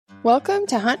Welcome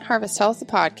to Hunt Harvest Health, the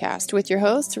podcast, with your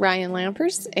host, Ryan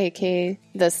Lampers, aka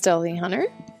the Stealthy Hunter.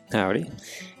 Howdy.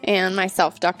 And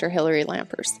myself, Dr. Hillary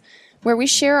Lampers, where we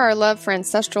share our love for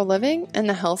ancestral living and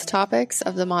the health topics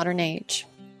of the modern age.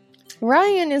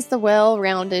 Ryan is the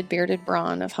well-rounded bearded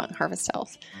brawn of Hunt Harvest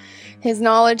Health. His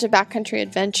knowledge of backcountry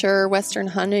adventure, western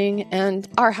hunting, and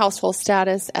our household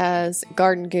status as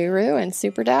garden guru and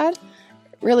super dad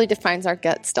really defines our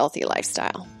gut stealthy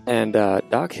lifestyle. And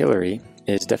Doc Hillary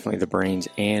is definitely the brains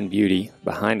and beauty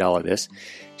behind all of this.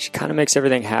 She kind of makes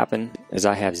everything happen, as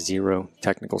I have zero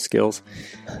technical skills.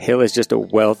 Hill is just a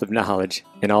wealth of knowledge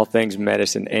in all things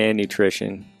medicine and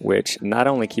nutrition, which not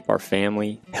only keep our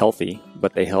family healthy,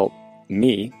 but they help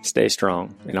me stay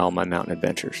strong in all my mountain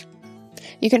adventures.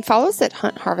 You can follow us at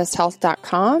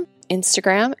huntharvesthealth.com,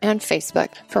 Instagram, and Facebook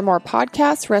for more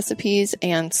podcasts, recipes,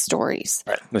 and stories.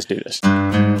 All right, let's do this.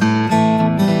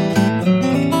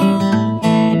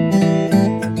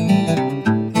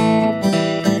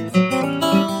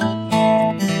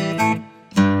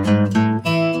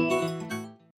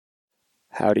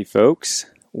 Howdy, folks.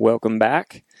 Welcome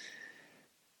back.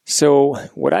 So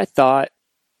what I thought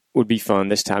would be fun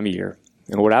this time of year,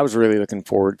 and what I was really looking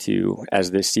forward to as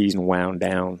this season wound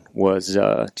down, was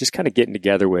just kind of getting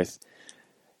together with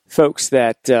folks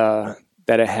that have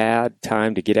had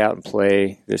time to get out and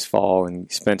play this fall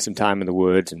and spend some time in the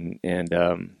woods and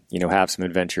have some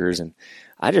adventures. And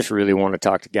I just really want to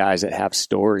talk to guys that have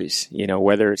stories,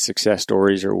 whether it's success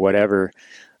stories or whatever.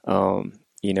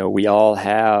 We all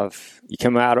have, you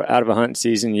come out of a hunting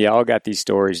season, you all got these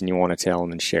stories and you want to tell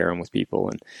them and share them with people.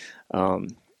 And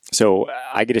so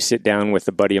I get to sit down with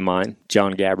a buddy of mine,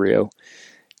 John Gabriel.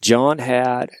 John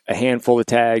had a handful of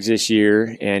tags this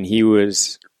year and he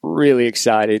was really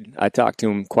excited. I talked to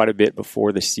him quite a bit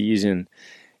before the season,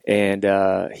 and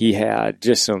he had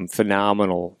just some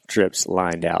phenomenal trips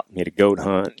lined out. He had a goat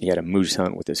hunt. He had a moose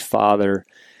hunt with his father.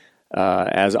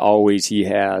 As always, he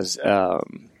has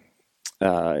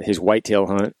his whitetail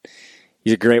hunt.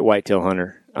 He's a great whitetail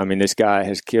hunter. I mean, this guy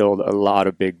has killed a lot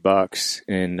of big bucks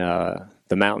in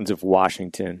the mountains of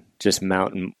Washington, just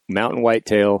mountain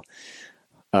whitetail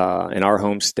in our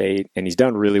home state, and he's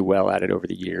done really well at it over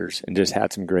the years and just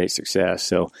had some great success.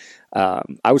 So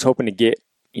I was hoping to get,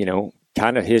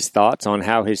 kind of his thoughts on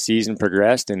how his season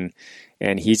progressed, and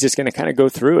he's just going to kind of go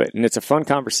through it. And it's a fun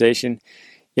conversation.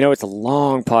 It's a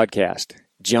long podcast.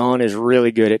 John is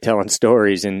really good at telling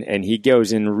stories, and he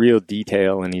goes in real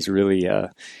detail, and he's really,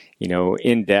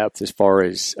 in depth as far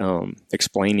as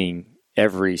explaining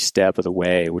every step of the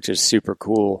way, which is super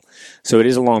cool. So it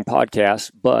is a long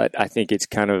podcast, but I think it's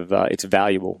kind of, it's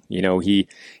valuable. He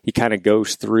kind of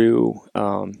goes through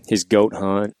his goat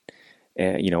hunt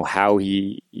and, how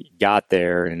he got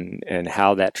there and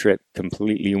how that trip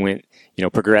completely went,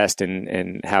 progressed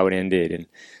and how it ended. And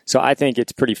so I think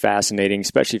it's pretty fascinating,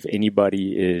 especially if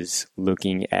anybody is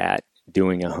looking at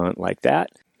doing a hunt like that.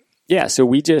 Yeah, so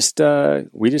we just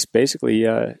basically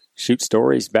shoot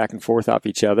stories back and forth off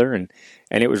each other, and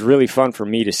it was really fun for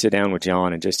me to sit down with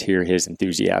John and just hear his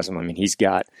enthusiasm. I mean, he's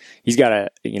got a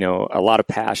lot of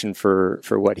passion for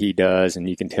what he does, and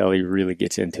you can tell he really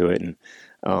gets into it.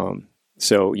 And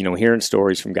so hearing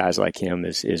stories from guys like him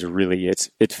is really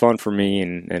it's fun for me,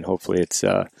 and hopefully it's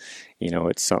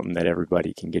it's something that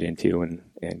everybody can get into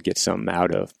and get something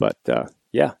out of. But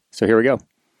yeah, so here we go.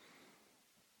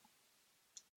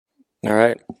 All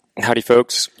right. Howdy,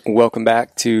 folks. Welcome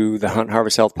back to the Hunt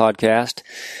Harvest Health podcast.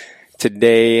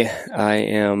 Today, I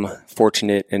am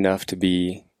fortunate enough to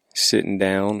be sitting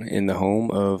down in the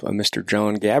home of a Mr.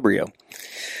 John Gabriel.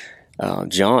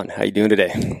 John, how you doing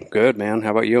today? Good, man. How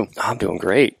about you? I'm doing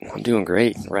great.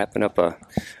 Wrapping up a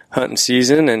hunting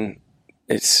season, and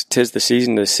tis the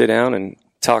season to sit down and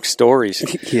talk stories.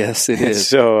 Yes, it is.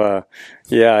 So,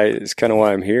 it's kind of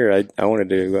why I'm here. I wanted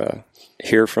to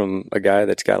hear from a guy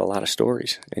that's got a lot of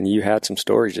stories, and you had some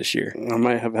stories this year. I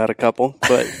might have had a couple,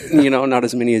 but not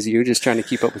as many as you. Just trying to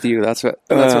keep up with you. That's what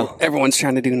everyone's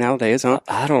trying to do nowadays, huh?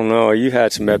 I don't know. You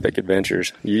had some epic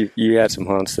adventures. You had some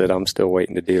hunts that I'm still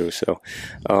waiting to do. So,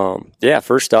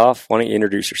 first off, why don't you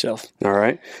introduce yourself? All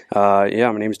right. My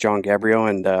name is John Gabriel,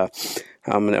 and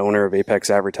I'm an owner of Apex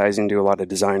Advertising. Do a lot of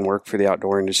design work for the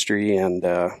outdoor industry and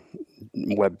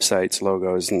websites,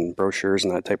 logos, and brochures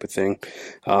and that type of thing.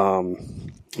 I've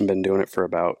been doing it for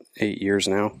about 8 years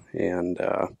now, and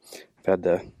I've had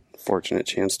the fortunate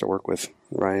chance to work with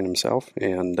Ryan himself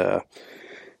and a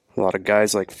lot of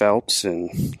guys like Phelps and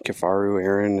Kifaru,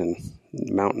 Aaron, and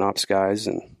Mountain Ops guys,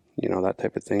 and that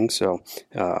type of thing. So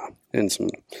and some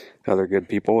other good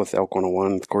people with Elk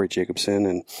 101, with Corey Jacobson,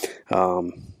 and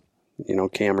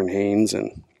Cameron Haynes,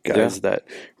 and guys that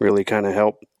really kind of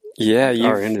help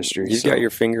our industry. You've got your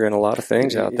finger in a lot of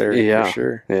things out there, for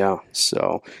sure. Yeah.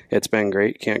 So it's been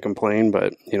great. Can't complain.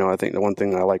 But, I think the one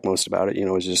thing I like most about it,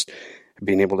 is just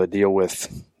being able to deal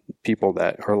with people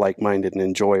that are like-minded and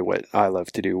enjoy what I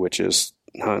love to do, which is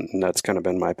hunt. And that's kind of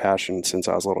been my passion since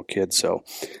I was a little kid. So,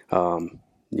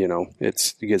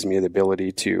 it gives me the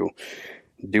ability to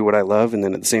do what I love, and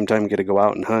then at the same time get to go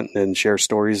out and hunt and share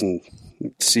stories and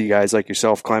see guys like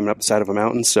yourself climbing up the side of a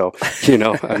mountain. So,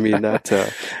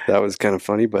 that was kind of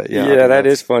funny, but yeah, that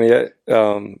is funny.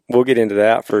 We'll get into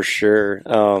that for sure.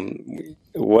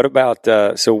 What about,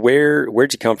 so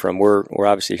where'd you come from? We're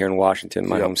obviously here in Washington,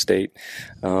 my home state,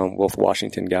 both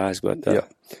Washington guys, but,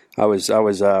 I was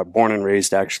born and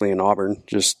raised actually in Auburn,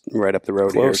 just right up the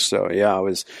road here. So I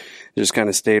was just kind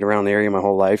of stayed around the area my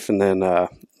whole life. And then,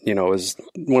 it was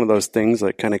one of those things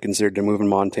like kind of considered to move in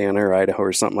Montana or Idaho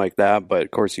or something like that. But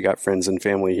of course you got friends and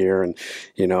family here, and,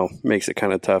 makes it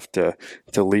kind of tough to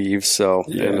leave. So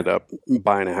I ended up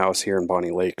buying a house here in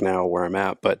Bonnie Lake now where I'm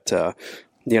at. But, I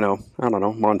don't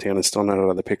know. Montana's still not out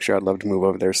of the picture. I'd love to move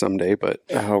over there someday, but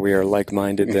we are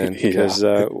like-minded then, because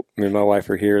me and my wife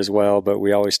are here as well. But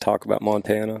we always talk about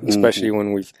Montana, especially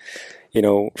when we've,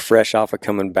 fresh off of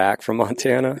coming back from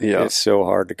Montana. Yeah. It's so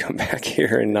hard to come back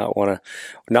here and not want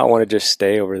to just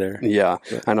stay over there. Yeah,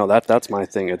 I know that's my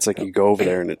thing. It's like you go over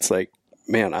there and it's like,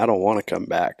 man, I don't want to come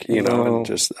back. And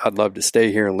just I'd love to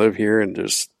stay here and live here and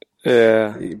just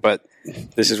but.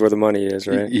 This is where the money is,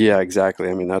 right? Yeah, exactly.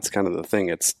 I mean, that's kind of the thing.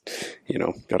 It's,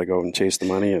 got to go and chase the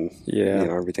money and,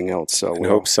 everything else. So we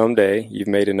hope someday you've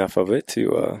made enough of it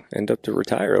to end up to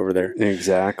retire over there.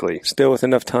 Exactly. Still with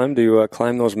enough time to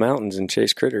climb those mountains and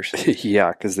chase critters.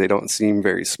 Yeah, because they don't seem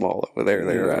very small over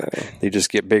there. They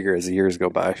just get bigger as the years go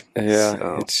by. Yeah,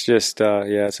 so. It's just,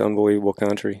 it's unbelievable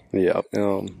country. Yeah.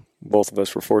 Both of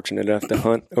us were fortunate enough to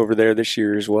hunt over there this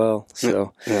year as well.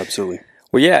 So absolutely.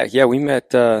 Well, we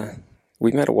met...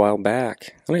 We met a while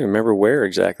back. I don't even remember where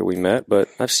exactly we met, but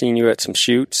I've seen you at some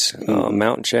shoots,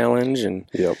 Mountain Challenge, and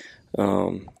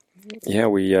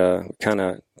we kind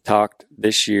of talked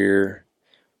this year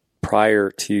prior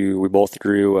to we both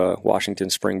drew Washington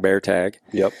Spring Bear Tag.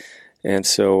 Yep. And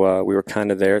so we were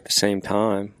kind of there at the same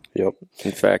time. Yep.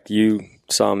 In fact, you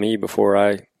saw me before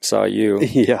I saw you.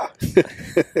 Yeah.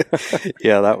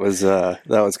 Yeah, that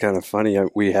was kind of funny.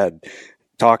 We had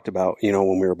talked about,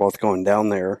 when we were both going down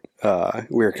there,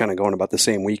 we were kind of going about the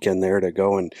same weekend there to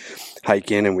go and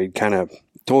hike in, and we kind of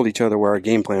told each other where our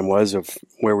game plan was of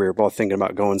where we were both thinking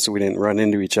about going so we didn't run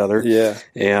into each other. Yeah.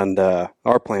 And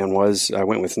our plan was I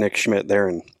went with Nick Schmidt there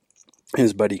and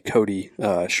his buddy Cody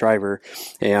Shriver,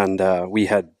 and we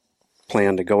had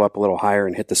planned to go up a little higher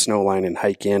and hit the snow line and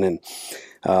hike in, and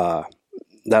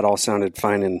that all sounded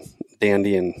fine and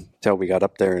dandy until we got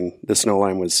up there, and the snow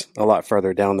line was a lot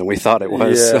farther down than we thought it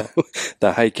was. Yeah. So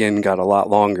the hike in got a lot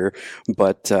longer,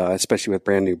 but especially with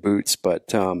brand new boots.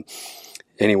 But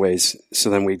anyways, so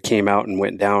then we came out and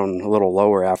went down a little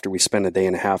lower after we spent a day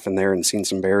and a half in there and seen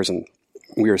some bears, and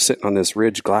we were sitting on this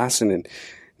ridge glassing, and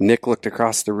Nick looked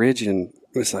across the ridge and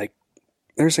was like,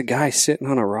 there's a guy sitting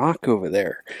on a rock over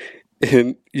there.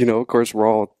 And, of course, we're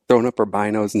all throwing up our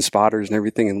binos and spotters and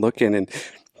everything and looking, and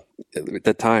at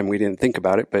the time we didn't think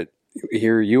about it, but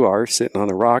here you are sitting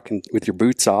on a rock and with your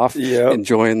boots off,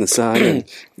 enjoying the sun. And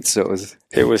so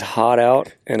it was hot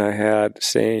out, and I had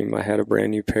a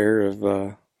brand new pair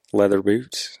of leather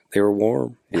boots. They were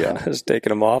warm. Yeah. I was taking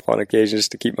them off on occasion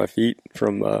just to keep my feet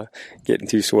from getting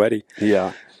too sweaty.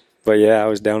 Yeah. But I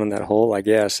was down in that hole, I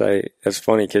guess. That's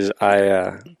funny because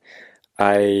I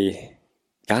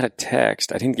got a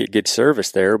text. I didn't get good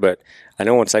service there, but I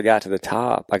know once I got to the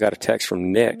top, I got a text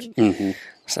from Nick. Mm-hmm.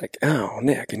 It's like, oh,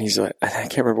 Nick. And he's like, I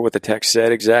can't remember what the text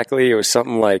said exactly. It was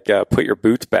something like, put your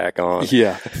boots back on.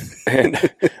 Yeah. And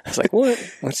I was like, what?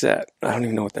 What's that? I don't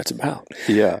even know what that's about.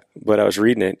 Yeah. But I was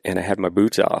reading it, and I had my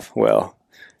boots off. Well,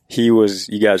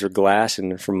 you guys were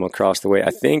glassing from across the way.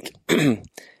 I think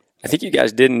you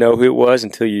guys didn't know who it was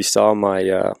until you saw my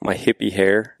hippie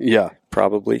hair. Yeah.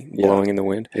 Probably blowing in the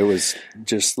wind. It was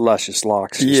just luscious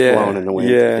locks just blowing in the wind.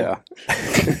 Yeah.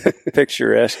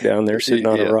 Picturesque down there sitting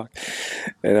on a rock.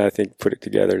 And I think put it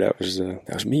together, that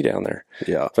was me down there.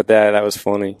 Yeah. But that was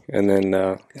funny. And then,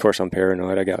 of course, I'm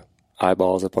paranoid. I got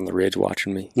eyeballs up on the ridge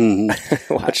watching me,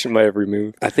 watching my every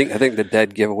move. I think the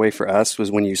dead giveaway for us was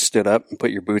when you stood up and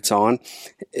put your boots on,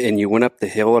 and you went up the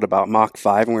hill at about Mach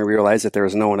 5, and we realized that there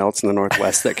was no one else in the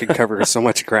Northwest that could cover so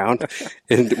much ground,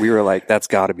 and we were like, "That's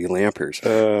got to be Lampers."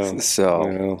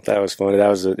 So that was funny.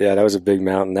 That was a big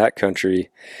mountain. That country,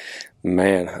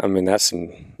 man. I mean, that's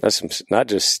some not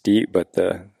just steep, but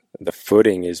the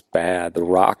footing is bad. The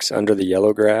rocks under the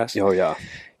yellow grass. Oh yeah.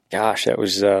 Gosh, that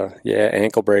was,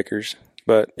 ankle breakers.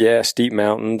 But, yeah, steep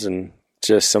mountains and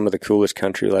just some of the coolest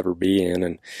country you'll ever be in.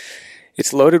 And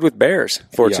it's loaded with bears,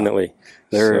 fortunately.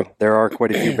 Yeah. There are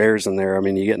quite a few bears in there. I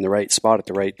mean, you get in the right spot at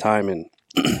the right time, and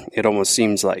it almost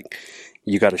seems like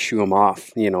you got to shoo them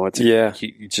off. You know,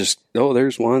 you just,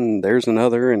 there's one, there's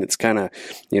another. And it's kind of,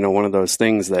 one of those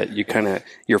things that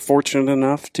you're fortunate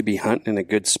enough to be hunting in a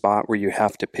good spot where you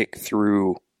have to pick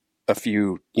through a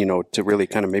few, to really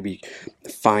kind of maybe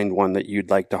find one that you'd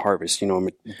like to harvest,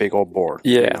 a big old boar.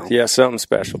 Yeah, something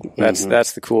special.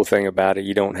 That's the cool thing about it.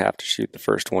 You don't have to shoot the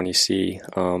first one you see.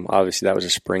 Obviously, that was a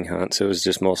spring hunt, so it was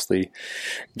just mostly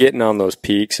getting on those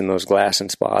peaks and those glassing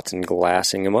spots and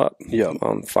glassing them up. Yeah,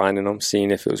 finding them,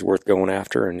 seeing if it was worth going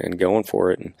after, and going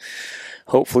for it. And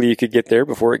hopefully you could get there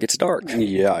before it gets dark.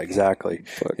 Yeah, exactly.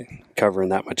 But covering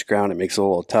that much ground, it makes it a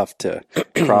little tough to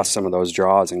cross some of those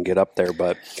draws and get up there.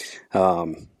 But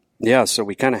so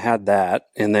we kind of had that,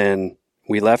 and then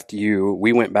we left you.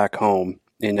 We went back home,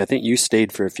 and I think you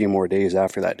stayed for a few more days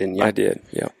after that, didn't you? I did,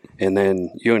 yeah. And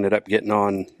then you ended up getting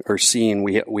on or seeing.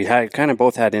 We had kind of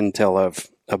both had intel of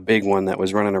a big one that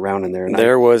was running around in there. And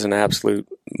there was an absolute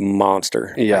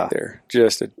monster right there.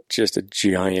 Just a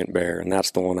giant bear, and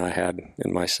that's the one I had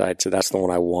in my sight. So that's the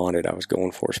one I wanted. I was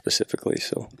going for specifically.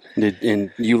 So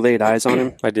and you laid eyes on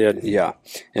him? I did. Yeah,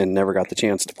 and never got the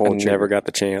chance to pull the trigger. Never got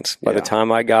the chance. By the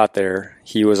time I got there,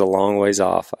 he was a long ways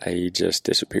off. He just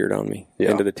disappeared on me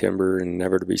into the timber and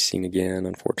never to be seen again,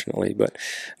 unfortunately. But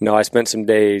no, I spent some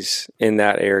days in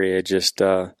that area just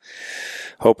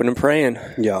hoping and praying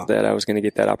that I was going to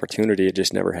get that opportunity. It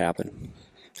just never happened.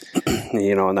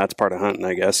 And that's part of hunting,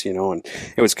 I guess, and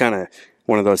it was kind of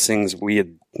one of those things. We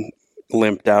had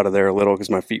limped out of there a little because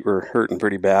my feet were hurting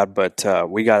pretty bad, but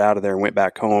we got out of there and went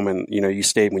back home, and, you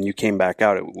stayed. When you came back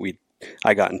out,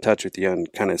 I got in touch with you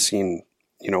and kind of seen,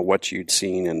 what you'd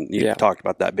seen, and you talked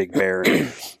about that big bear,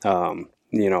 and,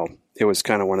 it was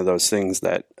kind of one of those things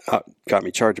that got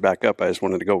me charged back up. I just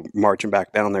wanted to go marching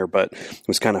back down there, but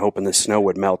was kind of hoping the snow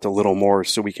would melt a little more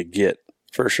so we could get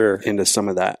for sure into some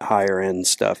of that higher end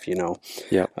stuff,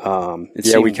 Yeah.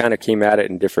 We kind of came at it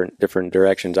in different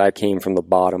directions. I came from the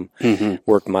bottom,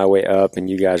 worked my way up, and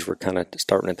you guys were kind of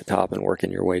starting at the top and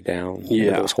working your way down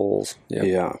into those holes.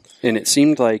 Yeah. And it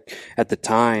seemed like at the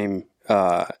time,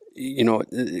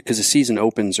 because the season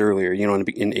opens earlier,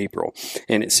 in April,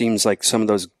 and it seems like some of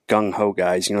those gung-ho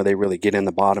guys, they really get in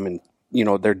the bottom, and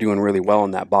they're doing really well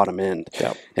in that bottom end.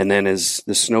 Yep. And then as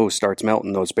the snow starts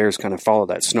melting, those bears kind of follow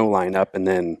that snow line up, and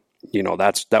then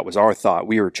that was our thought.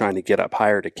 We were trying to get up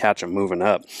higher to catch them moving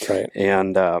up. Right.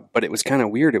 And but it was kind of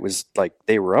weird. It was like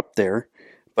they were up there,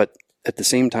 but at the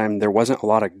same time, there wasn't a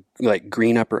lot of like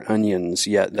green upper onions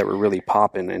yet that were really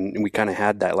popping, and we kind of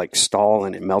had that like stall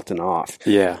and it melting off.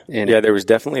 Yeah, and there was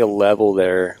definitely a level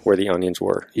there where the onions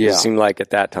were. Yeah, it seemed like at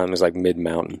that time it was like mid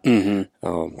mountain.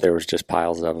 Mm-hmm. There was just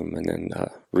piles of them, and then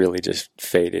really just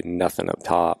faded, nothing up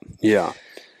top. Yeah,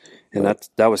 and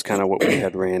that was kind of what we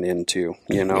had ran into,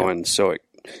 and so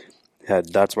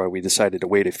that's why we decided to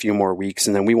wait a few more weeks,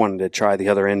 and then we wanted to try the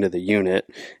other end of the unit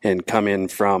and come in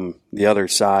from the other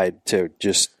side to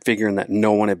just figuring that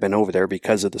no one had been over there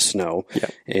because of the snow. Yeah.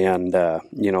 And,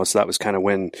 so that was kind of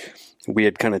when we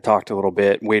had kind of talked a little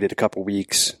bit, waited a couple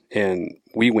weeks, and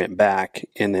we went back,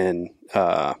 and then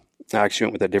I actually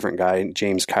went with a different guy,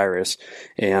 James Kyrus,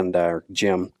 and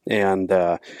Jim,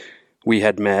 and we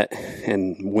had met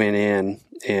and went in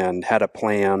and had a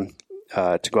plan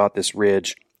to go out this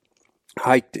ridge.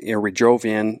 Hiked, we drove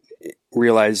in,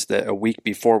 realized that a week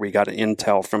before we got an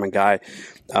intel from a guy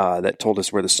that told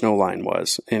us where the snow line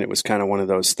was. And it was kind of one of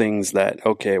those things that,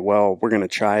 okay, well, we're going to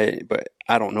try it, but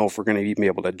I don't know if we're going to even be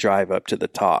able to drive up to the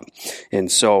top. And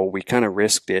so we kind of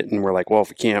risked it, and we're like, well, if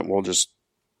we can't, we'll just,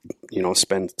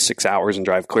 spend 6 hours and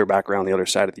drive clear back around the other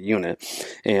side of the unit.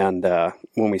 And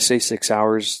when we say 6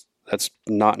 hours, that's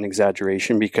not an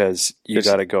exaggeration, because you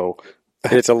got to go...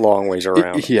 It's a long ways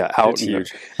around. Out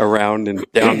and around and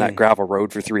down that gravel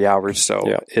road for 3 hours.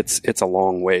 So it's a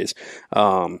long ways.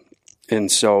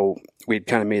 And so we'd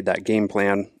kind of made that game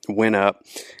plan, went up,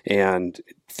 and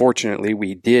fortunately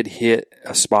we did hit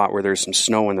a spot where there's some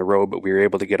snow in the road, but we were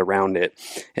able to get around it.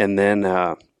 And then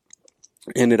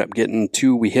ended up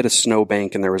we hit a snow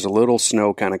bank, and there was a little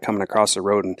snow kind of coming across the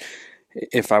road. And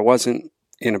if I wasn't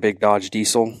in a big Dodge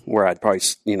diesel, where I'd probably,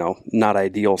 not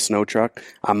ideal snow truck,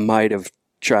 I might have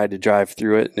tried to drive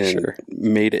through it and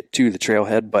made it to the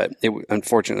trailhead. But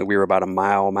unfortunately, we were about a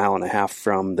mile and a half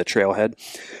from the trailhead.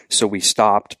 So we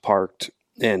stopped, parked,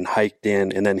 and hiked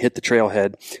in, and then hit the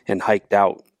trailhead and hiked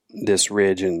out this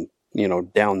ridge and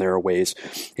down there a ways.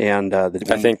 And I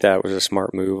think that was a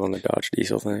smart move on the Dodge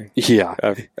Diesel thing. Yeah.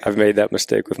 I've made that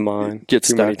mistake with mine too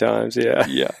many times. Yeah.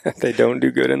 Yeah. They don't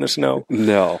do good in the snow.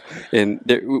 No. And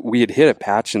we had hit a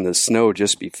patch in the snow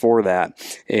just before that,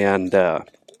 and a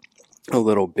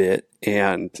little bit,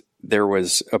 and there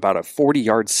was about a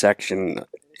 40-yard section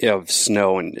of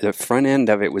snow, and the front end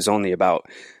of it was only about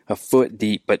a foot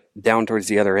deep, but down towards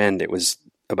the other end it was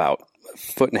about a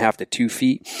foot and a half to 2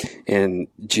 feet. And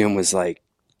Jim was like,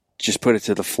 just put it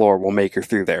to the floor, we'll make her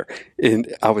through there.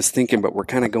 And I was thinking, but we're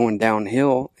kind of going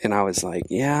downhill, and I was like,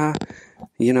 yeah,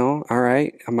 all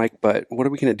right. I'm like, but what are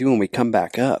we going to do when we come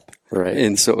back up? Right.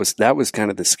 And so that was kind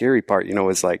of the scary part,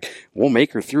 it's like, we'll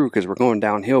make her through because we're going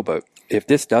downhill, but if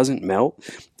this doesn't melt,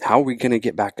 how are we going to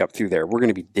get back up through there? We're going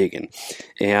to be digging.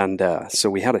 And so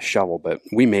we had a shovel, but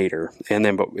we made her. And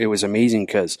then, but it was amazing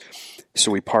because,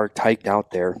 so we hiked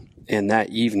out there, and that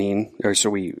evening,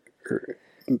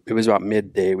 it was about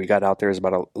midday. We got out there, it was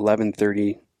about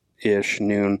 11:30-ish,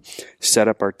 noon, set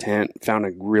up our tent, found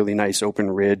a really nice open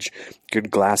ridge,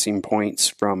 good glassing points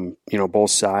from,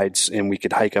 both sides, and we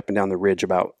could hike up and down the ridge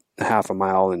about half a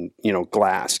mile and,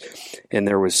 glass. And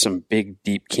there was some big,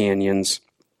 deep canyons,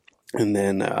 and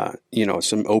then,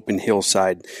 some open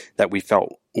hillside that we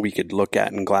felt we could look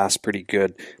at and glass pretty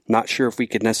good. Not sure if we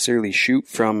could necessarily shoot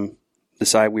from the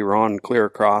side we were on clear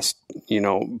across,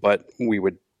 but we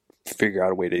would figure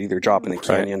out a way to either drop in the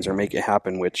canyons or make it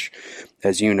happen, which,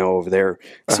 as you know, over there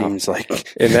seems like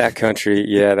in that country.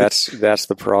 Yeah, that's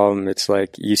the problem. It's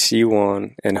like you see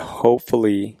one and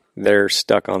hopefully they're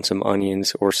stuck on some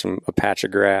onions or a patch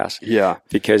of grass. Yeah.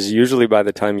 Because usually by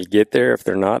the time you get there, if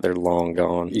they're not, they're long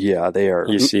gone. Yeah, they are.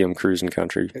 You see them cruising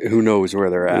country. Who knows where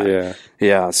they're at? Yeah.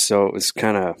 Yeah, so it was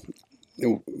kind of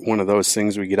one of those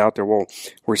things. We get out there, well,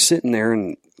 we're sitting there,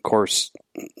 and of course,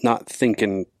 not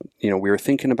thinking, we were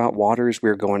thinking about waters. We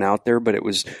were going out there, but it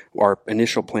was our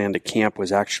initial plan to camp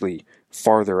was actually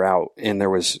farther out, and there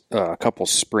was a couple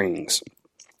springs.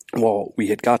 Well, we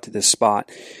had got to this spot,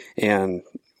 and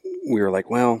we were like,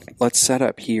 well, let's set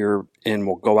up here and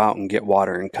we'll go out and get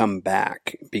water and come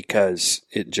back, because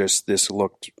this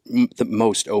looked the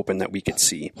most open that we could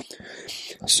see.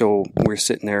 So we're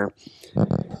sitting there.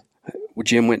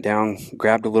 Jim went down,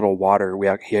 grabbed a little water.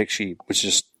 He actually was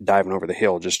just diving over the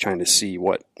hill, just trying to see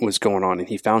what was going on, and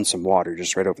he found some water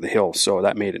just right over the hill. So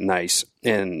that made it nice.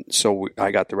 And so I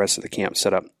got the rest of the camp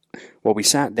set up. Well, we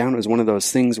sat down. It was one of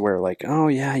those things where, like, oh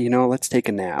yeah, let's take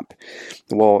a nap.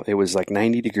 Well, it was like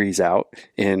 90 degrees out,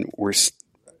 and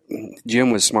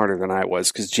Jim was smarter than I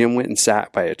was, because Jim went and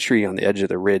sat by a tree on the edge of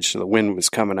the ridge, so the wind was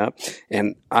coming up,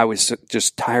 and I was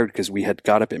just tired because we had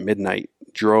got up at midnight,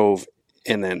 drove,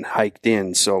 and then hiked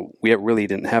in, so we really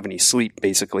didn't have any sleep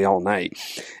basically all night.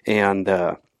 And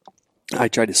I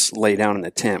tried to lay down in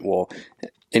the tent. Well,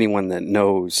 anyone that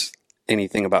knows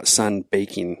anything about sun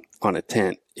baking on a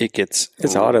tent, it's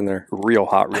hot in there, real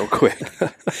hot, real quick.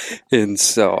 And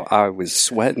so I was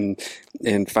sweating,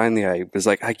 and finally I was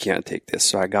like, I can't take this.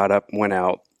 So I got up, went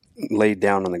out, laid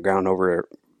down on the ground over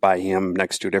by him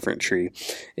next to a different tree,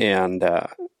 and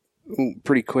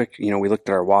pretty quick, we looked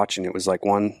at our watch, and it was like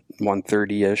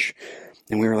 1:30-ish,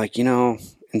 and we were like,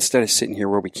 instead of sitting here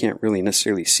where we can't really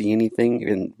necessarily see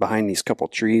anything behind these couple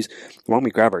trees, why don't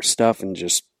we grab our stuff and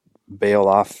just bail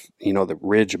off, the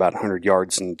ridge about 100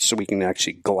 yards, and so we can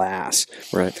actually glass.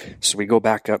 Right. So we go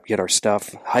back up, get our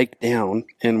stuff, hike down,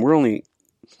 and we're only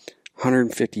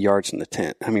 150 yards from the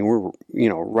tent. I mean, we're,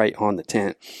 right on the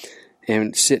tent,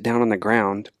 and sit down on the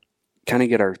ground, kind of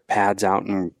get our pads out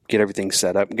and get everything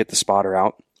set up and get the spotter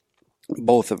out.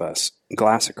 Both of us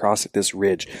glass across at this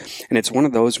ridge. And it's one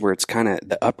of those where it's kind of,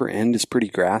 the upper end is pretty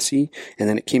grassy, and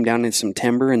then it came down into some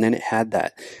timber, and then it had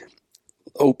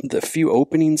the few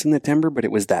openings in the timber, but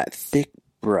it was that thick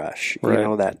brush,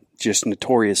 right, that just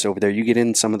notorious over there. You get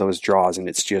in some of those draws and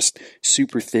it's just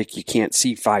super thick. You can't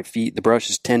see 5 feet. The brush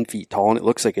is 10 feet tall, and it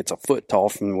looks like it's a foot tall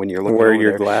from when you're looking where over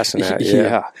you're there. glassing at.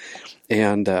 Yeah.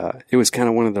 And it was kind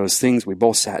of one of those things. We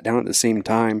both sat down at the same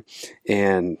time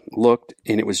and looked,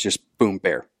 and it was just boom,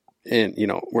 bear. And,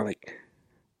 we're like,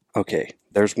 okay,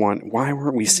 there's one. Why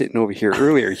weren't we sitting over here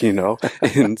earlier,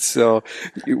 And so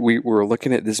we were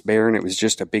looking at this bear, and it was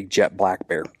just a big jet black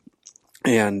bear.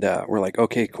 And we're like,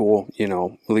 okay, cool, at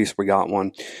least we got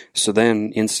one. So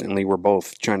then instantly we're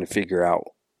both trying to figure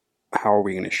out, how are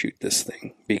we going to shoot this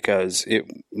thing? Because it,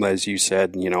 as you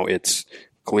said, it's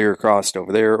clear across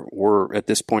over there. We're at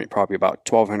this point probably about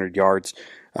 1,200 yards,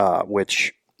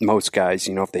 which most guys,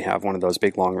 if they have one of those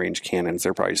big long range cannons,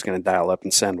 they're probably just going to dial up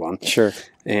and send one. Sure.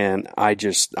 And I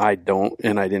don't,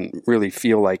 and I didn't really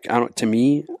feel like, to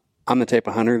me, I'm the type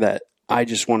of hunter that I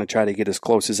just want to try to get as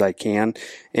close as I can.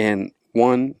 And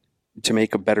one, to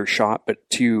make a better shot, but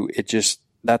two,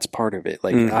 that's part of it.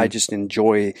 Like, I just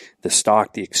enjoy the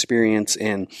stock, the experience,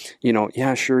 and,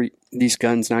 yeah, sure, these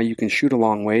guns now you can shoot a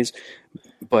long ways,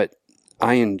 but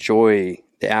I enjoy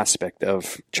the aspect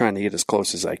of trying to get as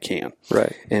close as I can.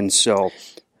 Right. And so,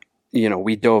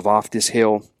 we dove off this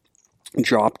hill,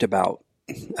 dropped about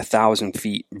 1,000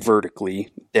 feet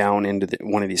vertically down into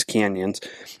one of these canyons,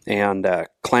 and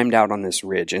climbed out on this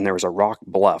ridge, and there was a rock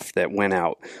bluff that went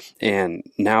out, and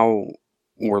now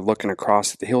we're looking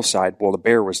across at the hillside. Well, the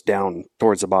bear was down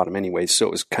towards the bottom anyway, so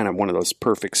it was kind of one of those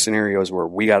perfect scenarios where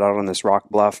we got out on this rock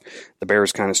bluff, the bear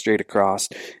was kind of straight across,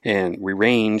 and we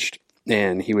ranged,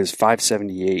 and he was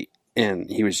 578, and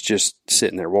he was just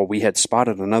sitting there. Well, we had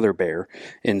spotted another bear,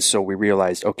 and so we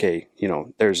realized, okay,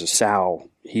 there's a sow.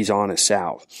 He's on a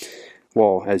sow.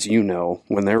 Well, as you know,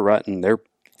 when they're rutting, they're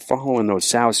following those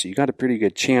sows, so you got a pretty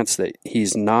good chance that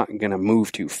he's not going to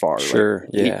move too far. Sure,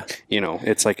 yeah.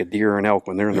 It's like a deer or an elk.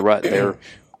 When they're in the rut,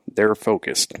 they're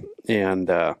focused.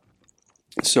 And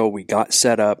so we got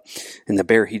set up, and the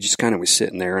bear, he just kind of was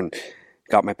sitting there, and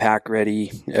got my pack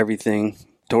ready, everything,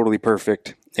 totally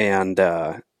perfect. And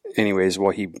anyways,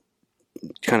 well, he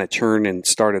kind of turned and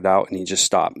started out, and he just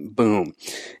stopped. Boom.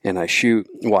 And I shoot.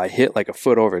 Well, I hit like a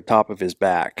foot over the top of his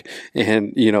back.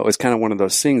 And, it was kind of one of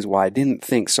those things where I didn't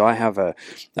think. So I have a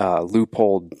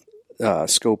loophole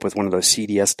scope with one of those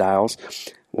CDS dials.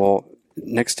 Well,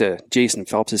 next to Jason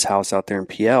Phelps' house out there in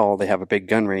PL, they have a big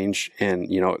gun range,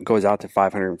 and, it goes out to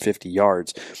 550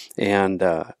 yards. And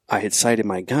I had sighted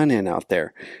my gun in out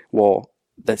there. Well,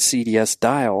 that CDS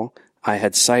dial, I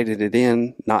had sighted it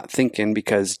in, not thinking,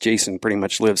 because Jason pretty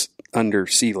much lives under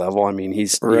sea level. I mean,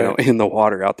 he's in the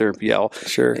water out there in PL.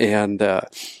 Sure. And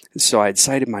so I had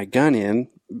sighted my gun in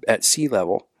at sea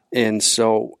level. And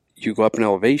so you go up in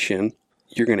elevation,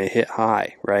 you're going to hit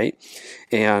high, right?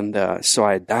 And so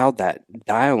I dialed that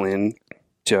dial in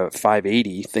to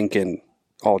 580, thinking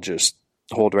I'll just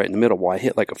hold right in the middle. Well, I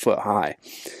hit like a foot high.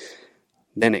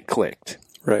 Then it clicked.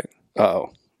 Right.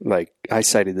 Uh-oh. Like, I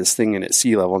sighted this thing in at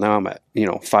sea level. Now I'm at,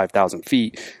 5,000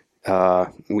 feet.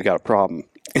 We got a problem.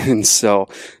 And so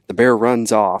the bear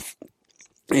runs off.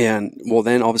 And, well,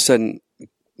 then all of a sudden,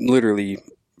 literally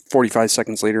 45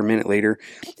 seconds later, a minute later,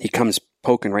 he comes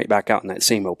poking right back out in that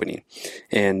same opening.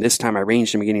 And this time I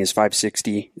ranged him again. He was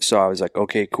 560. So I was like,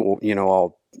 okay, cool.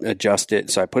 I'll adjust it.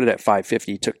 So I put it at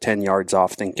 550, took 10 yards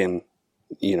off, thinking,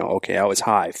 okay, I was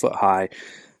high, foot high.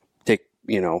 Take,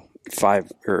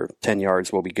 5 or 10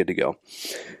 yards, we'll be good to go.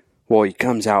 Well, he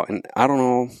comes out, and I don't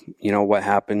know, what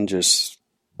happened, just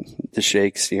the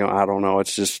shakes, I don't know.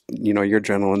 It's just, your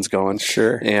adrenaline's going.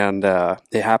 Sure. And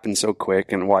it happened so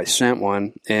quick, and I sent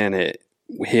one, and it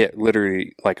hit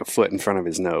literally like a foot in front of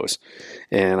his nose.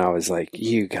 And I was like,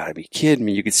 you gotta be kidding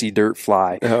me. You could see dirt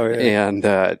fly. Oh, yeah.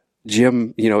 And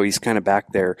Jim, he's kind of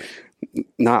back there,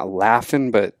 not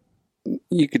laughing, but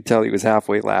you could tell he was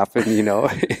halfway laughing,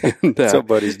 And, that's what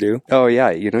buddies do. Oh,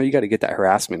 yeah. You got to get that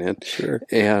harassment in. Sure.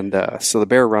 And so the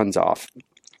bear runs off.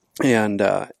 And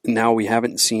now we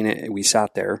haven't seen it. We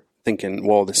sat there thinking,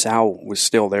 well, the sow was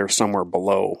still there somewhere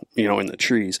below, in the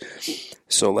trees.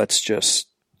 So let's just,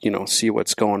 see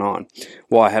what's going on.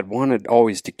 Well, I had wanted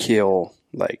always to kill,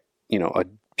 like, a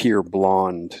pure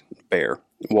blonde bear.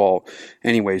 Well,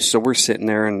 anyways, so we're sitting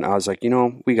there, and I was like,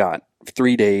 we got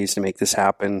 3 days to make this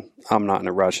happen. I'm not in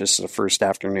a rush. This is the first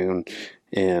afternoon,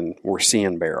 and we're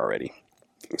seeing bear already.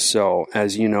 So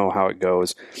as you know how it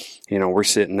goes, we're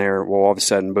sitting there. Well, all of a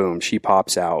sudden, boom, she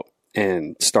pops out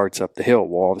and starts up the hill.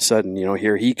 Well, all of a sudden,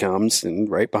 here he comes, and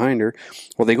right behind her.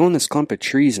 Well, they go in this clump of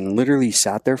trees and literally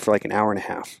sat there for like an hour and a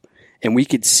half. And we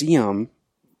could see them,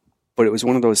 but it was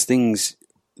one of those things,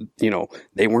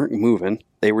 they weren't moving.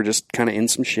 They were just kind of in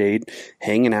some shade,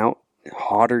 hanging out,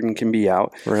 hotter than can be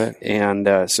out. Right.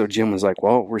 And so Jim was like,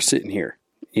 well, we're sitting here,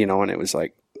 and it was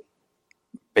like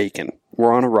bacon.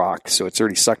 We're on a rock, so it's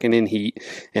already sucking in heat.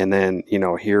 And then,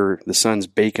 here the sun's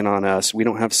baking on us. We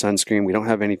don't have sunscreen. We don't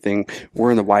have anything.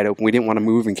 We're in the wide open. We didn't want to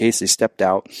move in case they stepped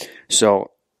out.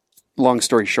 So long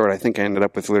story short, I think I ended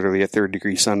up with literally a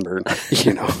 3rd-degree sunburn,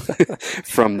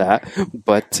 from that.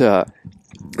 But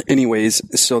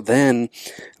anyways, so then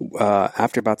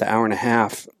after about the hour and a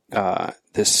half,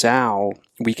 the sow,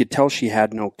 we could tell she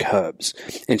had no cubs.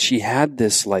 And she had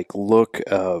this like look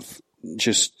of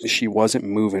just, she wasn't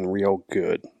moving real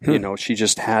good. She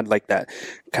just had like that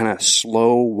kind of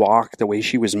slow walk, the way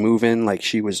she was moving, like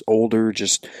she was older.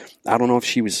 Just, I don't know if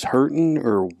she was hurting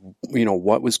or,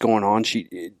 what was going on.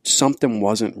 Something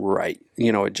wasn't right.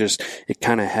 It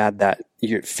kind of had that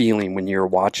feeling when you're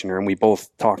watching her, and we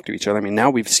both talked to each other. I mean, now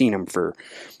we've seen him for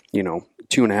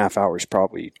 2.5 hours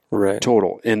probably Right.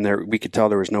 total. And there, we could tell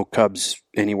there was no cubs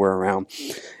anywhere around.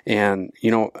 And,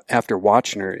 after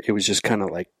watching her, it was just kind of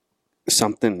like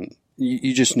something,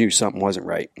 you just knew something wasn't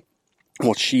right.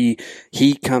 Well, he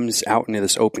comes out into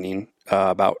this opening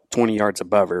about 20 yards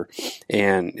above her,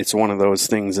 and it's one of those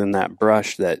things in that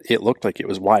brush that it looked like it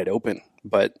was wide open,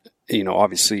 but,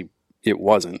 obviously it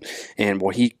wasn't. And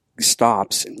he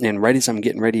stops, and right as I'm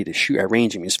getting ready to shoot, I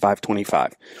range him. He's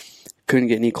 525. Couldn't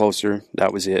get any closer.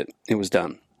 That was it. It was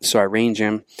done. So I range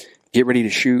him, get ready to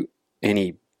shoot, and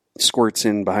he squirts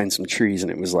in behind some trees,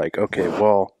 and it was like, okay,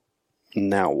 well,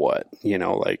 now what?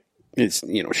 It's,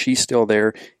 she's still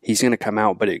there. He's going to come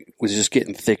out, but it was just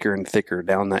getting thicker and thicker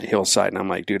down that hillside. And I'm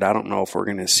like, dude, I don't know if we're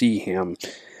going to see him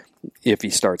if he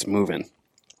starts moving.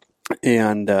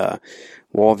 And,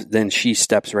 then she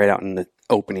steps right out in the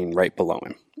opening right below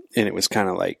him. And it was kind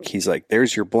of like, he's like,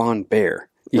 there's your blonde bear,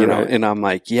 Right. and I'm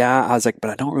like, yeah, I was like, but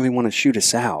I don't really want to shoot a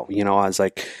sow. I was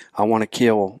like, I want to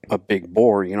kill a big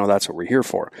boar. That's what we're here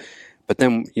for. But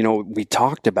then, we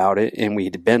talked about it, and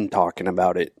we'd been talking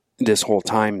about it this whole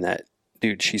time that,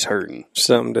 dude, she's hurting.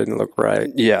 Something didn't look right.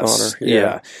 Yes. On her.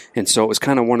 Yeah. And so it was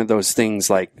kind of one of those things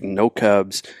like, no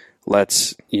cubs.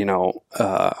 Let's,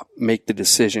 make the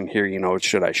decision here.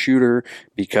 Should I shoot her?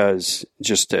 Because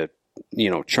just to,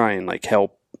 try and like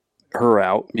help her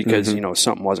out because,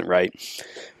 something wasn't right.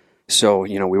 So,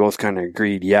 we both kind of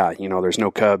agreed, yeah, there's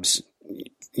no cubs,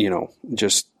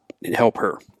 just help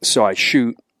her. So I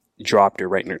dropped her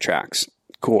right in her tracks.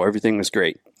 Cool. Everything was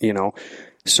great,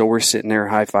 So we're sitting there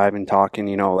high-fiving,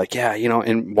 talking, like, yeah,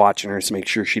 and watching her to make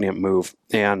sure she didn't move.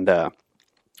 And,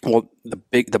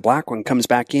 the black one comes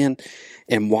back in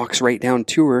and walks right down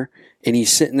to her, and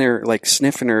he's sitting there like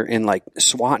sniffing her and like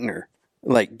swatting her,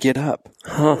 like, get up,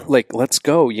 like, let's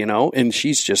go, and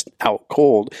she's just out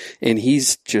cold, and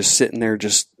he's just sitting there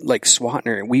just like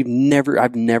swatting her. And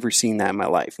I've never seen that in my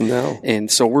life. No. And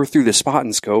so we're through the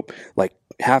spotting scope, like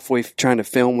halfway trying to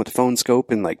film with the phone scope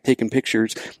and like taking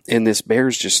pictures, and this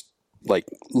bear's just like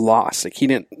lost, like he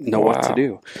didn't know what to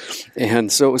do.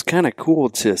 And so it was kind of cool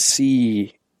to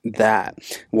see that.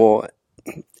 Well,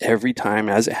 every time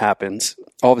as it happens,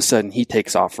 all of a sudden he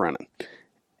takes off running.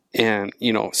 And,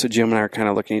 so Jim and I are kind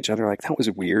of looking at each other like, that was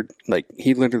weird. Like,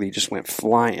 he literally just went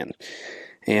flying.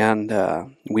 And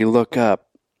we look up,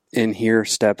 and here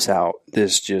steps out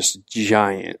this just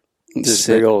giant, this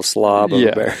big old slob of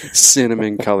a bear.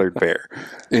 Cinnamon-colored bear.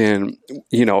 And,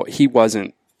 he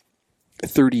wasn't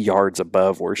 30 yards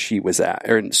above where she was at.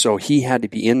 And so he had to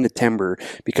be in the timber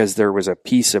because there was a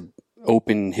piece of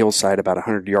open hillside about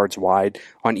 100 yards wide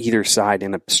on either side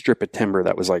in a strip of timber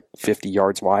that was like 50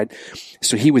 yards wide.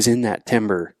 So he was in that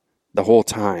timber the whole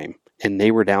time, and they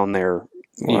were down there,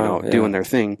 doing their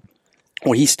thing.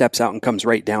 Well, he steps out and comes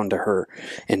right down to her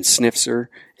and sniffs her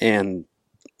and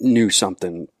knew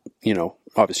something,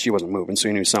 obviously she wasn't moving, so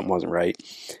he knew something wasn't right.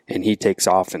 And he takes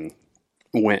off and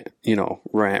went,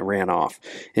 ran off.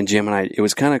 And Jim and I, it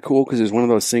was kind of cool because it was one of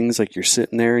those things like you're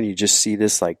sitting there and you just see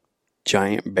this like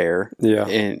giant bear. Yeah.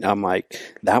 And I'm like,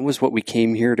 that was what we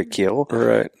came here to kill.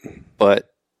 Right.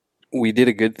 But we did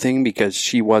a good thing because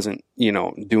she wasn't,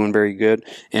 doing very good.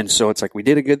 And so it's like we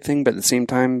did a good thing, but at the same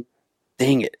time,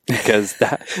 dang it, because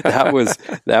that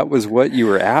was what you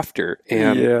were after.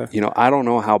 And, I don't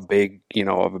know how big,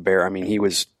 of a bear. I mean, he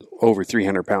was over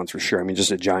 300 pounds for sure. I mean,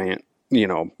 just a giant,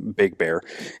 big bear.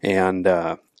 And,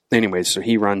 anyways, so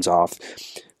he runs off.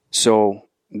 So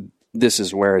this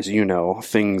is where, as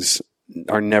things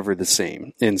are never the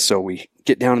same. And so we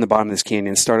get down in the bottom of this canyon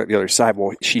and start at the other side.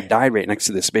 Well, she died right next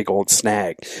to this big old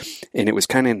snag, and it was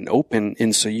kind of an open.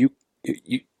 And so you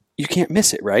can't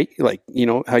miss it, right? Like,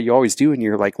 how you always do, and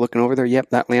you're like looking over there. Yep.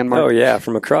 That landmark. Oh yeah.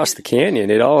 From across the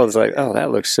canyon, it all is like, oh, that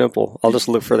looks simple. I'll just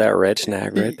look for that red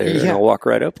snag right there and I'll walk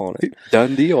right up on it.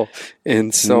 Done deal.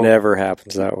 And so never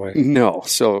happens that way. No.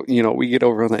 So, we get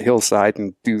over on that hillside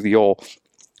and do the old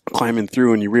climbing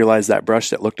through, and you realize that brush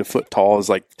that looked a foot tall is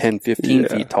like 10, 15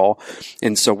 feet tall.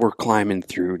 And so we're climbing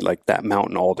through like that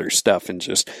mountain alder stuff and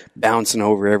just bouncing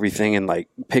over everything and like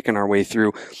picking our way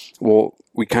through. Well,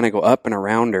 we kind of go up and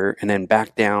around her and then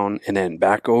back down and then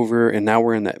back over. And now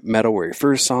we're in that meadow where we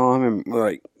first saw him, and we're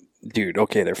like, dude,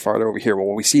 okay, they're farther over here.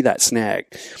 Well, we see that snag.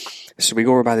 So we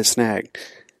go over by the snag.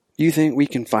 Do you think we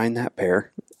can find that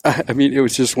bear? I mean, it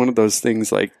was just one of those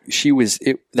things, like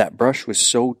that brush was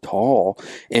so tall,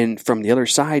 and from the other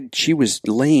side, she was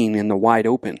laying in the wide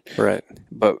open. Right.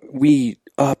 But we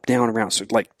up, down, around, so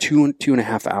like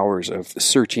 2.5 hours of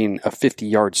searching a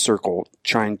 50-yard circle,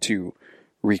 trying to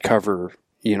recover,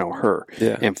 her.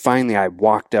 Yeah. And finally I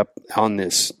walked up on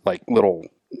this like little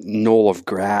knoll of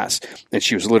grass, and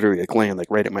she was literally like laying like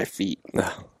right at my feet.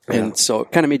 And so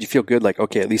it kind of made you feel good, like,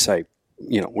 okay, at least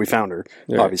we found her,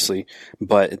 obviously.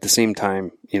 But at the same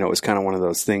time, it was kind of one of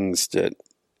those things that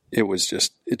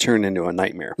it turned into a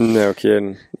nightmare. No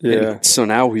kidding. Yeah. And so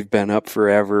now we've been up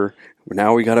forever.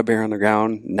 Now we got a bear on the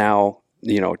ground. Now,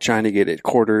 trying to get it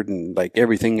quartered and like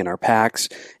everything in our packs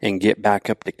and get back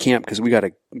up to camp, because we got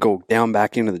to go down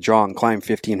back into the draw and climb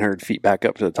 1,500 feet back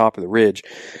up to the top of the ridge.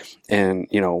 And,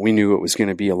 we knew it was going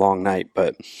to be a long night,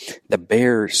 but the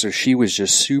bear, so she was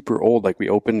just super old. Like, we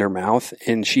opened her mouth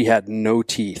and she had no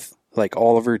teeth. Like,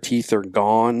 all of her teeth are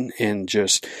gone, and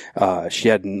just, she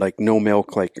had like no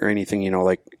milk, like, or anything,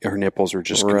 like her nipples were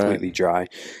just completely dry.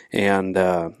 And,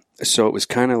 so it was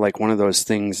kind of like one of those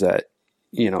things that,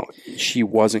 she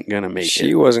wasn't going to make it.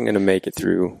 She wasn't going to make it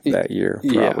through that year,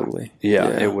 probably. Yeah.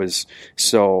 It was,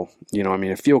 so,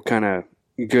 I feel kind of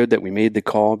good that we made the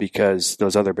call, because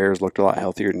those other bears looked a lot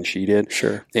healthier than she did.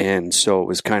 Sure. And so it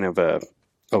was kind of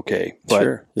okay. But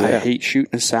sure. Yeah. I hate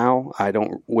shooting a sow.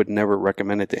 Would never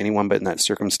recommend it to anyone, but in that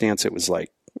circumstance, it was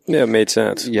like, yeah, it made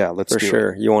sense. Yeah, let's for do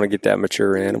sure. it. You want to get that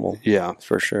mature animal. Yeah,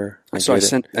 for sure. I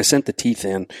sent the teeth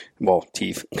in. Well,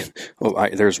 teeth.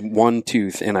 There's one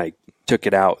tooth, and I took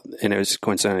it out, and it was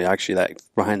coincidentally actually that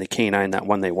behind the canine, that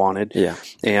one they wanted. Yeah.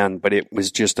 But it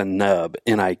was just a nub,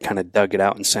 and I kind of dug it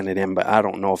out and sent it in. But I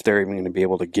don't know if they're even going to be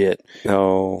able to get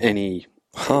any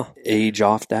age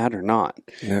off that or not.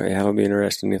 No, yeah, it'll be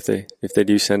interesting if they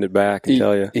do send it back and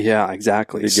tell you. Yeah,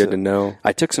 exactly. It's good to know.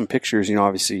 I took some pictures,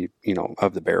 obviously,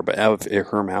 of the bear, but of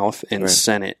her mouth, and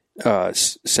sent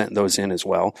those in as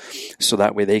well, so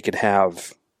that way they could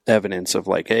have evidence of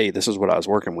like, hey, this is what I was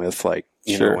working with, like,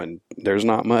 and there's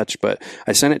not much, but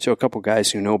I sent it to a couple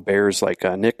guys who know bears, like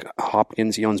Nick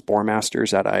Hopkins. He owns Boar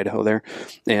Masters out of Idaho there,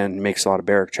 and makes a lot of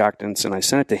bear attractants, and I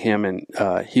sent it to him, and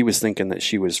he was thinking that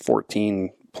she was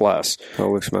 14 plus.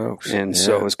 Holy smokes. And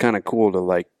so it was kind of cool to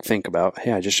like think about,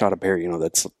 hey, I just shot a bear,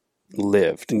 that's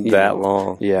lived that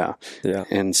long. Yeah. Yeah.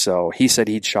 And so he said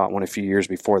he'd shot one a few years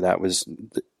before that, was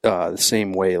the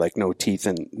same way, like no teeth,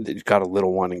 and got a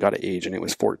little one and got an age, and it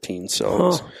was 14. So it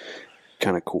was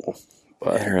kind of cool.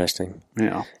 But, interesting.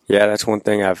 Yeah. Yeah, that's one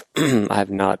thing I've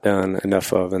not done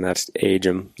enough of, and that's age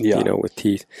them, with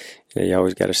teeth. You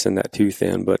always got to send that tooth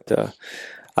in, but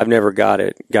I've never got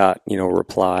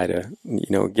reply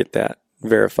to, get that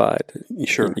verified.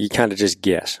 Sure. You kind of just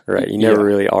guess, right? You never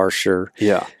really are sure.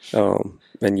 Yeah.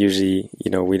 And usually,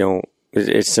 we don't,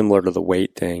 it's similar to the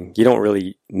weight thing. You don't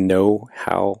really know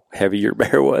how heavy your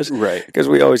bear was. Right. Because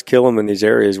we always kill them in these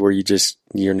areas where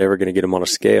you're never going to get them on a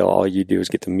scale. All you do is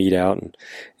get the meat out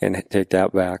and take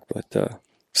that back. But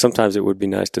sometimes it would be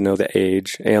nice to know the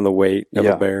age and the weight of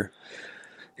a bear.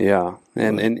 Yeah.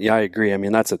 And I agree. I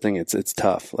mean, that's the thing. It's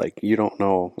tough. Like, you don't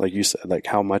know, like you said, like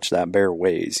how much that bear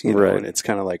weighs, right. And it's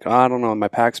kind of like, I don't know, my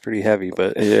pack's pretty heavy,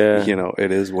 but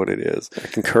it is what it is. I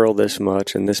can curl this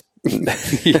much, and this,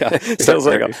 sounds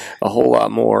like a whole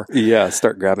lot more. Yeah.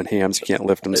 Start grabbing hams. You can't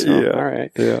lift them. So, all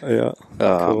right. Yeah.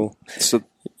 Cool. So,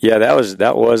 yeah, that was,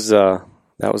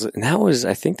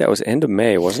 I think that was end of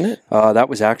May, wasn't it? That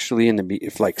was actually in the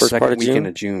first second weekend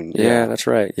of June. Yeah, that's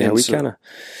right. Yeah,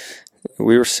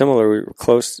 we were similar. We were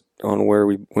close on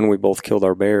when we both killed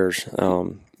our bears.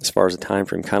 As far as the time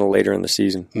frame, kind of later in the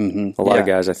season. Mm-hmm. A lot of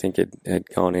guys, I think, had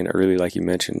gone in early, like you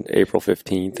mentioned, April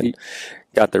 15th, and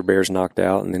got their bears knocked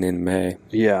out, and then in May.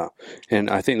 Yeah, and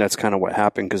I think that's kind of what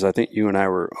happened, because I think you and I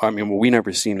we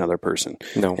never seen another person.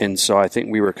 No. And so I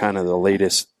think we were kind of the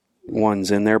latest ones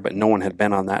in there, but no one had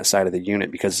been on that side of the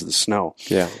unit because of the snow.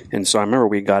 Yeah. And so I remember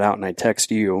we got out, and I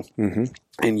texted you,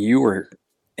 and you were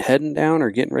heading down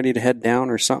or getting ready to head down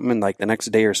or something in like the next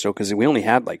day or so, because we only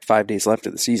had like 5 days left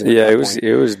of the season. Yeah,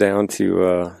 it was down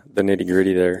to the nitty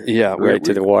gritty there. Yeah, right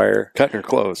to the wire, cutting her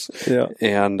close. Yeah,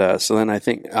 and so then I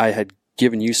think I had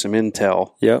given you some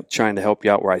intel, trying to help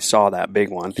you out where I saw that big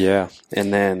one. Yeah,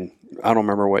 and then I don't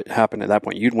remember what happened at that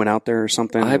point. You'd went out there or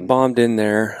something. I bombed in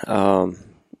there.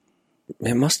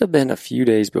 It must have been a few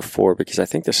days before, because I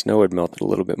think the snow had melted a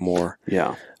little bit more.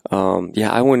 Yeah.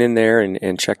 I went in there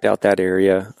and checked out that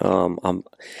area. I'm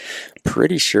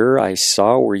pretty sure I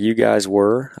saw where you guys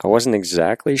were. I wasn't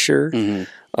exactly sure.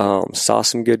 Saw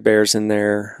some good bears in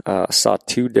there. Saw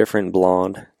 2 different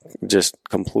blonde, just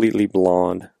completely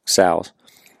blonde sows.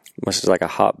 Must be like a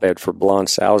hotbed for blonde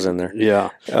sows in there. Yeah.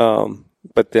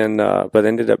 But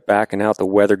ended up backing out. The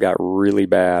weather got really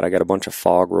bad. I got a bunch of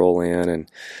fog roll in,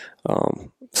 and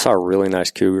saw a really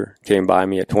nice cougar. Came by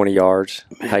me at 20 yards,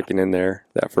 hiking in there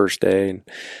that first day,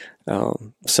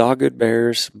 and saw good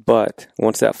bears. But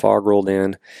once that fog rolled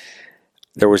in,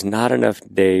 there was not enough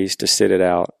days to sit it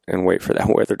out and wait for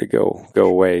that weather to go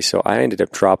away. So I ended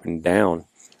up dropping down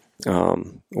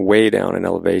way down in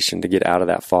elevation to get out of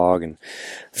that fog, and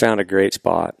found a great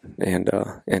spot, and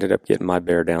ended up getting my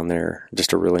bear down there.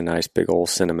 Just a really nice big old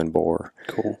cinnamon boar.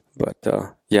 Cool. But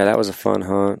yeah, that was a fun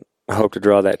hunt. I hope to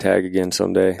draw that tag again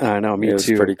someday. I know, me too. It was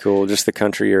pretty cool, just the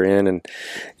country you're in, and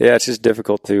yeah, it's just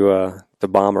difficult to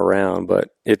bomb around,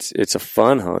 but it's a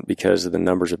fun hunt because of the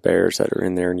numbers of bears that are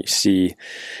in there, and you see,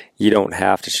 you don't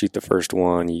have to shoot the first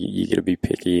one. You get to be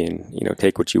picky and, you know,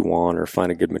 take what you want or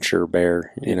find a good mature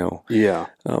bear, you know,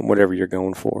 whatever you're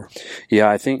going for. Yeah,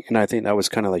 I think that was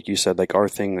kind of like you said, like our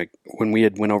thing, like when we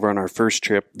had went over on our first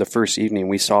trip, the first evening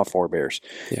we saw 4 bears,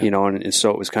 you know, and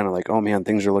so it was kind of like, oh man,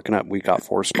 things are looking up. We got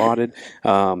 4 spotted,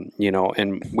 you know,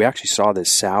 and we actually saw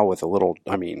this sow with a little,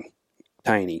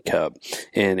 tiny cub,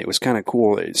 and it was kind of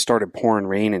cool. It started pouring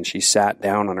rain, and she sat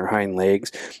down on her hind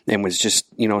legs and was just,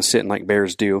 you know, sitting like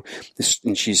bears do,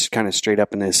 and she's kind of straight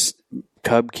up, and this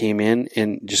cub came in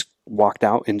and just walked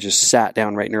out and just sat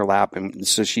down right in her lap, and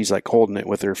so she's like holding it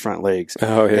with her front legs.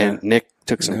 Oh yeah. And Nick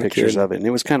took some pictures of it, and it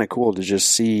was kind of cool to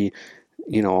just see,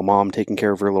 you know, a mom taking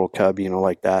care of her little cub, you know,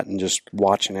 like that, and just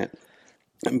watching it.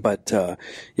 But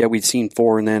yeah, we'd seen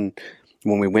 4, and then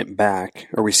when we went back,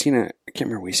 or I can't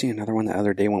remember, we seen another one the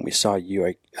other day when we saw you.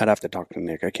 I'd have to talk to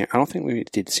Nick. I don't think we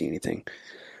did see anything,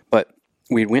 but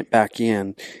we went back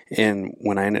in, and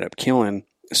when I ended up killing,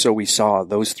 so we saw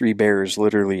those 3 bears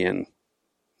literally in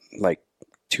like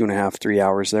 2.5, 3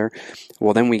 hours there.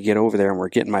 Well, then we get over there and we're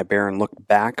getting my bear and look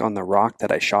back on the rock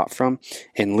that I shot from,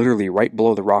 and literally right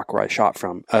below the rock where I shot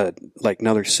from, like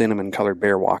another cinnamon colored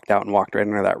bear walked out and walked right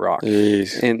under that rock.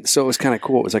 Jeez. And so it was kind of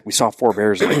cool. It was like we saw 4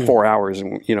 bears in like 4 hours,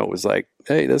 and, you know, it was like,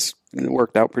 hey, this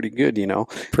worked out pretty good, you know.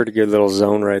 Pretty good little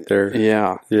zone right there.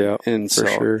 Yeah. Yeah. And so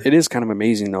sure. It is kind of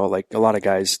amazing though. Like a lot of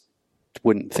guys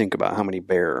wouldn't think about how many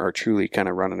bear are truly kind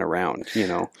of running around, you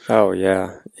know. Oh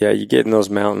yeah. Yeah, you get in those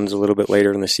mountains a little bit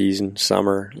later in the season,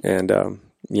 summer, and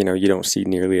you know, you don't see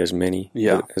nearly as many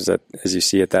as you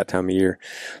see at that time of year.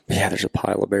 But yeah, there's a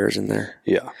pile of bears in there.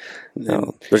 Yeah.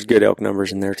 There's good elk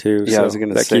numbers in there too. Yeah, so I was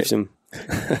going to say keeps them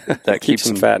that keeps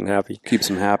them fat and happy. Keeps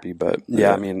them happy, but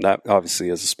yeah, I mean, that obviously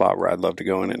is a spot where I'd love to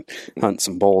go in and hunt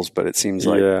some bulls, but it seems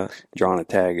like drawing a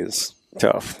tag is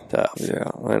tough. Yeah,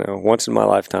 I know. Once in my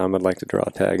lifetime, I'd like to draw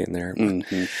a tag in there.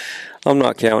 Mm-hmm. I'm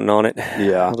not counting on it.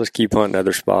 Yeah. I'll just keep hunting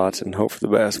other spots and hope for the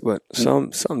best, but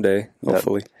someday,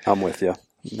 hopefully. I'm with you.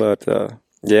 But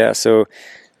so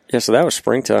that was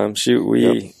springtime. Shoot,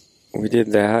 we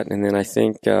did that, and then I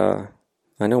think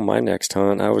I know my next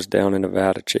hunt, I was down in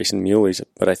Nevada chasing muleys,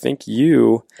 but I think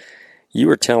you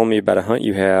were telling me about a hunt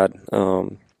you had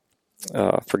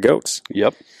for goats.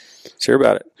 Yep. Let's hear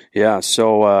about it. Yeah,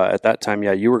 so at that time,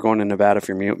 you were going to Nevada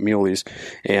for muleys,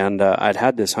 and I'd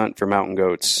had this hunt for mountain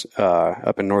goats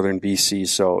up in northern BC,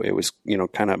 so it was, you know,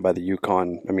 kind of by the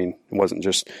Yukon. I mean, it wasn't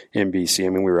just in BC. I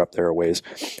mean, we were up there a ways,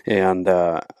 and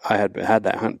I had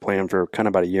that hunt planned for kind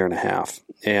of about 1.5 years,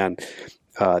 and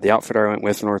the outfitter I went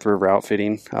with, North River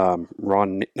Outfitting,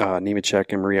 Ron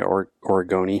Nemechek and Maria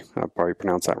Origoni, I'll probably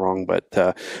pronounce that wrong,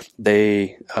 but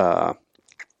they...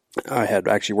 I had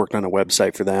actually worked on a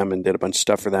website for them and did a bunch of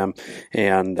stuff for them.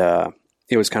 And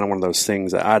it was kind of one of those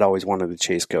things that I'd always wanted to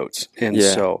chase goats. And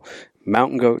so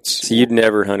mountain goats. So you'd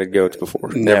never hunted goats before?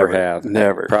 Never have?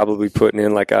 Never. Probably putting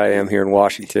in like I am here in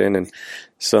Washington, and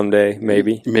someday,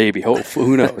 maybe. Hopefully,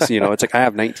 who knows? You know, it's like I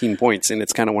have 19 points, and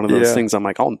it's kind of one of those things I'm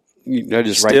like, I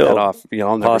just write that off. You know,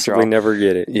 I'll never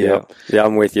get it. Yeah,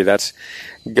 I'm with you.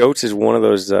 Goats is one of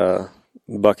those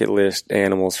bucket list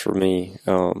animals for me.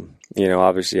 You know,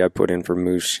 obviously I put in for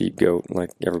moose, sheep, goat, like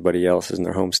everybody else is in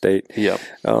their home state. Yep.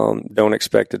 Don't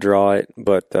expect to draw it,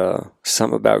 but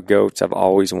something about goats, I've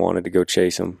always wanted to go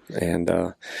chase them, and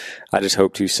I just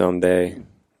hope to someday.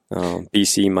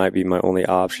 BC might be my only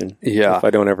option. Yeah. If I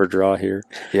don't ever draw here.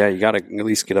 Yeah, you got to at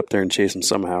least get up there and chase them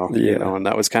somehow. You know, and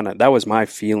that was my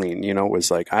feeling. You know, was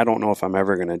like, I don't know if I'm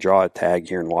ever going to draw a tag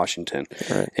here in Washington.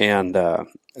 Right. And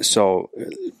so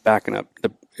backing up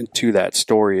to that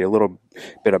story a little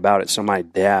bit about it. So my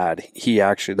dad,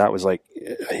 that was like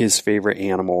his favorite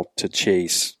animal to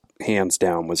chase, hands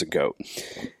down, was a goat.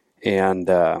 And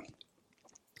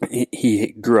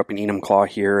he grew up in Enumclaw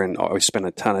here, and always spent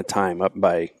a ton of time up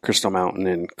by Crystal Mountain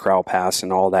and Crowell Pass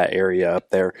and all that area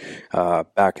up there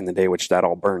back in the day, which that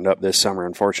all burned up this summer,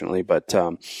 unfortunately. But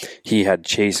he had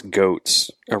chased goats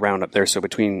around up there. So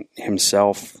between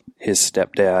himself, his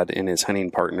stepdad, and his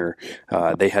hunting partner,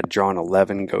 they had drawn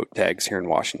 11 goat tags here in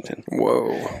Washington.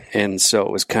 Whoa. And so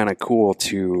it was kind of cool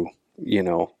to, you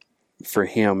know, for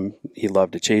him, he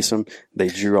loved to chase them. They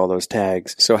drew all those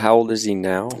tags. So how old is he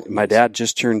now? My dad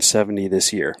just turned 70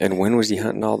 this year. And when was he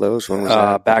hunting all those? When was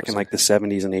that? Back in like the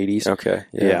 70s and 80s. Okay.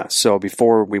 Yeah. So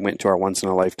before we went to our once in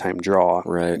a lifetime draw,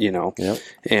 Right. you know, Yep.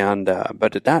 and,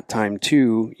 but at that time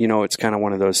too, you know, it's kind of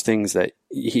one of those things that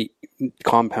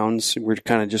compounds were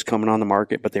kind of just coming on the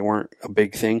market, but they weren't a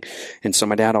big thing. And so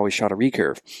my dad always shot a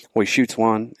recurve. Well, he shoots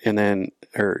one and then,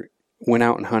 went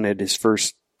out and hunted his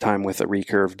first time with a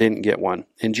recurve, didn't get one,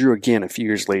 and drew again a few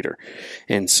years later.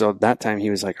 And so that time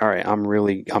he was like, all right,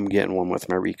 I'm getting one with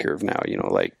my recurve now, you know,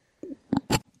 like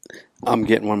I'm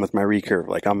getting one with my recurve.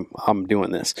 Like I'm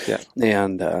doing this. Yeah.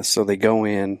 And, so they go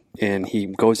in and he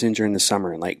goes in during the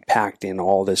summer and like packed in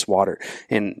all this water,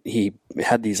 and he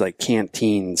had these like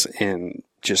canteens and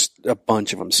just a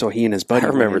bunch of them. So he and his buddy. I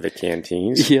remember the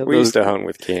canteens. Yeah, we used to hunt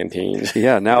with canteens.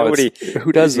 Yeah. Now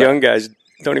who does these young guys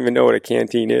don't even know what a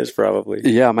canteen is, probably.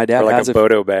 Yeah, my dad or like has a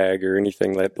Bodo bag or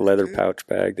anything like the leather pouch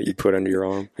bag that you put under your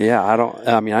arm. Yeah,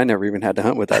 I never even had to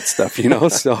hunt with that stuff, you know.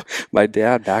 So my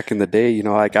dad back in the day, you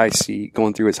know, like I see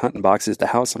going through his hunting boxes at the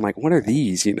house, I'm like, what are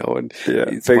these, you know? And yeah,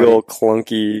 big funny. Old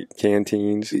clunky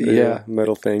canteens. Yeah,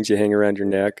 metal things you hang around your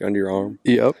neck, under your arm.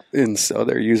 Yep. And so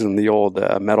they're using the old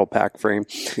metal pack frame,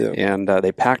 yep. And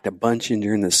they packed a bunch in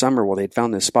during the summer. Well, they'd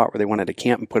found this spot where they wanted to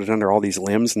camp and put it under all these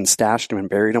limbs and stashed them and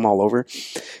buried them all over.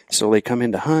 So they come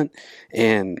in to hunt,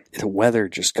 and the weather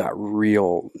just got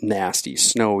real nasty,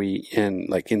 snowy, and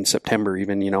like in September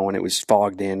even, you know, when it was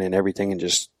fogged in and everything, and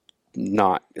just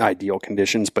not ideal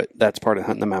conditions. But that's part of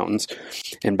hunting the mountains.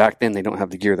 And back then, they don't have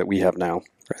the gear that we have now.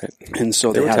 Right. And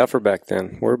so they were tougher back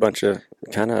then. We're a bunch of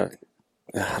kind of,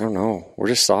 I don't know. We're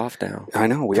just soft now. I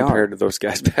know we compared to those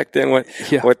guys back then.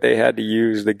 What they had to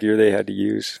use, the gear they had to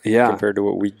use, compared to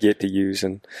what we get to use,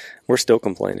 and we're still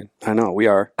complaining. I know we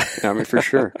are. I mean, for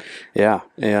sure. Yeah,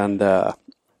 and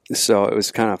so it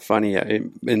was kind of funny.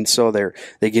 And so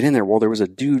they get in there. Well, there was a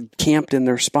dude camped in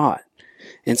their spot,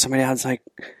 and somebody was like,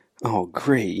 "Oh,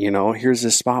 great! You know, here's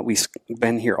this spot. We've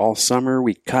been here all summer.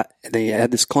 They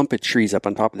had this clump of trees up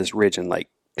on top of this ridge, and like."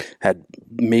 Had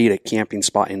made a camping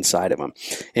spot inside of them,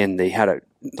 and they had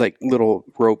like little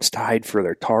ropes tied for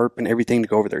their tarp and everything to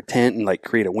go over their tent and like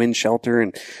create a wind shelter.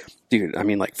 And dude, I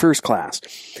mean, like first class.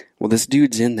 Well, this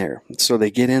dude's in there, so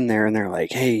they get in there and they're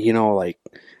like, "Hey, you know, like,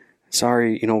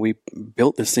 sorry, you know, we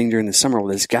built this thing during the summer.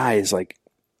 Well, this guy is like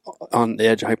on the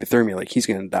edge of hypothermia, like he's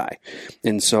going to die."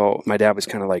 And so my dad was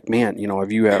kind of like, "Man, you know,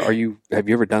 have you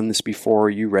ever done this before?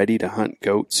 Are you ready to hunt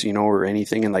goats, you know, or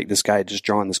anything?" And like this guy had just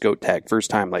drawn this goat tag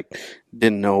first time, like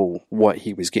didn't know what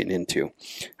he was getting into.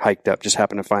 Hiked up, just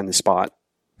happened to find the spot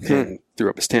and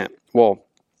threw up his tent. Well,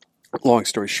 long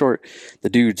story short, the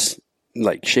dude's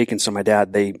like shaking. So my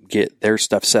dad, they get their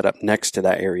stuff set up next to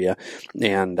that area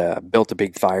and built a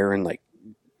big fire and like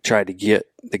tried to get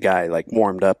the guy like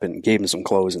warmed up and gave him some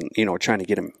clothes and, you know, trying to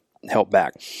get him help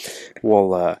back.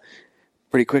 Well,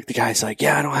 pretty quick, the guy's like,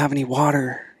 "Yeah, I don't have any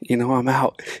water. You know, I'm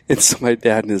out." And so my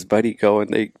dad and his buddy go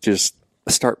and they just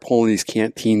start pulling these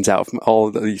canteens out from all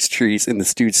of these trees. And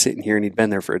this dude's sitting here and he'd been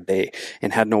there for a day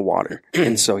and had no water.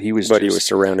 And so he was, he was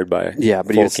surrounded by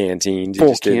full canteens. You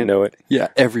just didn't know it. Yeah,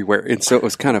 everywhere. And so it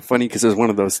was kind of funny because it was one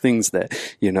of those things that,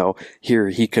 you know, here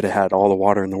he could have had all the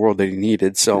water in the world that he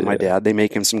needed. So my dad, they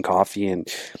make him some coffee and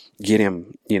get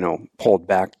him, you know, pulled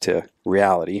back to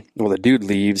reality. Well, the dude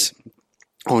leaves.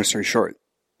 Long story short,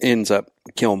 ends up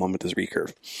killing him with his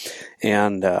recurve.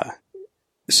 And,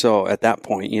 so at that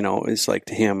point, you know, it's like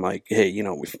to him, like, "Hey, you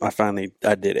know,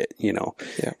 I did it, you know."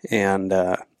 Yeah. And,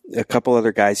 a couple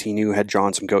other guys he knew had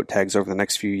drawn some goat tags over the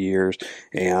next few years.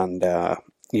 And,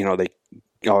 you know, they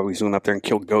always went up there and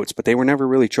killed goats, but they were never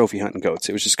really trophy hunting goats.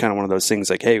 It was just kind of one of those things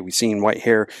like, "Hey, we seen white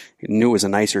hair, knew it was a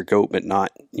nicer goat, but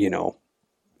not, you know,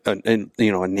 a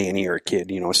nanny or a kid,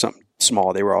 you know, something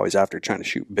small." They were always after trying to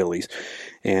shoot billies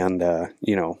and,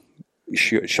 you know,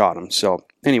 shot them. So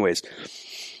anyways,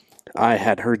 I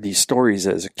had heard these stories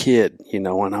as a kid, you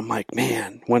know, and I'm like,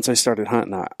 man, once I started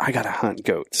hunting, I got to hunt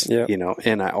goats, you know,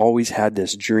 and I always had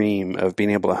this dream of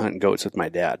being able to hunt goats with my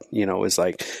dad. You know, it was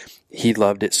like, he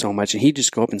loved it so much, and he'd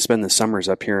just go up and spend the summers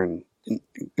up here in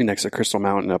next to Crystal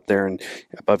Mountain up there and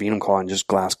above Enumclaw and just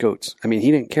glass goats. I mean,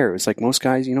 he didn't care. It was like most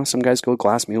guys, you know, some guys go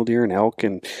glass mule deer and elk,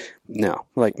 and no,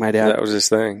 like my dad, that was his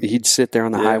thing. He'd sit there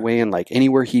on the highway and like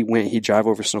anywhere he went, he'd drive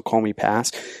over Snoqualmie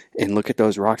Pass and look at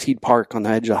those rocks. He'd park on the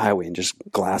edge of the highway and just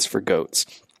glass for goats.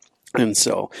 And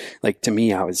so like to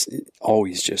me, I was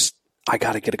always just, I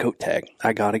got to get a goat tag.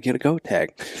 I got to get a goat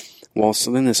tag. Well,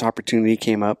 so then this opportunity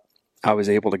came up. I was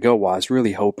able to go. Well, I was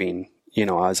really hoping, you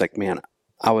know, I was like, man,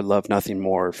 I would love nothing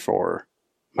more for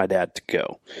my dad to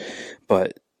go.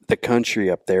 But the country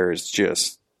up there is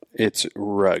just it's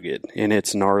rugged and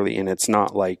it's gnarly and it's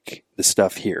not like the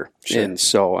stuff here. Sure. And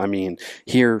so, I mean,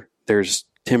 here there's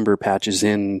timber patches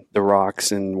in the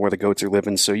rocks and where the goats are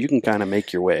living, so you can kind of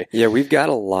make your way. Yeah, we've got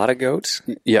a lot of goats.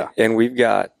 Yeah. And we've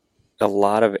got a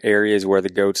lot of areas where the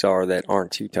goats are that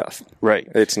aren't too tough. Right.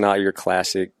 It's not your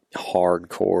classic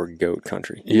hardcore goat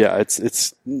country. Yeah,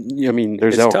 it's I mean,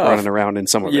 there's elk tough. running around in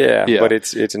some of Yeah, it. Yeah, but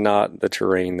it's not the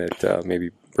terrain that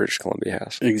maybe British Columbia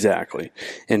has. exactly.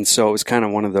 And so it was kind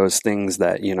of one of those things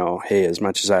that, you know, hey, as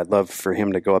much as I'd love for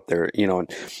him to go up there, you know,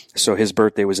 and so his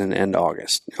birthday was in end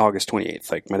August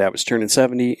 28th. Like my dad was turning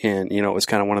 70, and, you know, it was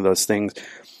kind of one of those things.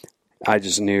 I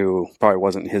just knew probably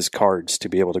wasn't his cards to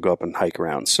be able to go up and hike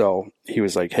around. So he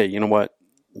was like, hey, you know what?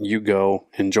 You go,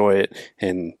 enjoy it,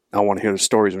 and I want to hear the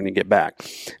stories when you get back.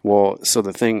 Well, so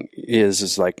the thing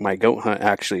is like my goat hunt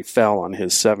actually fell on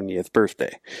his 70th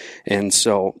birthday. And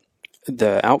so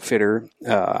the outfitter,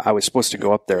 I was supposed to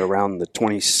go up there around the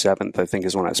 27th, I think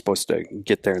is when I was supposed to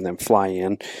get there and then fly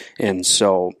in. And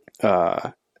so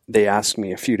they asked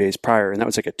me a few days prior, and that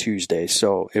was like a Tuesday.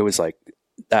 So it was like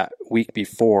that week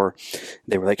before,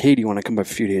 they were like, hey, do you want to come up a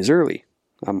few days early?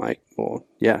 I'm like, well,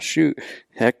 yeah, shoot.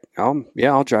 Heck,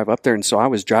 I'll drive up there. And so I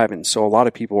was driving. So a lot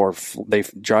of people they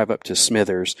drive up to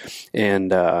Smithers,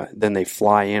 and then they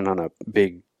fly in on a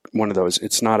big one of those.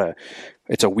 It's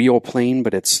a wheel plane,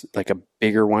 but it's like a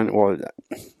bigger one. Or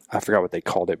I forgot what they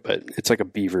called it, but it's like a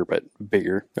beaver, but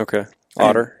bigger. Okay.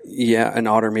 Otter? Yeah, an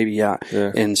otter, maybe, yeah.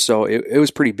 And so it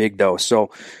was pretty big, though. So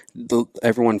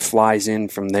everyone flies in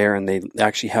from there, and they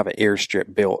actually have an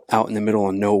airstrip built out in the middle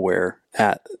of nowhere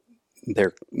at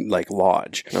their like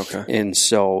lodge. Okay. And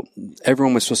so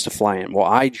everyone was supposed to fly in. Well,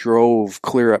 I drove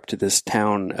clear up to this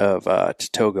town of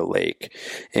Tatoga Lake,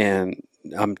 and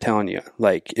I'm telling you,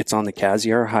 like, it's on the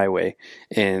Cassiar Highway,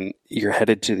 and you're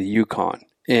headed to the Yukon.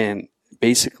 And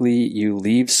basically, you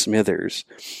leave Smithers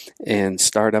and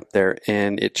start up there,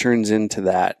 and it turns into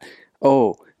that,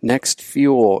 oh, next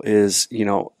fuel is,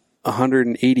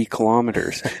 180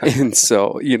 kilometers. And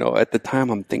so, at the time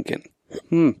I'm thinking,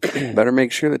 better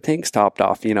make sure the tank's topped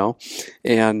off,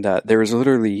 And there was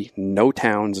literally no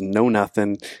towns, no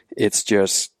nothing. It's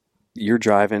just, you're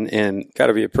driving, and got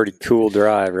to be a pretty cool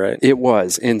drive, right? It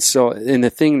was. And so, and the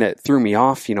thing that threw me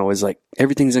off, is like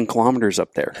everything's in kilometers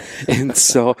up there. And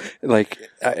so, like,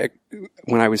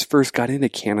 when I first got into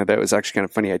Canada, it was actually kind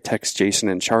of funny. I text Jason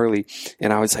and Charlie,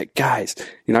 and I was like, guys,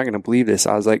 you're not going to believe this.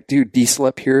 I was like, dude, diesel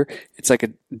up here,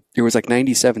 it was like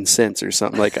 97 cents or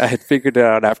something. Like, I had figured it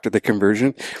out after the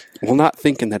conversion. Well, not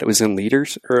thinking that it was in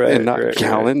liters and not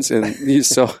gallons. Right. And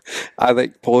so I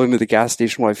like pull into the gas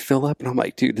station while I fill up, and I'm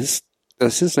like, dude, this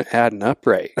isn't adding up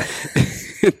right.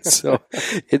 So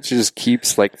it just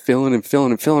keeps like filling and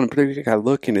filling and filling. And I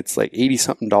look, and it's like 80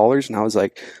 something dollars. And I was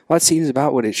like, well, that seems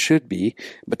about what it should be.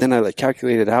 But then I like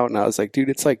calculated out, and I was like, dude,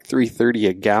 it's like $3.30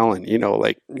 a gallon,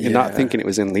 not thinking it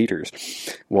was in liters.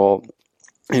 Well,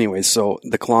 anyways, so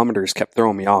the kilometers kept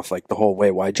throwing me off like the whole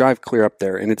way. Well, I drive clear up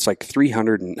there, and it's like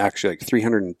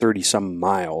 330 some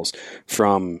miles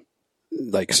from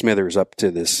like Smithers up to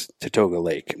this Tatoga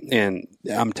Lake. And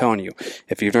I'm telling you,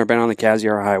 if you've never been on the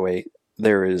Cassiar Highway,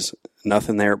 there is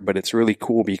nothing there, but it's really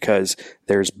cool because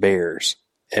there's bears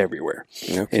everywhere.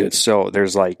 Okay. And so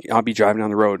there's like, I'll be driving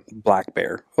down the road, black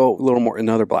bear. Oh, a little more,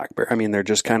 another black bear. I mean, they're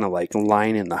just kind of like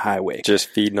lining the highway. Just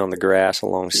feeding on the grass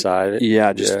alongside it.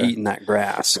 Yeah, just eating that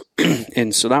grass.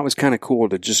 And so that was kind of cool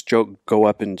to just go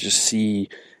up and just see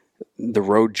the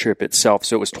road trip itself.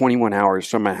 So it was 21 hours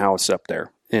from my house up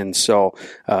there. And so,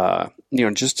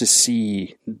 just to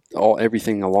see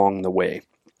everything along the way.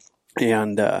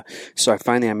 And so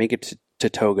I make it to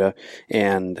Tatoga,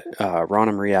 and Ron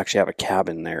and Marie actually have a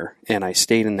cabin there, and I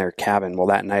stayed in their cabin. Well,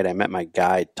 that night I met my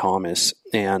guide, Thomas,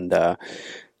 and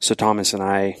so Thomas and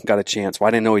I got a chance. Well,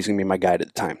 I didn't know he was going to be my guide at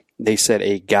the time. They said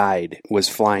a guide was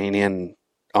flying in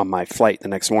on my flight the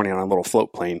next morning on a little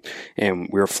float plane, and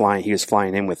he was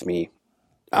flying in with me.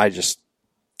 I just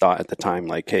thought at the time,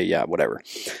 like, hey, yeah, whatever.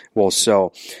 Well,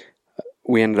 so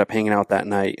we ended up hanging out that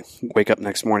night, wake up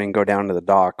next morning, go down to the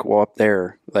dock. Well, up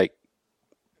there, like,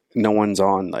 no one's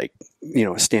on, like,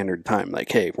 standard time.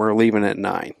 Like, hey, we're leaving at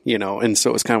 9, And so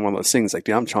it was kind of one of those things, like,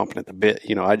 dude, I'm chomping at the bit.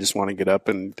 I just want to get up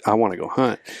and I want to go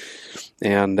hunt.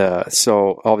 And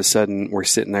so all of a sudden we're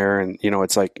sitting there, and,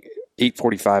 it's like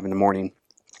 8:45 in the morning.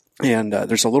 And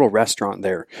there's a little restaurant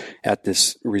there at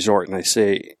this resort. And I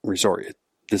say resort,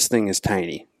 this thing is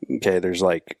tiny. Okay, there's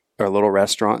like a little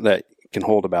restaurant that can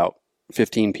hold about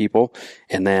 15 people,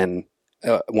 and then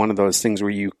one of those things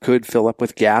where you could fill up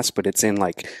with gas, but it's in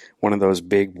like one of those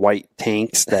big white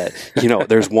tanks that,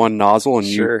 there's one nozzle, and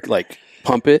you like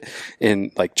pump it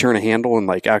and like turn a handle and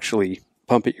like actually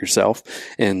pump it yourself.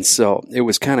 And so it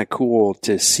was kind of cool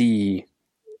to see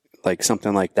like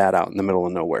something like that out in the middle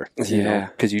of nowhere. Yeah.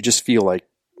 Because you just feel like,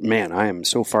 man, I am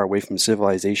so far away from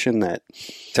civilization that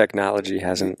technology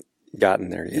hasn't gotten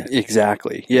there yet.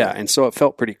 Exactly. Yeah. And so it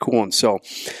felt pretty cool. And so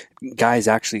guys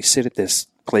actually sit at this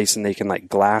place and they can like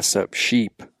glass up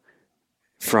sheep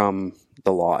from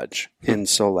the lodge. And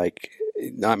so like,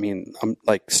 I mean, I'm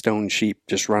like stone sheep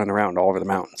just running around all over the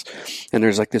mountains. And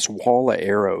there's like this wall of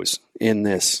arrows in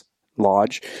this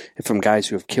lodge from guys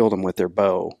who have killed them with their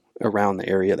bow around the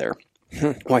area there.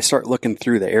 Well, I start looking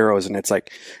through the arrows and it's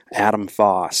like Adam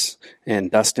Foss and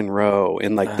Dustin Rowe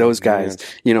and like those guys,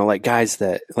 you know, like guys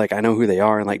that like I know who they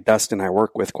are. And like Dustin, I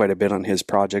work with quite a bit on his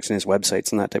projects and his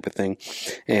websites and that type of thing.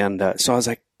 And so I was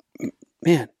like,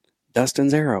 man,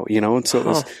 Dustin's arrow, you know? And so it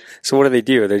was, so what do they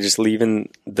do? Are they just leaving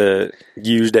the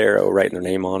used arrow, writing their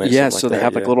name on it? Yeah. So they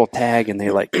have like a little tag and they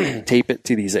like tape it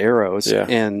to these arrows. Yeah.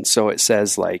 And so it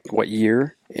says like what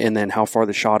year and then how far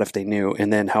the shot if they knew,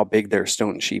 and then how big their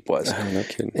stone sheep was. Oh, no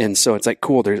kidding. And so it's like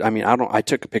cool. There's, I mean, I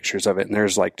took pictures of it and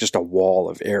there's like just a wall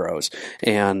of arrows.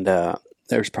 And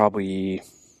there's probably,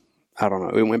 I don't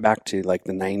know, it went back to like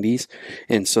the 90s.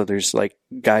 And so there's like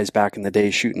guys back in the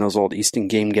day shooting those old Easton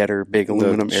Game Getter big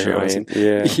aluminum arrows. And,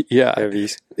 yeah.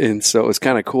 Heavies. And so it was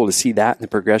kind of cool to see that and the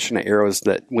progression of arrows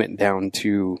that went down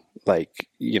to like,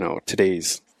 you know,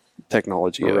 today's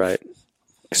technology of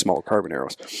small carbon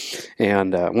arrows.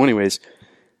 And well, anyways,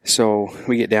 so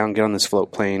we get down, get on this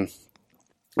float plane,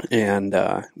 and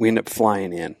we end up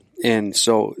flying in. And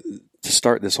so to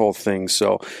start this whole thing,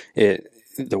 so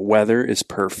the weather is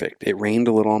perfect. It rained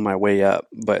a little on my way up,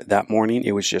 but that morning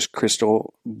it was just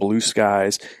crystal blue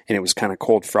skies and it was kind of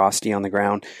cold, frosty on the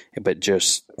ground, but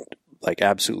just like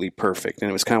absolutely perfect. And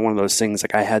it was kind of one of those things,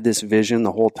 like I had this vision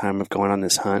the whole time of going on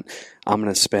this hunt. I'm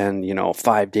going to spend,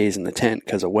 5 days in the tent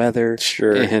because of weather.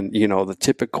 Sure. And, the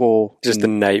typical. Just the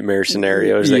nightmare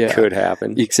scenarios that could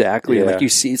happen. Exactly. Yeah. Like you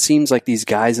see, it seems like these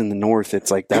guys in the north,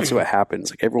 it's like, that's what happens.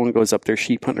 Like everyone goes up there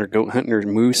sheep hunting or goat hunting or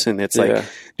moose. And it's like,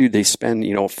 dude, they spend,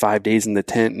 5 days in the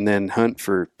tent and then hunt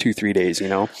for 2-3 days,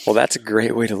 Well, that's a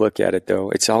great way to look at it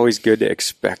though. It's always good to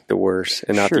expect the worst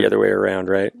and not the other way around,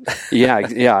 right?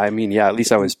 Yeah. I mean, at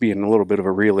least I was being a little bit of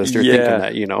a realist or thinking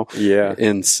that, Yeah.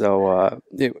 And so,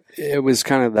 it was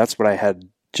kind of, that's what I had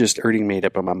just already made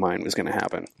up in my mind was going to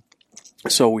happen.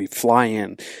 So we fly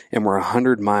in and we're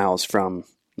 100 miles from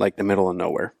like the middle of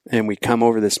nowhere. And we come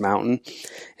over this mountain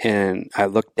and I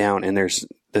look down and there's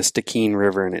the Stikine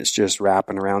River and it's just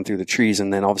wrapping around through the trees.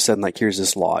 And then all of a sudden, like, here's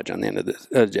this lodge on the end of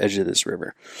the edge of this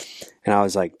river. And I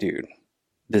was like, dude,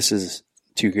 this is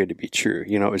too good to be true.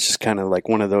 It was just kind of like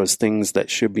one of those things that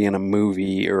should be in a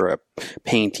movie or a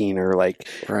painting or like,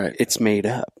 it's made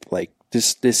up. Like,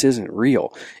 this isn't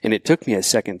real. And it took me a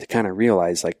second to kind of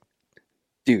realize, like,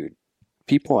 dude,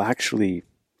 people actually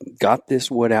got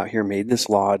this wood out here, made this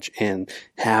lodge, and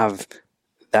have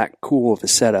that cool of a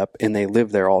setup, and they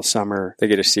live there all summer. They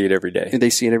get to see it every day. And they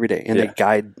see it every day. And they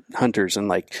guide hunters and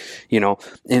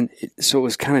so it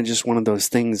was kind of just one of those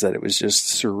things that it was just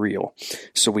surreal.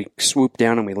 So we swoop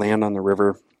down and we land on the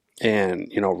river.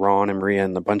 And, Ron and Maria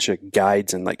and a bunch of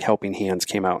guides and like helping hands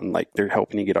came out and like they're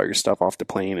helping you get all your stuff off the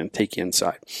plane and take you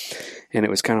inside. And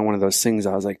it was kind of one of those things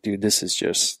I was like, dude, this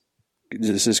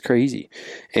is crazy.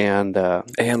 And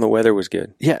the weather was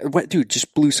good. Yeah. Dude,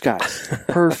 just blue skies.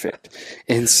 Perfect.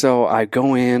 And so I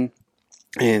go in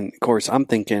and of course I'm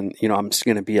thinking, I'm just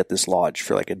going to be at this lodge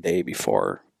for like a day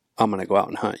before I'm going to go out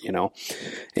and hunt,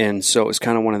 And so it was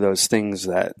kind of one of those things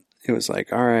that it was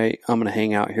like, all right, I'm going to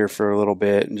hang out here for a little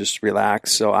bit and just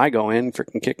relax. So I go in,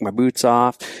 freaking kick my boots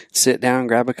off, sit down,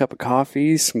 grab a cup of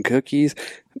coffee, some cookies.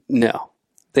 No,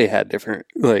 they had different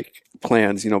like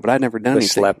plans, but I'd never done anything.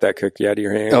 Slap that cookie out of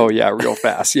your hand. Oh yeah, real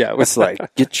fast. Yeah, it was like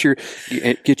get your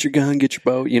gun, get your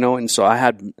bow, And so I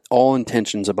had all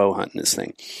intentions of bow hunting this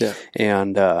thing. Yeah,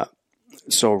 and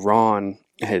so Ron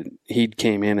he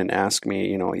came in and asked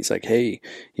me, he's like, hey,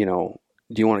 do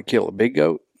you want to kill a big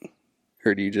goat?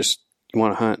 Or do you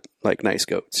want to hunt like nice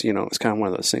goats? It's kind of one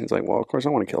of those things like, well, of course I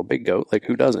want to kill a big goat. Like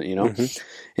who doesn't, Mm-hmm.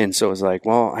 And so it was like,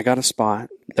 well, I got a spot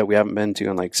that we haven't been to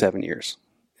in like 7 years.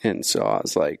 And so I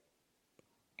was like,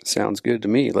 sounds good to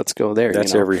me. Let's go there.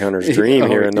 That's every hunter's dream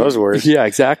hearing those words. Yeah,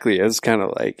 exactly. It's kind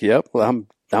of like, yep, well,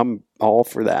 I'm all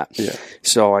for that. Yeah.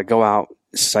 So I go out,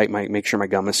 make sure my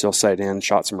gun was still sight in,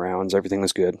 shot some rounds, everything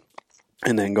was good.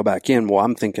 And then go back in. Well,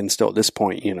 I'm thinking still at this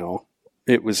point,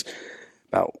 it was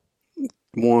about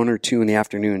 1 or 2 in the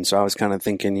afternoon. So I was kind of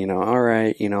thinking, all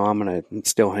right, I'm going to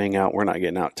still hang out. We're not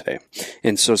getting out today.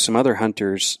 And so some other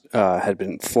hunters had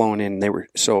been flown in.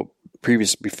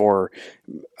 before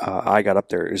I got up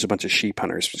there, it was a bunch of sheep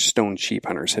hunters, stone sheep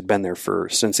hunters had been there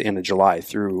since the end of July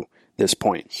through this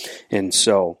point. And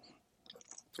so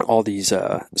all these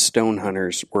stone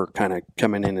hunters were kind of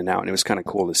coming in and out, and it was kind of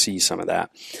cool to see some of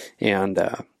that. And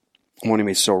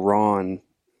anyway, so Ron,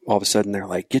 all of a sudden they're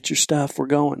like, get your stuff, we're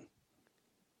going.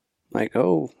 Like,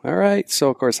 oh, all right. So,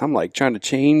 of course, I'm like trying to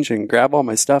change and grab all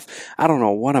my stuff. I don't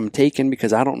know what I'm taking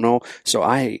because I don't know. So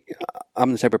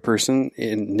I'm the type of person,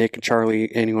 and Nick and Charlie,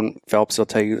 anyone, Phelps, they'll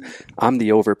tell you, I'm the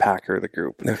overpacker of the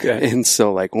group. Okay. And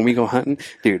so, like, when we go hunting,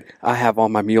 dude, I have all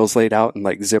my meals laid out in,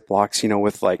 like, Ziplocs,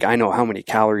 with, like, I know how many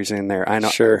calories in there. I know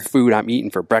food I'm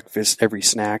eating for breakfast, every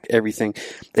snack, everything.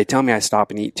 They tell me I stop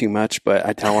and eat too much, but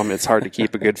I tell them it's hard to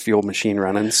keep a good fuel machine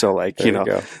running. So, like,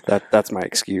 that's my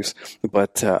excuse.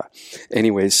 But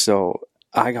anyways, so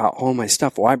I got all my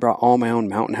stuff. Well, I brought all my own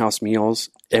Mountain House meals,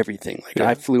 everything. Like,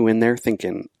 I flew in there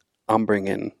thinking, I'm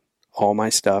bringing all my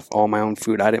stuff, all my own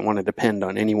food. I didn't want to depend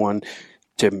on anyone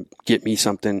to get me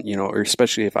something, or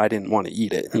especially if I didn't want to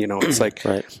eat it. It's like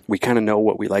we kind of know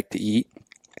what we like to eat,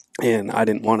 and I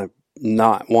didn't want to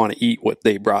not want to eat what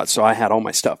they brought. So I had all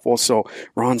my stuff. Well, so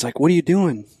Ron's like, what are you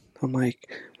doing? I'm like,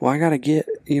 well, I got to get,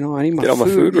 I need my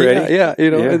food ready. Yeah.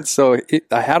 And so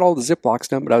I had all the Ziplocs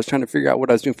done, but I was trying to figure out what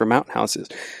I was doing for Mountain Houses.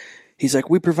 He's like,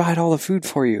 we provide all the food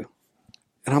for you.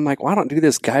 And I'm like, well, I don't do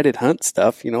this guided hunt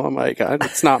stuff. I'm like,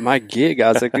 it's not my gig.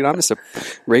 I was like, dude, I'm just a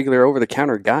regular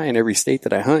over-the-counter guy in every state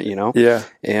that I hunt, Yeah.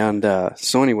 And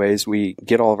so anyways, we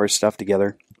get all of our stuff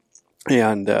together,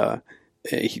 and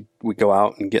we go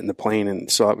out and get in the plane.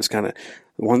 And so it was kind of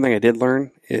one thing I did learn.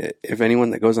 If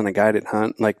anyone that goes on a guided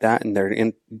hunt like that and they're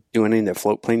doing any of the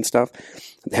float plane stuff,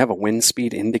 they have a wind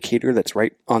speed indicator that's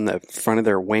right on the front of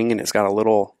their wing, and it's got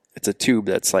it's a tube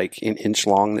that's like an inch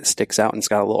long that sticks out, and it's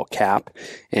got a little cap,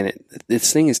 and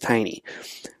this thing is tiny.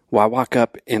 Well, I walk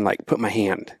up and like put my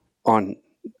hand on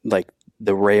like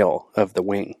the rail of the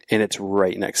wing, and it's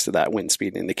right next to that wind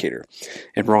speed indicator.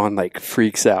 And Ron like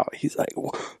freaks out. He's like,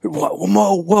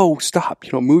 whoa, stop,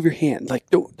 move your hand. Like,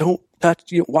 don't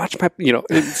touch, watch my,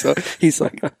 and so he's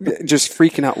like just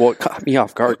freaking out. Well, it caught me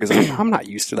off guard because I'm not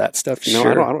used to that stuff.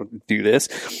 Sure. I don't do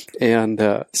this. And,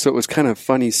 so it was kind of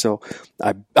funny. So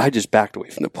I just backed away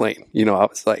from the plane. I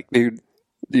was like, dude,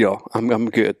 I'm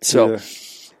good. So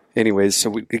anyways, so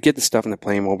we get the stuff in the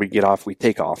plane. When we get off, we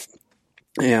take off.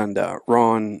 And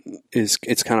Ron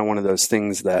it's kind of one of those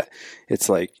things that it's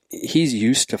like he's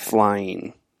used to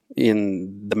flying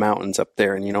in the mountains up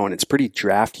there, and and it's pretty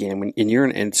drafty, and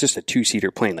it's just a 2-seater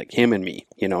plane, like him and me,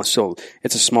 so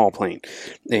it's a small plane,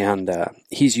 and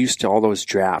he's used to all those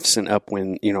drafts and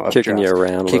upwind, kicking you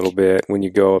around a little bit when you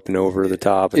go up and over the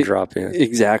top and drop in.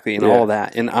 Exactly, and all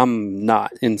that, and I'm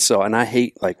not, and I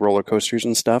hate like roller coasters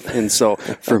and stuff, and so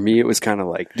for me it was kind of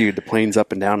like, dude, the plane's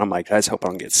up and down. I'm like, I just hope I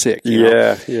don't get sick.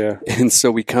 Yeah. And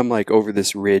so we come like over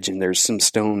this ridge, and there's some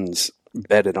stones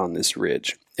bedded on this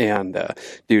ridge. And,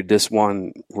 dude, this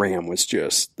one ram was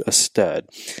just a stud.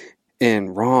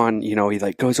 And Ron, he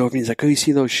like goes over and he's like, oh, you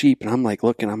see those sheep? And I'm like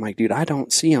looking, I'm like, dude, I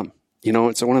don't see them.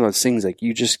 It's one of those things like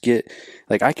you just get,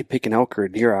 like I could pick an elk or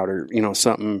a deer out or,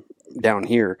 something down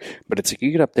here. But it's like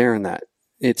you get up there and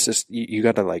it's just, you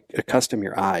got to like accustom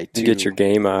your eye to get your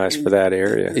game eyes for that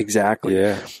area. Exactly.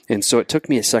 Yeah. And so it took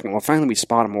me a second. Well, finally we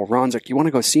spot him. Well, Ron's like, you want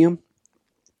to go see him?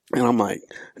 And I'm like,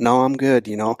 no, I'm good,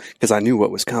 because I knew what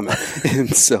was coming.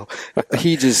 And so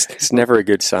it's never a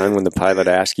good sign when the pilot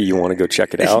asks you want to go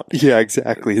check it out. Yeah,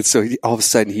 exactly. And so all of a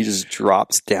sudden he just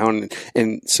drops down.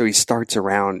 And so he starts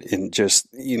around and just,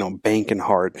 banking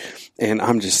hard. And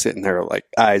I'm just sitting there like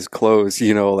eyes closed,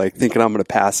 like thinking I'm going to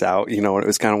pass out, and it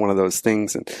was kind of one of those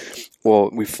things. And well,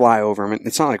 we fly over him, and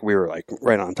it's not like we were like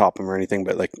right on top of him or anything,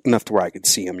 but like enough to where I could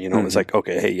see him, It was like,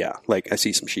 okay, hey, yeah, like I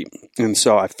see some sheep. And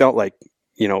so I felt like,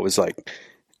 it was like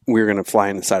we were going to fly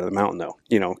in the side of the mountain though,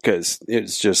 because it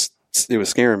was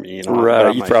scaring me,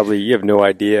 Right. You have no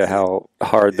idea how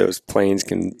hard those planes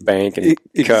can bank and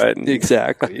cut.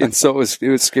 Exactly. And so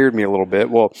it scared me a little bit.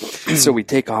 Well, so we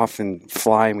take off and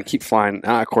fly, and we keep flying.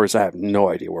 Now, of course, I have no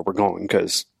idea where we're going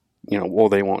because,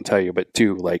 they won't tell you, but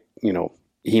too, like,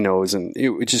 he knows, and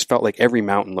it just felt like every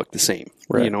mountain looked the same,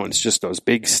 right. And it's just those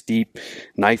big, steep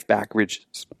knife back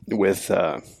ridges with,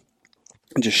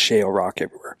 just shale rock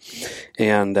everywhere.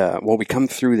 And, we come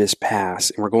through this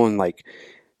pass, and we're going like,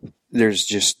 there's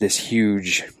just this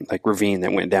huge like ravine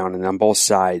that went down, and on both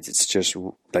sides, it's just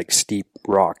like steep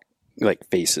rock, like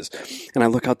faces. And I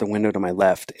look out the window to my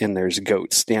left, and there's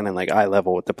goats standing like eye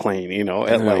level with the plane, No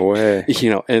way.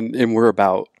 and we're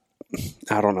about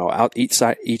I don't know, out each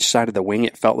side of the wing.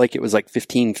 It felt like it was like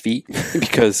 15 feet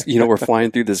because, you know, we're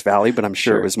flying through this valley, but I'm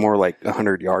sure it was more like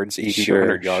 100 yards, 80 to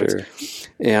 100 yards. Sure.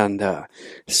 And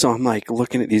so I'm like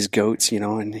looking at these goats, you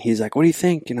know, and he's like, what do you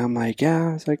think? And I'm like, yeah,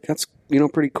 I was like, that's, you know,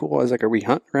 pretty cool. I was like, are we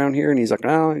hunting around here? And he's like,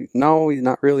 no,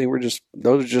 not really.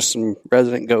 Those are just some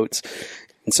resident goats.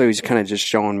 And so he's kind of just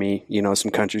showing me, you know,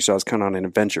 some country. So I was kind of on an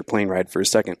adventure plane ride for a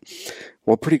second.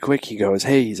 Well, pretty quick, he goes,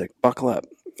 hey, he's like, buckle up.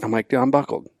 I'm like, dude, I'm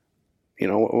buckled. You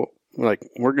know, like,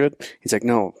 we're good. He's like,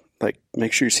 no, like,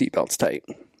 make sure your seatbelt's tight.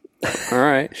 All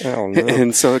right. Oh, no.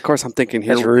 And so, of course, I'm thinking,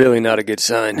 that's really not a good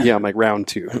sign. Yeah, I'm like, round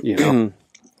 2, you know.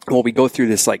 Well, we go through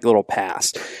this, like, little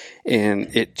pass.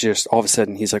 And it just, all of a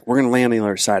sudden, he's like, we're going to land on the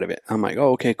other side of it. I'm like,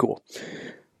 oh, okay, cool.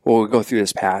 Well, we go through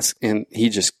this pass, and he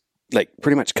just, like,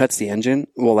 pretty much cuts the engine.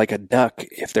 Well, like a duck,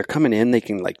 if they're coming in, they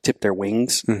can, like, tip their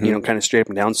wings, you know, kind of straight up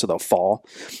and down so they'll fall.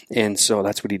 And so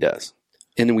that's what he does.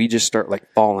 And then we just start, like,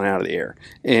 falling out of the air.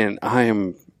 And I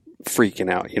am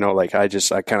freaking out, you know, like, I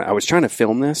was trying to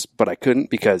film this, but I couldn't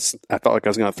because I felt like I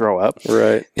was going to throw up.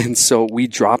 Right. And so we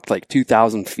dropped, like,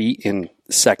 2,000 feet in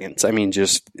seconds. I mean,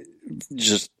 just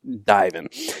diving.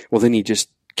 Well, then he just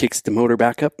kicks the motor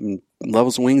back up and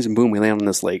levels wings, and boom, we land on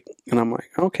this lake. And I'm like,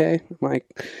 okay. I'm like,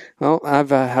 well, I've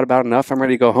had about enough. I'm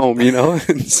ready to go home, you know?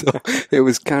 And so it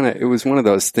was one of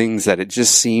those things that it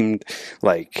just seemed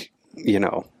like, you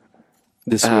know,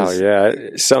 this was. Oh,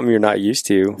 yeah. Something you're not used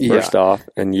to, first off.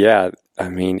 And yeah, I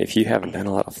mean, if you haven't done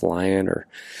a lot of flying, or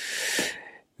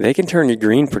they can turn you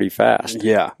green pretty fast.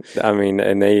 Yeah. I mean,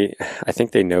 and I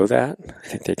think they know that. I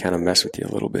think they kind of mess with you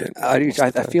a little bit. I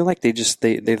feel like they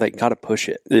like got to push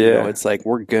it. Yeah. You know, it's like,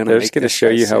 they're just going to show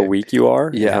you how weak you are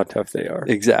and how tough they are.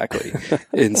 Exactly.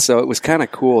 And so it was kind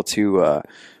of cool to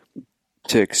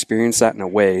experience that in a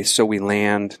way. So we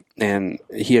land, and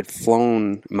he had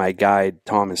flown my guide,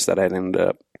 Thomas, that I'd ended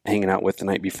up hanging out with the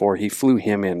night before. He flew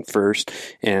him in first,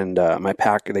 and my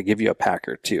packer, they give you a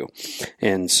packer too.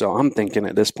 And so I'm thinking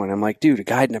at this point, I'm like, dude, a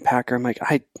guide and a packer. I'm like,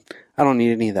 I don't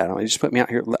need any of that. Just put me out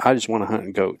here. I just want to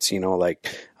hunt goats, you know, like,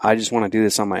 I just want to do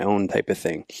this on my own type of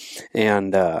thing.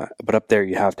 And, but up there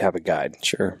you have to have a guide.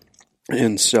 Sure.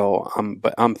 And so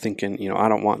I'm thinking, you know, I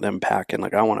don't want them packing.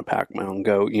 Like, I want to pack my own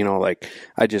goat, you know, like,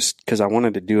 cause I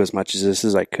wanted to do as much of this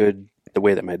as I could the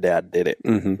way that my dad did it.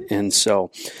 Mm-hmm. And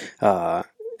so,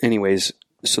 anyways,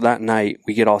 so that night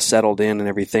we get all settled in and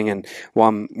everything. And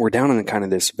while we're down in kind of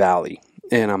this valley,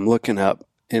 and I'm looking up,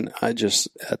 and I just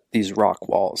at these rock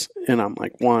walls, and I'm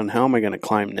like, how am I going to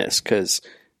climb this? Cause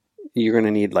you're going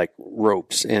to need like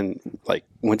ropes, and like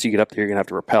once you get up there, you're going to have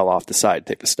to rappel off the side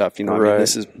type of stuff. You know, right. I mean,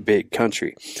 this is big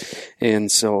country. And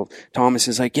so Thomas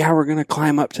is like, yeah, we're going to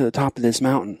climb up to the top of this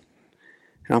mountain.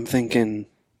 And I'm thinking,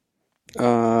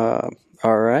 all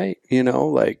right, you know,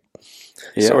 like,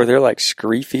 yeah. So are there like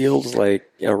scree fields like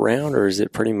around, or is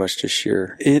it pretty much just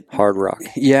sheer hard rock?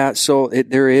 Yeah, so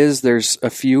there's a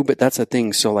few, but that's the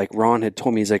thing. So like Ron had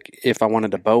told me, he's like, if I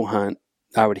wanted to bow hunt,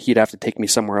 he'd have to take me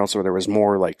somewhere else where there was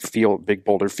more like big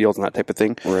boulder fields and that type of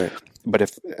thing. Right. But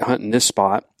if hunting this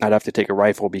spot, I'd have to take a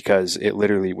rifle because it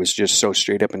literally was just so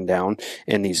straight up and down,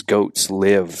 and these goats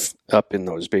live up in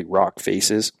those big rock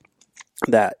faces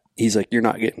that he's like, you're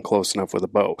not getting close enough with a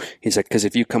bow. He's like, because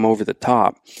if you come over the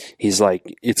top, he's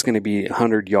like, it's going to be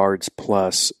 100 yards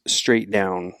plus straight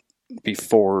down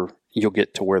before you'll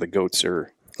get to where the goats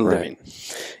are living.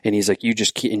 Right. And he's like, you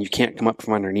can't come up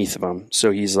from underneath of them.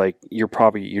 So he's like, you're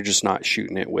just not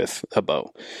shooting it with a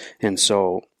bow. And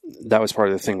so that was part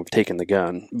of the thing with taking the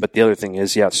gun. But the other thing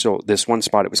is, so this one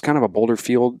spot, it was kind of a boulder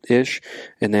field-ish,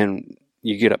 and then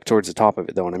you get up towards the top of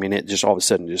it, though, and I mean, it just all of a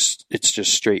sudden it's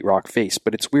just straight rock face.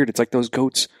 But it's weird. It's like those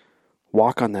goats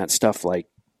walk on that stuff like,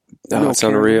 oh, it's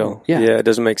unreal. Yeah, it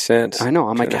doesn't make sense. I know.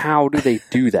 I'm like, how do they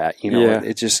do that? You know,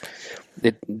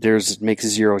 it makes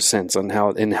zero sense on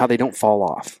how they don't fall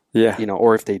off. Yeah, you know,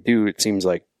 or if they do, it seems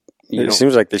like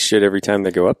seems like this shit every time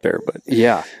they go up there. But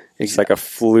yeah. It's like a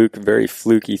very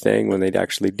fluky thing when they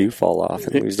actually do fall off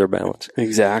and lose their balance.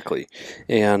 Exactly.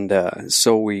 And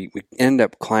so we end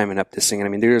up climbing up this thing. And I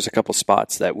mean, there's a couple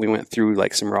spots that we went through,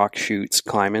 like some rock chutes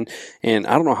climbing. And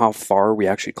I don't know how far we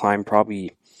actually climbed,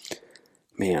 probably,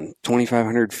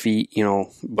 2,500 feet, you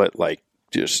know, but like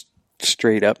just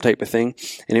straight up type of thing.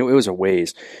 And it was a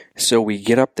ways. So we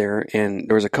get up there, and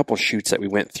there was a couple chutes that we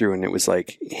went through, and it was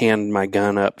like hand my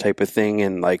gun up type of thing,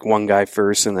 and like one guy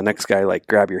first and the next guy like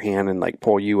grab your hand and like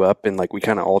pull you up, and like we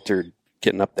kind of altered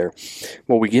getting up there.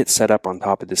 Well, we get set up on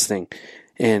top of this thing,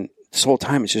 and this whole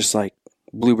time it's just like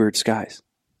bluebird skies.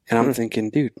 And I'm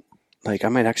thinking, dude, like I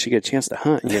might actually get a chance to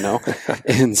hunt, you know?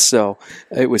 And so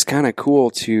it was kind of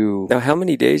cool to... Now, how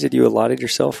many days had you allotted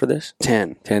yourself for this?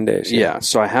 10. 10 days. Yeah.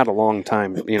 So I had a long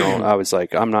time, you know, I was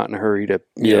like, I'm not in a hurry to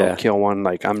you know, kill one.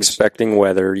 Like I'm expecting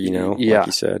weather, you know, yeah, like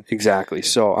you said. Exactly.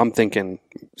 So I'm thinking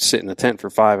sit in a tent for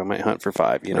 5, I might hunt for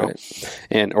 5, you know,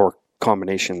 right. Or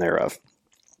combination thereof.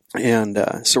 And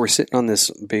so we're sitting on this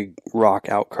big rock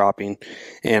outcropping,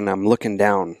 and I'm looking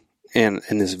down in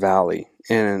this valley,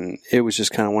 and it was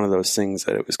just kind of one of those things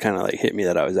that it was kind of like hit me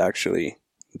that I was actually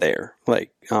there.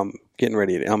 Like I'm getting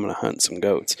ready I'm going to hunt some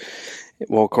goats.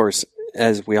 Well, of course,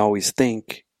 as we always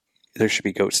think, there should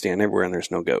be goats standing everywhere, and there's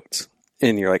no goats.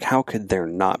 And you're like, how could there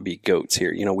not be goats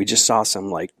here? You know, we just saw some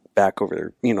like back over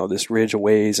there, you know, this ridge a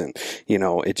ways, and you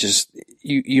know, it just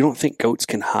you don't think goats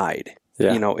can hide.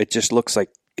 Yeah. You know, it just looks like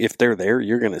if they're there,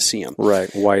 you're going to see them. Right.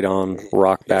 White on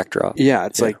rock backdrop. Yeah.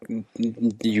 It's like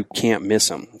you can't miss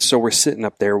them. So we're sitting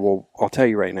up there. Well, I'll tell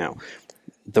you right now,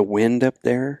 the wind up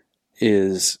there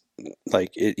is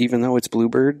like, even though it's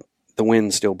bluebird, the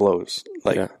wind still blows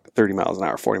like 30 miles an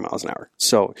hour, 40 miles an hour.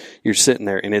 So you're sitting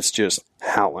there and it's just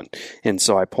howling. And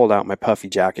so I pulled out my puffy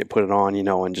jacket, put it on, you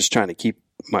know, and just trying to keep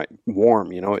my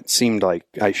warm, you know. It seemed like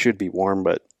I should be warm,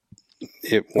 but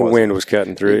it wasn't. The wind was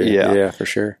cutting through it. Yeah, for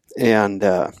sure. And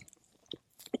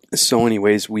so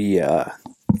anyways, we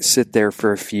sit there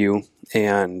for a few,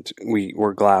 and we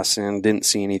were glassing, didn't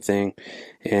see anything,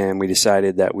 and we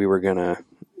decided that we were going to,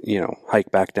 you know,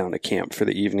 hike back down to camp for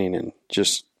the evening and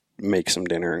just make some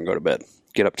dinner and go to bed.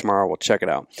 Get up tomorrow, we'll check it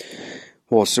out.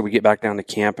 Well, so we get back down to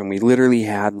camp, and we literally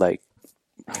had like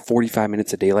 45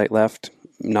 minutes of daylight left,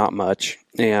 not much,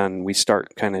 and we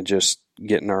start kind of just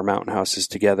getting our mountain houses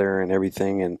together and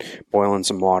everything and boiling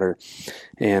some water.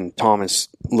 And Thomas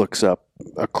looks up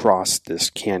across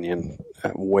this canyon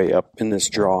way up in this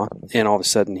draw, and all of a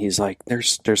sudden he's like,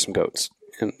 there's some goats.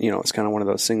 And, you know, it's kind of one of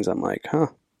those things I'm like,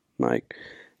 like,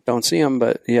 don't see them,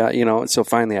 but yeah, you know. So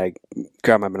finally I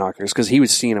grabbed my binoculars because he was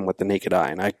seeing them with the naked eye,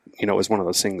 and I, you know, it was one of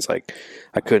those things like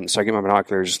I couldn't. So I get my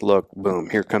binoculars, look,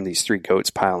 boom, here come these 3 goats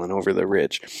piling over the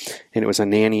ridge, and it was a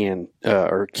nanny and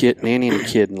a kid,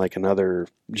 and like another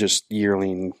just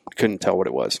yearling. Couldn't tell what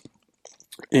it was,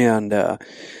 and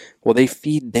well, they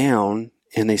feed down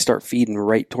and they start feeding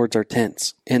right towards our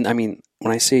tents, and I mean,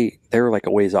 when I say they're like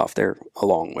a ways off, they're a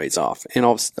long ways off. And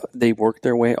they work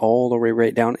their way all the way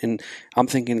right down. And I'm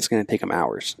thinking it's going to take them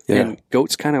hours. Yeah. And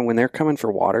goats kind of, when they're coming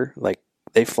for water, like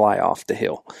they fly off the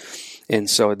hill. And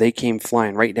so they came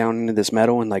flying right down into this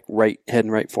meadow and like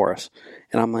heading right for us.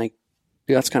 And I'm like,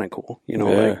 dude, that's kind of cool. You know,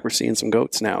 like we're seeing some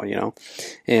goats now, you know.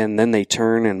 And then they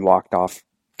turned and walked off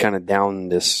kind of down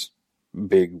this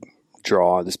big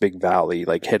draw, this big valley,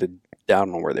 like headed, I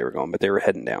don't know where they were going, but they were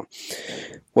heading down.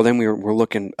 Well, then we're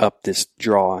looking up this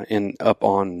draw and up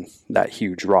on that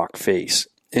huge rock face,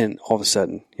 and all of a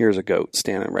sudden, here's a goat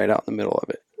standing right out in the middle of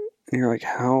it. And you're like,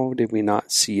 how did we not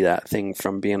see that thing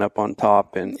from being up on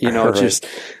top and, you know, just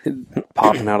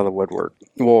popping out of the woodwork?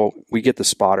 Well, we get the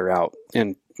spotter out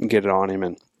and get it on him,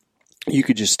 and you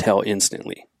could just tell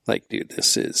instantly, like, dude,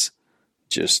 this is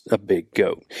just a big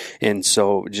goat. And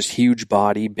so just huge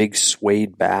body, big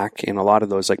swayed back, and a lot of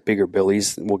those like bigger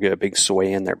billies will get a big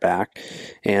sway in their back,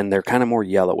 and they're kind of more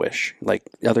yellowish. Like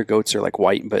other goats are like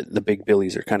white, but the big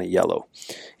billies are kind of yellow.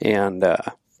 And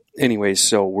anyways,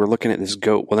 so we're looking at this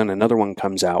goat. Well, then another one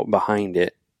comes out behind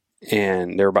it,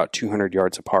 and they're about 200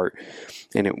 yards apart,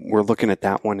 and we're looking at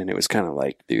that one, and it was kind of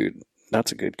like, dude,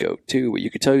 that's a good goat too. But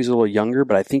you could tell he was a little younger,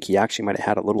 but I think he actually might have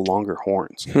had a little longer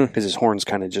horns because his horns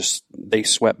kind of they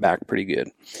swept back pretty good.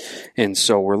 And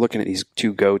so we're looking at these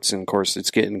 2 goats, and of course it's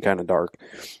getting kind of dark.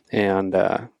 And,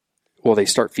 well, they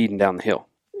start feeding down the hill,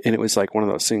 and it was like one of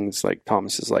those things like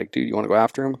Thomas is like, dude, you want to go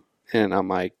after him? And I'm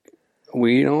like,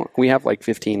 we have like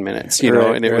 15 minutes, you know?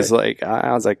 Right, and it was like,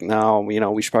 I was like, no, you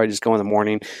know, we should probably just go in the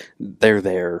morning. They're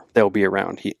there. They'll be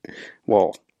around.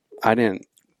 Well, I didn't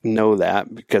know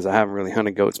that because I haven't really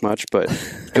hunted goats much, but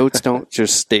goats don't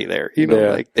just stay there, you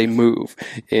know, like they move.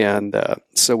 And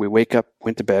so we went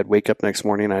to bed, wake up next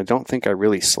morning, and I don't think I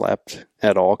really slept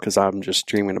at all because I'm just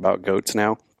dreaming about goats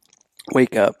now.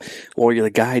 Wake up. Well,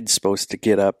 the guide's supposed to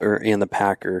get up, and the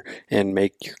packer, and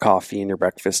make your coffee and your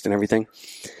breakfast and everything.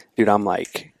 Dude, I'm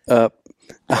like up,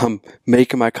 I'm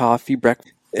making my coffee,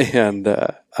 breakfast, and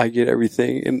I get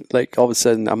everything, and like all of a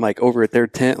sudden I'm like over at their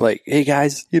tent, like, hey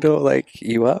guys, you know, like,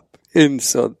 you up? And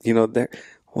so, you know, they're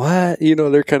what? You know,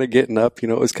 they're kind of getting up, you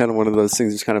know. It was kind of one of those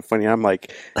things. It's kind of funny. I'm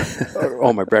like,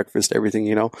 all my breakfast, everything,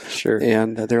 you know. Sure.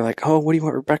 And they're like, oh, what do you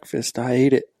want for breakfast? I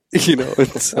ate it. You know, and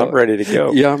so, I'm ready to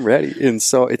go. Yeah, I'm ready. And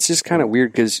so it's just kind of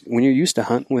weird because when you're used to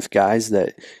hunting with guys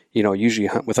that, you know, usually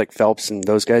hunt with like Phelps and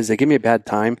those guys, they give me a bad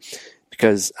time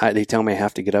because they tell me I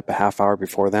have to get up a half hour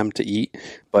before them to eat.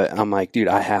 But I'm like, dude,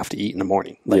 I have to eat in the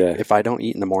morning. Like, if I don't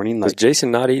eat in the morning, like, does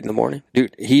Jason not eat in the morning?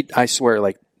 Dude, I swear,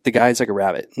 like, the guy's like a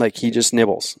rabbit. Like, he just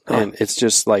nibbles, and it's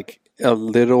just like a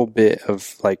little bit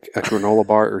of like a granola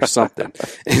bar or something.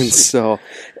 And so,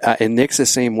 and Nick's the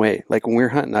same way. Like, when we were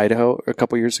hunting Idaho a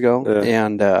couple years ago,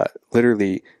 and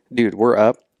literally, dude, we're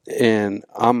up and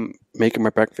I'm making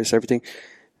my breakfast, everything.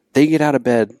 They get out of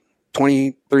bed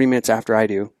 20, 30 minutes after I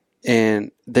do,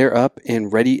 and they're up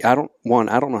and ready. I don't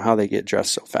know how they get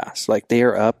dressed so fast. Like, they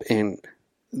are up and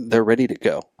they're ready to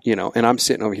go, you know, and I'm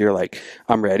sitting over here like,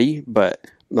 I'm ready, but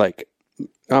like,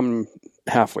 I'm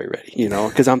halfway ready, you know,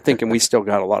 because I'm thinking we still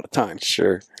got a lot of time.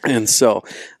 Sure. And so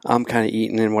I'm kind of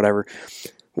eating and whatever.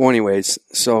 Well, anyways,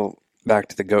 so back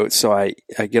to the goats. So I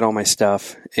get all my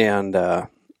stuff, and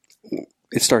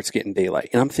it starts getting daylight,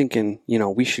 and I'm thinking, you know,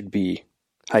 we should be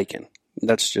hiking.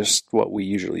 That's just what we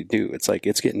usually do. It's like,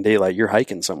 it's getting daylight, you're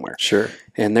hiking somewhere. Sure.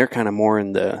 And they're kind of more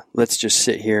in the, let's just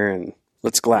sit here and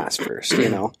let's glass first, you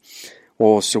know.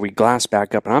 Well, so we glass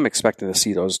back up, and I'm expecting to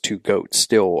see those two goats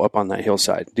still up on that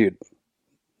hillside. Dude,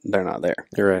 they're not there.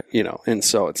 You're right. You know, and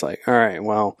so it's like, all right,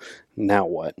 well, now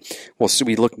what? Well, so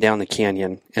we look down the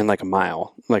canyon, and like a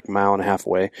mile and a half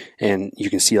away, and you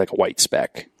can see like a white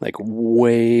speck, like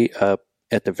way up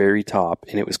at the very top.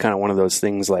 And it was kind of one of those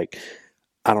things like,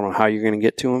 I don't know how you're going to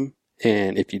get to him.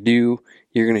 And if you do,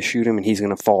 you're going to shoot him, and he's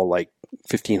going to fall like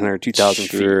 1,500, 2,000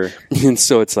 feet. And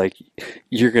so it's like,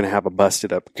 you're going to have a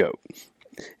busted up goat.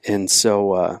 And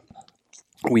so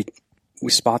we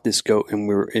spot this goat, and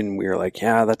we were like,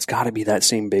 yeah, that's got to be that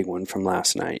same big one from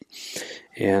last night.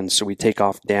 And so we take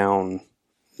off down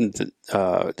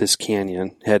this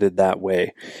canyon, headed that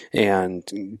way,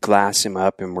 and glass him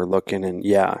up, and we're looking, and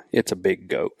yeah, it's a big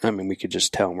goat. I mean, we could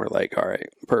just tell, and we're like, all right,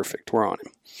 perfect, we're on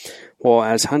him. Well,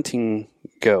 as hunting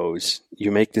goes,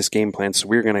 you make this game plan. So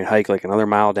we're going to hike like another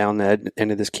mile down the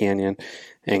end of this canyon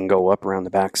and go up around the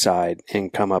backside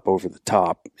and come up over the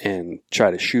top and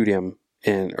try to shoot him,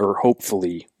 or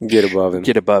hopefully get above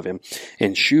him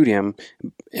and shoot him,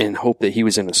 and hope that he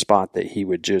was in a spot that he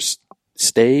would just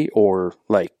stay, or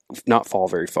like not fall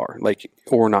very far, like,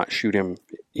 or not shoot him,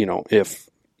 you know, if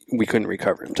we couldn't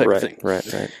recover him type of thing.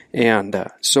 Right. And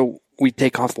so we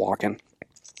take off walking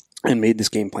and made this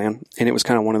game plan. And it was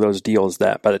kind of one of those deals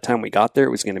that by the time we got there,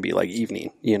 it was going to be like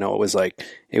evening. You know, it was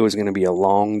going to be a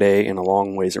long day and a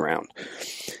long ways around.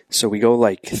 So we go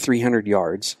like 300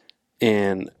 yards,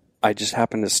 and I just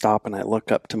happened to stop, and I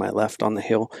look up to my left on the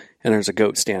hill, and there's a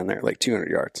goat standing there like 200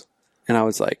 yards. And I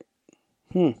was like,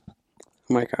 I'm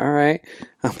like, all right.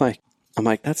 I'm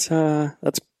like, that's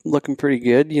looking pretty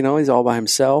good. You know, he's all by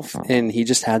himself, and he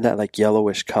just had that like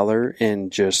yellowish color,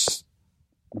 and just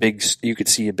big, you could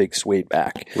see a big suede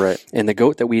back. Right. And the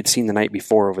goat that we had seen the night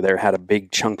before over there had a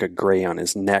big chunk of gray on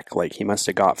his neck. Like, he must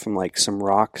have got from like some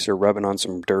rocks or rubbing on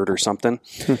some dirt or something.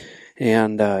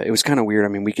 And it was kind of weird. I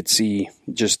mean, we could see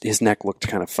just his neck looked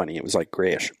kind of funny. It was like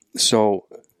grayish. So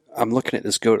I'm looking at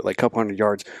this goat at like a couple hundred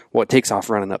yards. Well, it takes off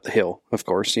running up the hill, of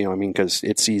course, you know, I mean, because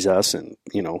it sees us, and,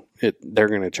 you know, they're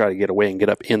going to try to get away and get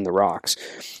up in the rocks.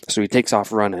 So he takes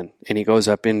off running, and he goes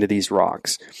up into these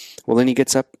rocks. Well, then he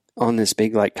gets up on this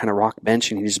big, like, kind of rock bench,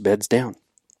 and he just beds down.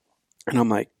 And I'm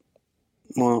like,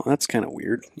 well, that's kind of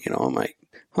weird. You know, I'm like,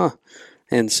 huh.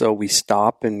 And so we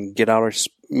stop and get out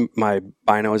my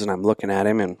binos, and I'm looking at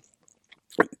him, and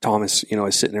Thomas, you know,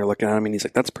 is sitting there looking at him, and he's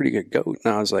like, that's a pretty good goat.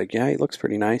 And I was like, yeah, he looks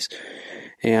pretty nice.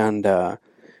 And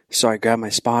so I grab my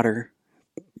spotter,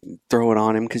 throw it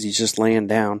on him because he's just laying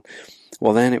down.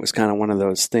 Well, then it was kind of one of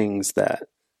those things that,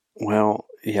 well,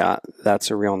 yeah, that's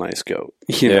a real nice goat,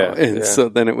 you know? And so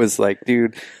then it was like,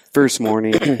 dude, first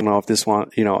morning, I don't know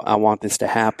if I want this to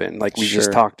happen. Like we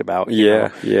just talked about. You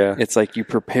know? It's like you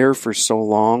prepare for so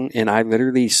long. And I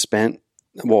literally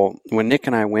when Nick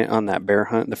and I went on that bear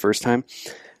hunt the first time,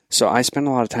 so I spend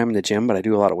a lot of time in the gym, but I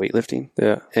do a lot of weightlifting.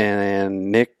 Yeah.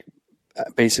 And Nick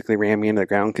basically ran me into the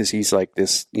ground because he's like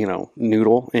this, you know,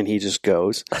 noodle, and he just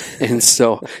goes. And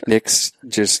so Nick's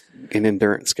just an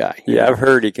endurance guy. Yeah, I've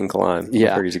heard he can climb.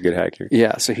 Yeah. I've heard he's a good hiker.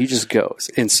 Yeah, so he just goes.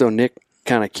 And so Nick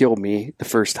kind of killed me the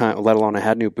first time, let alone I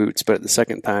had new boots, but at the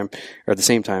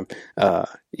same time,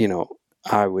 you know,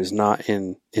 I was not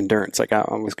in endurance. Like I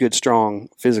was good, strong,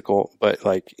 physical, but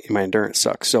like my endurance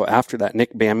sucks. So after that,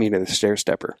 Nick banned me to the stair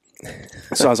stepper.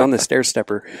 So I was on the stair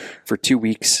stepper for 2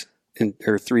 weeks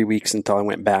or 3 weeks until I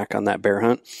went back on that bear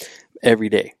hunt every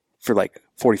day for like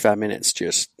 45 minutes,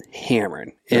 just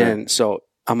hammering. Yeah. And so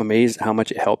I'm amazed how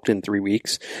much it helped in 3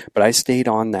 weeks, but I stayed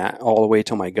on that all the way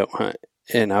till my goat hunt.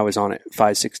 And I was on it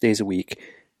 5-6 days a week,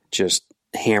 just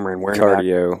hammering, wearing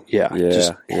cardio.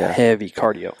 just heavy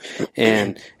cardio.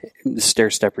 And stair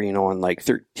stepper, on like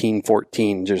 13,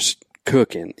 14, just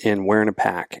cooking and wearing a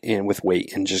pack and with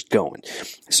weight and just going.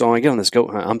 So when I get on this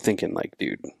goat hunt, I'm thinking like,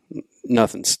 dude,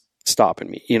 nothing's stopping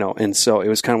me, And so it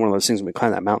was kind of one of those things when we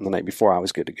climbed that mountain the night before, I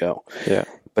was good to go. Yeah.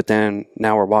 But then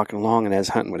now we're walking along, and as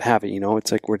hunting would have it,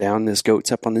 it's like we're down, this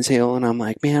goat's up on this hill, and I'm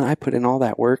like, man, I put in all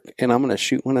that work, and I'm going to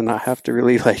shoot one and not have to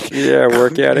really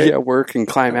work at it. Work and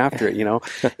climb after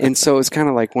it, And so it's kind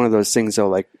of like one of those things, though,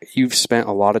 like you've spent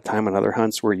a lot of time on other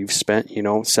hunts where you've spent,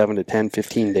 7 to 10,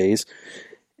 15 days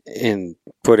and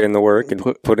put in the work and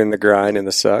put in the grind and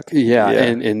the suck. Yeah.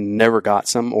 And never got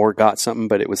some or got something,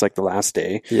 but it was like the last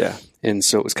day. Yeah. And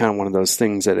so it was kind of one of those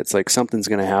things that it's like something's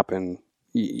going to happen.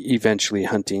 Eventually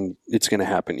hunting, it's going to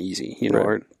happen easy, right.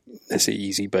 Or I say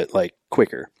easy, but like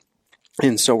quicker.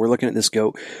 And so we're looking at this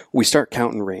goat. We start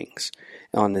counting rings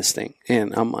on this thing.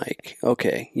 And I'm like,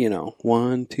 okay,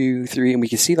 1, 2, 3. And we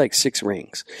can see like 6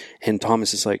 rings. And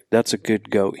Thomas is like, that's a good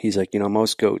goat. He's like,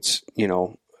 most goats,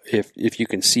 if you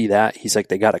can see that, he's like,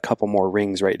 they got a couple more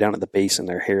rings right down at the base in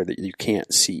their hair that you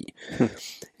can't see.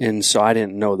 And so I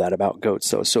didn't know that about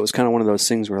goats though. So it was kind of one of those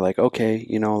things where like, okay,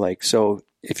 so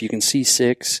if you can see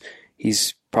 6,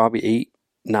 he's probably 8,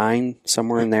 9,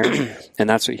 somewhere in there. And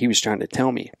that's what he was trying to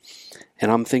tell me.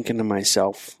 And I'm thinking to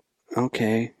myself,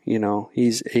 okay,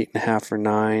 he's 8.5 or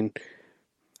 9.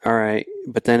 All right.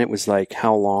 But then it was like,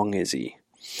 how long is he?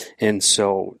 And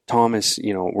so Thomas,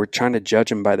 we're trying to judge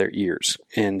them by their ears.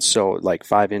 And so like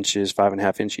 5 inches,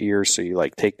 5.5 inch ears. So you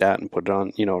like take that and put it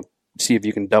on, see if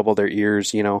you can double their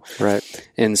ears, Right.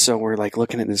 And so we're like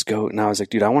looking at this goat, and I was like,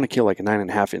 dude, I want to kill like a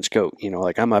 9.5 inch goat.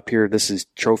 Like I'm up here, this is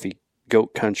trophy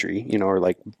goat country, or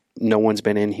like no one's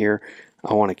been in here.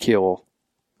 I want to kill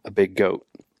a big goat.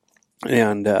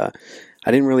 And I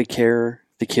didn't really care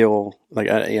to kill like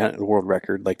a world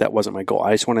record. Like that wasn't my goal.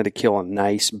 I just wanted to kill a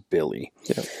nice billy.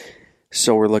 Yeah.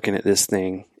 So we're looking at this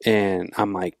thing, and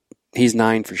I'm like, he's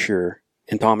 9 for sure.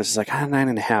 And Thomas is like,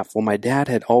 9.5. Well, my dad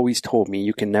had always told me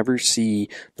you can never see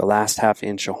the last half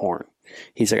inch of horn.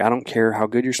 He's like, I don't care how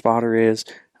good your spotter is.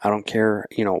 I don't care,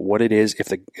 what it is.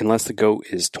 Unless the goat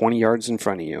is 20 yards in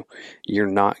front of you, you're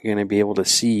not going to be able to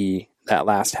see that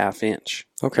last half inch.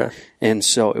 Okay. And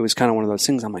so it was kind of one of those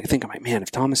things. I'm like, man,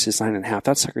 if Thomas is 9.5,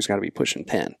 that sucker's got to be pushing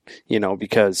 10,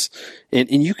 because,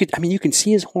 and you can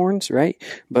see his horns, right?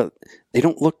 But they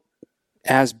don't look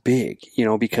as big,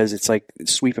 because it's like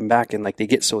sweeping back and like they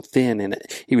get so thin, and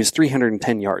he was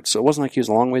 310 yards. So it wasn't like he was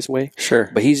a long ways away.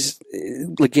 Sure. But he's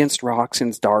against rocks and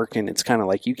it's dark, and it's kind of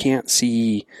like you can't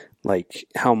see like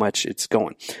how much it's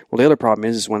going. Well, the other problem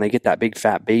is when they get that big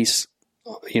fat base,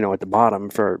 at the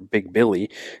bottom for Big Billy,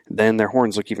 then their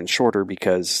horns look even shorter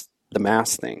because the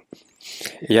mass thing.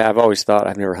 Yeah, I've always thought,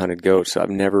 I've never hunted goats, so I've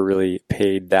never really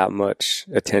paid that much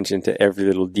attention to every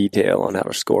little detail on how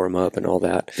to score them up and all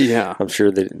that. Yeah. I'm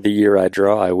sure that the year I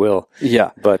draw, I will.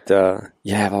 Yeah. But,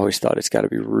 I've always thought it's got to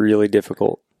be really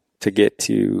difficult to get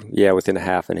to, within a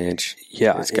half an inch.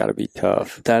 Yeah. It's got to be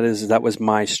tough. That was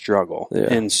my struggle.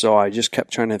 Yeah. And so I just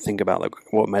kept trying to think about like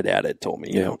what my dad had told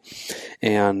me, you know.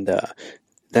 And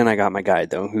then I got my guide,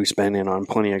 though, who's been in on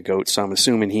plenty of goats, so I'm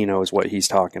assuming he knows what he's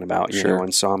talking about, you know,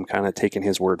 and so I'm kind of taking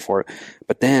his word for it.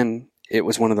 But then it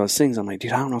was one of those things, I'm like,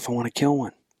 dude, I don't know if I want to kill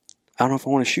one. I don't know if I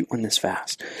want to shoot one this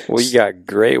fast. Well, you got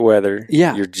great weather.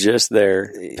 Yeah. You're just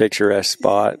there, picturesque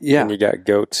spot. Yeah. And you got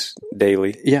goats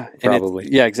daily. Yeah. Probably.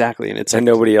 Yeah, exactly. And it's and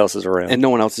like, nobody else is around. And no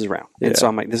one else is around. Yeah. And so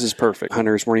I'm like, this is perfect.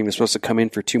 Hunters weren't even supposed to come in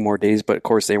for 2 more days, but of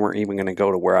course they weren't even going to go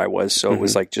to where I was, so it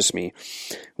was like just me.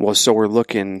 Well, so we're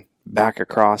looking back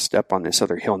across up on this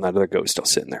other hill, and that other goat's still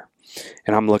sitting there.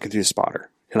 And I'm looking through the spotter,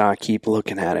 and I keep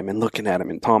looking at him,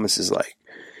 and Thomas is like,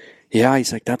 yeah,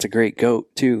 he's like, that's a great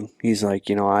goat too. He's like,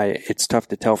 you know, it's tough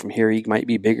to tell from here. He might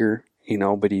be bigger, you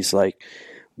know, but he's like,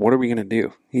 what are we going to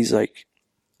do? He's like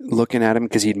looking at him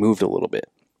because he'd moved a little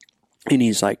bit. And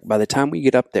he's like, by the time we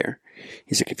get up there,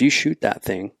 he's like, if you shoot that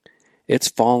thing, it's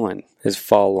falling. His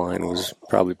fall line was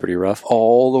probably pretty rough.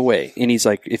 All the way. And he's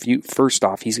like, first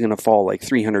off, he's going to fall like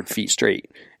 300 feet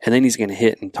straight. And then he's going to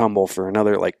hit and tumble for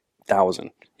another like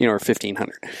 1,000, you know, or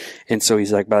 1,500. And so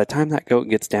he's like, by the time that goat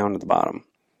gets down to the bottom,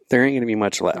 there ain't going to be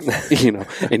much left, you know.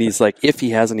 And he's like, if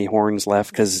he has any horns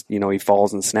left, because, you know, he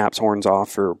falls and snaps horns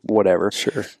off or whatever.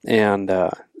 Sure. And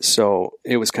so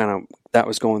it was kind of, that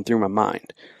was going through my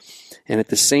mind. And at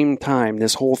the same time,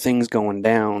 this whole thing's going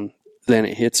down, then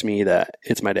it hits me that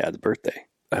it's my dad's birthday.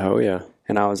 Oh, yeah.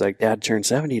 And I was like, Dad turned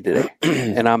 70 today,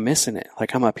 and I'm missing it.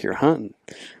 Like, I'm up here hunting.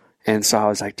 And so I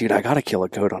was like, dude, I got to kill a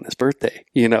goat on his birthday,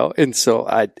 you know? And so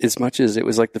as much as it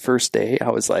was like the first day,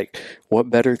 I was like, what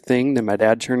better thing than my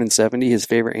dad turning 70, his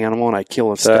favorite animal, and I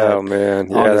kill a stud. Oh, man.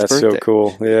 Yeah, that's so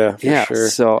cool. Yeah, for sure.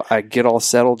 So I get all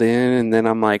settled in, and then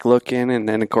I'm like looking, and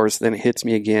then, of course, then it hits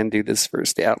me again, dude, this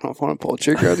first day. I don't know if I want to pull a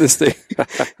trigger on this thing.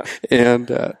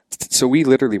 And so we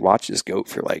literally watched this goat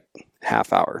for like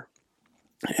half hour.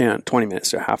 And 20 minutes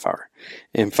to a half hour.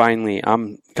 And finally,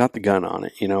 got the gun on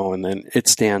it, you know, and then it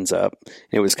stands up.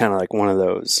 It was kind of like one of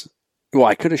those, well,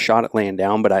 I could have shot it laying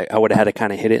down, but I would have had to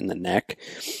kind of hit it in the neck.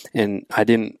 And I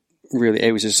didn't really,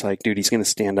 it was just like, dude, he's going to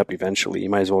stand up eventually. You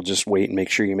might as well just wait and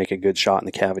make sure you make a good shot in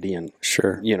the cavity and,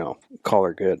 you know, call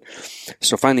her good.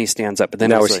 So finally he stands up. But then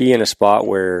now, was he in a spot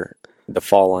where the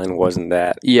fall line wasn't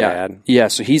that bad? Yeah,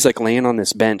 so he's like laying on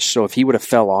this bench. So if he would have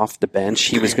fell off the bench,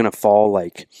 he was going to fall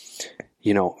like,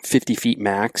 you know, 50 feet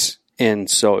max. And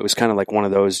so it was kind of like one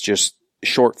of those just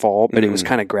short fall, but it was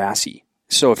kind of grassy.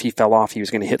 So if he fell off, he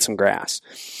was going to hit some grass.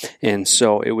 And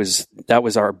so that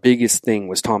was our biggest thing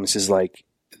was Thomas is like,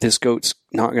 this goat's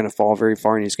not going to fall very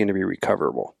far and he's going to be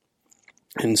recoverable.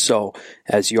 And so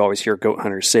as you always hear goat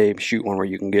hunters say, shoot one where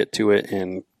you can get to it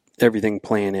and everything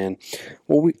playing in.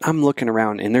 Well, I'm looking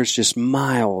around and there's just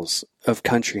miles of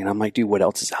country and I'm like, dude, what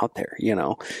else is out there? You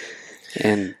know?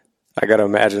 And I got to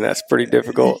imagine that's pretty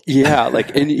difficult. Yeah.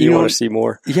 Like, and you want to see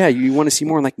more. Yeah. You want to see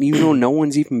more. Like, you know, no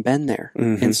one's even been there.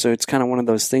 And so it's kind of one of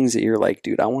those things that you're like,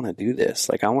 dude, I want to do this.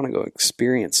 Like, I want to go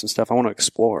experience some stuff. I want to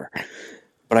explore,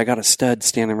 but I got a stud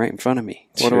standing right in front of me.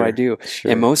 What do I do? Sure.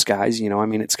 And most guys, you know, I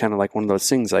mean, it's kind of like one of those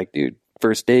things like, dude,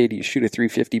 first day, do you shoot a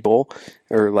 350 bull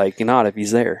or like not if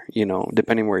he's there, you know,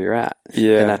 depending where you're at.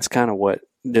 Yeah. And that's kind of what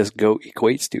this goat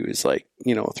equates to is like,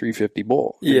 you know, a 350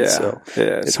 bull. Yeah. So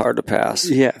it's hard to pass.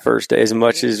 Yeah. First day, as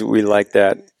much as we like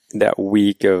that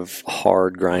week of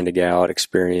hard grinding out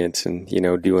experience and, you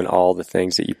know, doing all the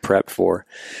things that you prep for,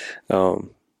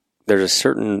 there's a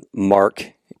certain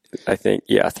mark. I think,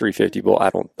 350 bull. I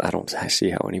don't see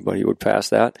how anybody would pass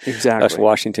that. Exactly. Us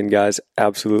Washington guys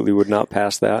absolutely would not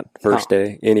pass that first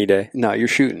day, any day. No, you're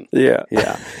shooting. Yeah.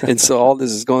 Yeah. And so all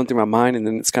this is going through my mind, and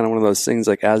then it's kind of one of those things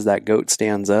like as that goat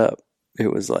stands up, it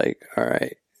was like, all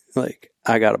right, like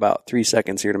I got about 3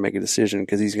 seconds here to make a decision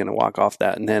because he's going to walk off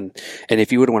that. And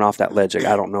if he would have went off that ledge, like,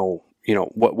 I don't know, you know,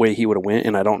 what way he would have went,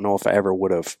 and I don't know if I ever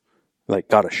would have like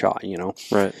got a shot, you know?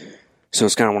 Right. So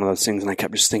it's kind of one of those things, and I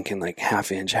kept just thinking, like,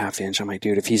 half inch. I'm like,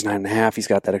 dude, if he's 9.5, he's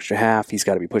got that extra half. He's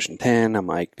got to be pushing 10. I'm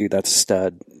like, dude, that's a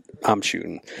stud. I'm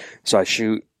shooting. So I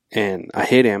shoot, and I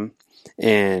hit him,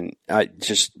 and I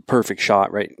just perfect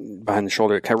shot right behind the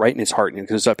shoulder. It cut right in his heart, and it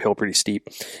goes uphill pretty steep.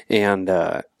 And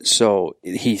so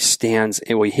he stands,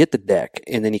 and we hit the deck,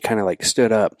 and then he kind of, like,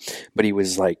 stood up, but he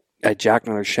was, like, I jacked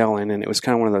another shell in, and it was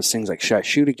kind of one of those things, like, should I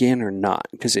shoot again or not?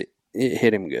 Because it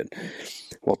hit him good.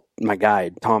 Well, my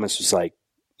guide, Thomas, was like,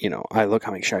 you know, I'm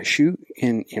like, should I shoot?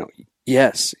 And, you know,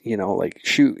 yes, you know, like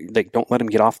shoot, like don't let him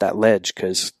get off that ledge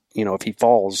because, you know, if he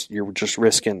falls, you're just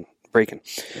risking breaking.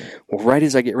 Well, right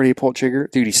as I get ready to pull the trigger,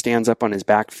 dude, he stands up on his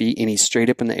back feet and he's straight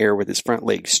up in the air with his front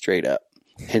legs straight up.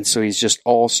 And so he's just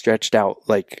all stretched out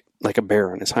like a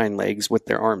bear on his hind legs with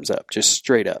their arms up, just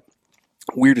straight up.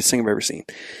 Weirdest thing I've ever seen.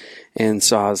 And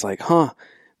so I was like, huh.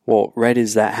 Well, right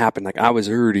as that happened, like I was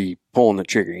already pulling the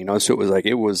trigger, you know, so it was like,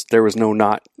 there was no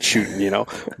not shooting, you know,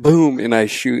 boom. And I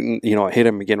shoot and, you know, I hit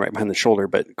him again right behind the shoulder,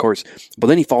 but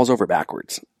then he falls over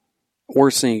backwards.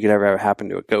 Worst thing could ever happen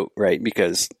to a goat, right?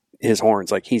 Because his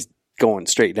horns, like he's going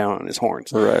straight down on his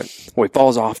horns. Right. Well, he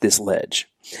falls off this ledge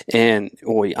and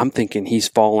I'm thinking he's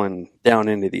falling down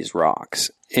into these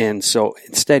rocks. And so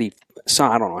instead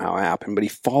I don't know how it happened, but he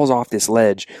falls off this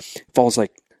ledge, falls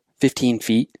like 15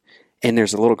 feet. And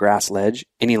there's a little grass ledge,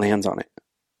 and he lands on it.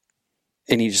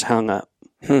 And he just hung up.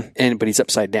 But he's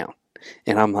upside down.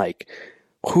 And I'm like,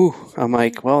 whew. I'm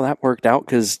like, well, that worked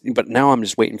out. But now I'm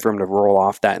just waiting for him to roll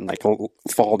off that and like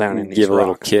fall down in these Give rocks. A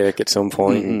little kick at some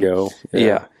point and go.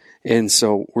 Yeah. And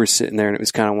so we're sitting there, and it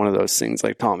was kind of one of those things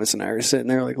like Thomas and I were sitting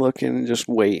there like looking and just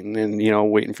waiting and, you know,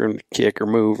 waiting for him to kick or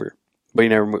move. But he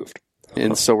never moved.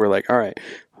 And so we're like, all right.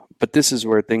 But this is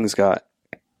where things got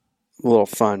a little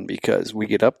fun because we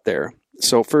get up there.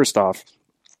 So first off,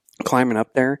 climbing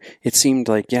up there, it seemed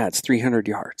like, it's 300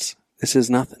 yards. This is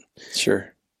nothing.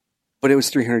 Sure. But it was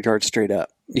 300 yards straight up,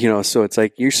 you know, so it's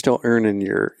like you're still earning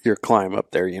your climb up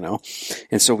there, you know.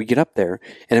 And so we get up there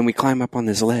and then we climb up on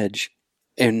this ledge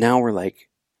and now we're like,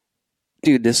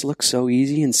 dude, this looks so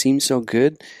easy and seems so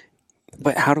good,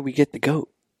 but how do we get the goat?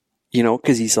 You know,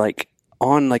 because he's like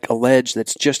on like a ledge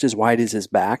that's just as wide as his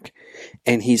back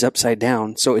and he's upside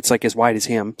down. So it's like as wide as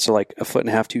him. So like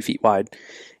 1.5 feet, 2 feet wide.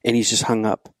 And he's just hung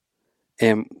up.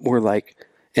 And we're like,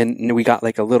 And we got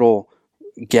like a little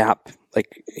gap,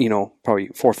 like, probably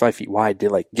 4 or 5 feet wide to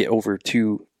like get over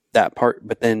to that part,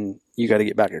 but then you got to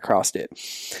get back across it.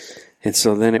 And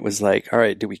so then it was like, all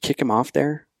right, do we kick him off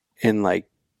there and like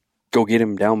go get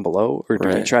him down below, or do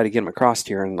we try to get him across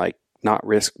here and like not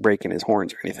risk breaking his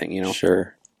horns or anything,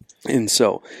 Sure. And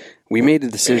so we made the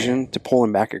decision to pull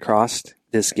him back across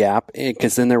this gap,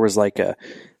 because then there was like a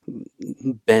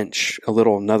bench,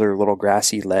 another little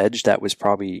grassy ledge that was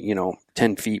probably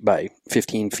 10 feet by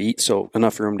 15 feet, so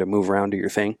enough room to move around, do your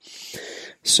thing.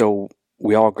 So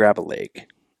we all grab a leg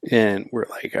and we're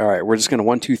like, all right, we're just going to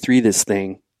 1, 2, 3 this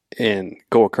thing and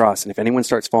go across, and if anyone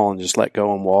starts falling, just let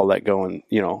go, and we'll all let go, and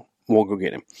we'll go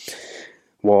get him.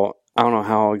 Well, I don't know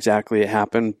how exactly it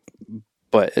happened,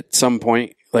 but at some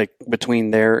point, like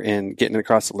between there and getting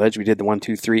across the ledge, we did the 1,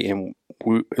 2, 3, and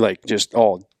we like just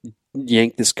all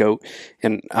yanked this goat.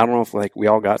 And I don't know if like we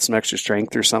all got some extra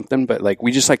strength or something, but like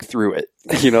we just like threw it,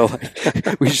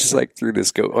 we just like threw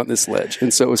this goat on this ledge.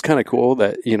 And so it was kind of cool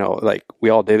that, like we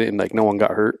all did it and like no one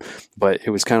got hurt, but it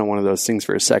was kind of one of those things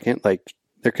for a second, like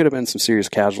there could have bin some serious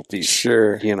casualties.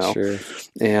 Sure. Sure.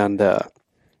 And,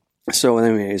 so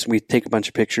anyways, we take a bunch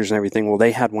of pictures and everything. Well,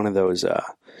 they had one of those,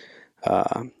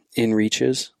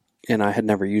 InReaches, and I had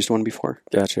never used one before.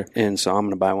 Gotcha. And so I'm going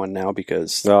to buy one now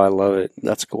because I love it.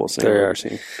 That's the coolest thing I've ever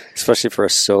seen. Especially for a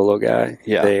solo guy.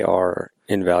 Yeah. They are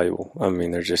invaluable. I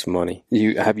mean, they're just money.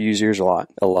 Have you used yours a lot?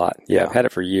 A lot. Yeah. I've had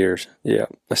it for years. Yeah.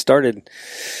 I started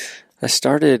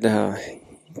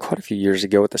quite a few years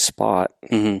ago with the Spot.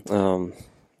 Mm-hmm.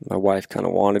 My wife kind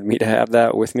of wanted me to have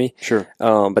that with me. Sure.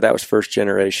 But that was first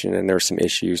generation, and there were some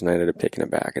issues, and I ended up taking it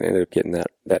back and ended up getting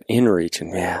that InReach. And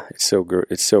yeah, it's so good.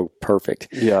 It's so perfect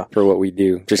for what we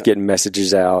do. Just getting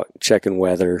messages out, checking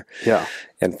weather. Yeah.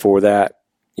 And for that,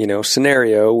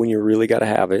 scenario when you really got to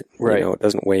have it, right. It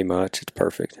doesn't weigh much. It's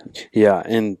perfect. Yeah.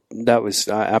 And that was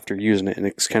after using it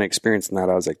and kind of experiencing that,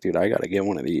 I was like, dude, I got to get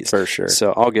one of these. For sure.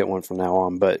 So I'll get one from now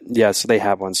on. But yeah, so they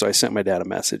have one. So I sent my dad a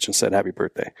message and said, happy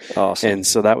birthday. Awesome. And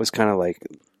so that was kind of like,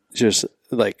 just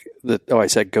like I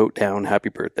said, goat down, happy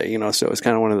birthday, so it was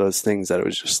kind of one of those things that it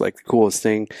was just like the coolest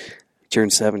thing.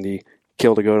 Turned 70,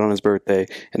 killed a goat on his birthday.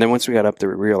 And then once we got up there,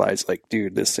 we realized like,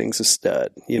 dude, this thing's a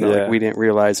stud. Like we didn't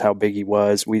realize how big he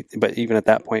was. But even at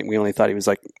that point, we only thought he was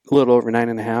like a little over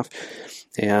 9.5,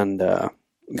 and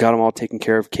got him all taken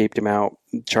care of, caped him out.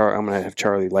 I'm going to have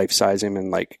Charlie life size him,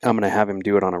 and like I'm going to have him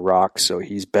do it on a rock so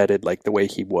he's bedded like the way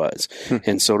he was.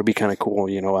 And so it'll be kind of cool.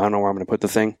 I don't know where I'm going to put the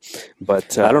thing,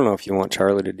 but I don't know if you want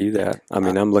Charlie to do that. I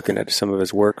mean, I'm looking at some of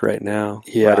his work right now,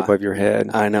 right above your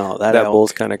head. I know that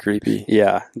bull's kind of creepy.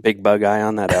 Yeah, big bug eye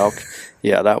on that elk.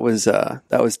 Yeah, that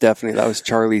was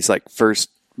Charlie's like first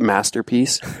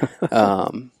masterpiece.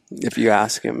 If you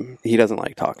ask him, he doesn't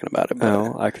like talking about it. But,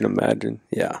 no, I can imagine.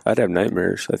 Yeah. I'd have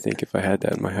nightmares, I think, if I had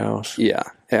that in my house. Yeah.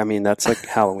 I mean, that's like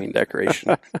Halloween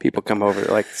decoration. People come over,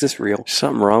 they're like, is this real?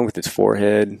 Something wrong with its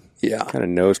forehead. Yeah. Kind of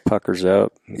nose puckers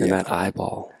up. And that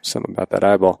eyeball. Something about that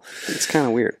eyeball. It's kind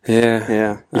of weird. Yeah.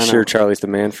 Yeah. You sure Charlie's the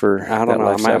man for I don't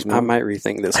know. I might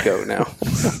rethink this goat now.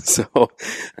 So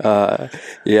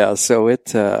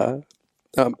it,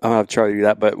 I'll have Charlie do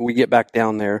that, but we get back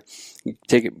down there,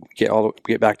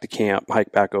 get back to camp,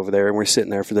 hike back over there, and we're sitting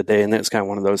there for the day. And that's kind of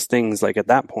one of those things. Like at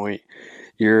that point,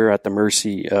 you're at the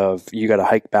mercy of, you got to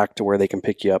hike back to where they can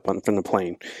pick you up from the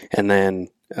plane, and then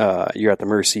you're at the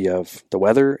mercy of the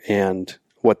weather and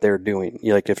what they're doing.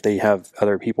 Like if they have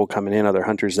other people coming in, other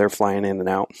hunters, they're flying in and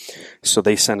out, so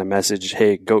they send a message,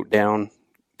 "Hey, goat down,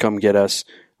 come get us."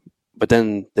 But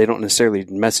then they don't necessarily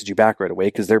message you back right away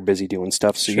because they're busy doing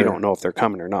stuff, so you don't know if they're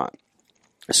coming or not.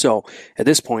 So at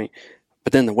this point,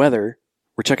 but then the weather,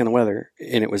 we're checking the weather,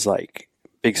 and it was like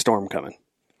big storm coming.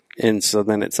 And so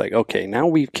then it's like, okay, now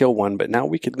we've killed one, but now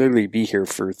we could literally be here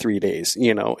for 3 days,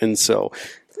 And so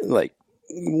like,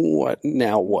 what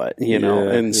now? What,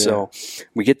 So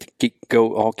we get to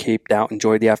go all caped out,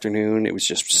 enjoy the afternoon. It was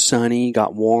just sunny,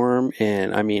 got warm,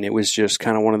 and I mean, it was just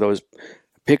kind of one of those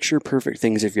picture perfect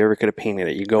things if you ever could have painted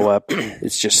it. You go up,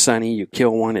 it's just sunny, you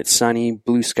kill one, it's sunny,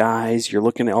 blue skies, you're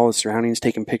looking at all the surroundings,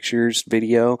 taking pictures,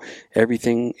 video,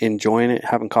 everything, enjoying it,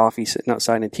 having coffee, sitting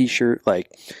outside in a t-shirt.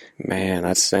 Like, man,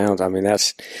 that sounds, I mean,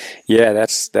 that's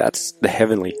the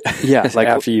heavenly. Yeah. Like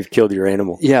after you've killed your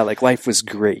animal. Yeah. Like life was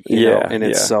great. You know? And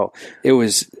it's so, it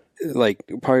was like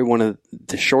probably one of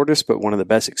the shortest, but one of the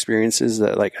best experiences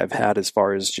that like I've had as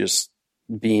far as just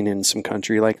being in some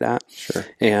country like that. Sure.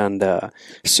 And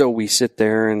so we sit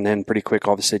there, and then pretty quick,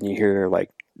 all of a sudden you hear like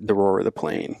the roar of the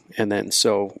plane. And then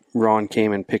so Ron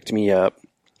came and picked me up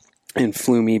and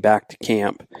flew me back to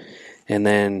camp, and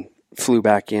then flew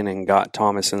back in and got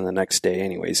Thomas in the next day.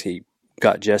 Anyways, he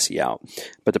got Jesse out.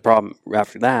 But the problem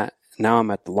after that, now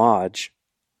I'm at the lodge,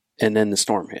 and then the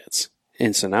storm hits.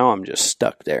 And so now I'm just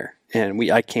stuck there.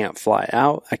 And I can't fly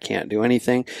out. I can't do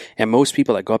anything. And most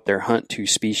people that go up there hunt two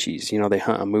species. You know, they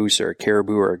hunt a moose or a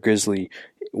caribou or a grizzly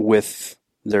with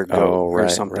their goat or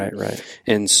something. Right.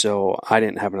 And so I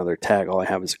didn't have another tag. All I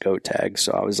have is a goat tag.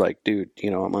 So I was like, dude,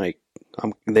 you know,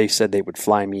 they said they would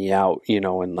fly me out, you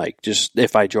know, and like just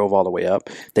if I drove all the way up,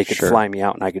 they could fly me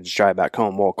out and I could just drive back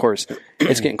home. Well, of course,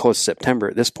 it's getting close to September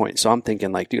at this point. So I'm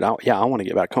thinking like, dude, I want to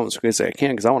get back home as quick as I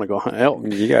can because I want to go hunt elk.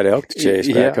 You got elk to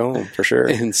chase back home for sure.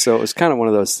 And so it was kind of one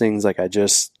of those things like I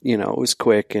just, you know, it was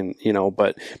quick and, you know,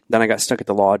 but then I got stuck at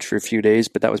the lodge for a few days,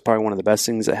 but that was probably one of the best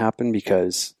things that happened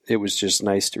because it was just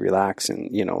nice to relax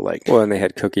and, you know, like. Well, and they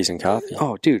had cookies and coffee.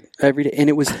 Oh, dude, every day. And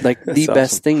it was like the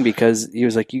best thing because he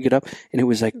was like, you get up and it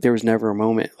was like, there was never a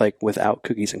moment like without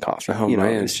cookies and coffee. Oh, you know,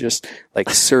 man. it was just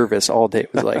like service all day.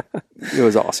 It was like, it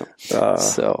was awesome.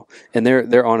 So, and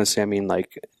they're honestly, I mean,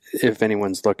 like, if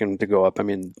anyone's looking to go up, I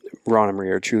mean, Ron and Marie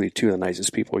are truly two of the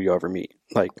nicest people you ever meet.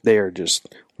 Like, they are just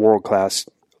world class,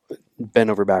 bend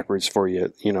over backwards for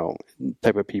you, you know,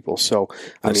 type of people. So,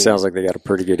 I mean, sounds like they got a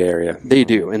pretty good area. They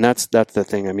do, and that's the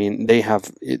thing. I mean, they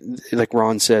have, like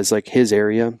Ron says, like his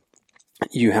area,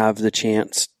 you have the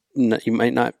chance. You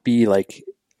might not be like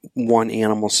one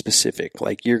animal specific.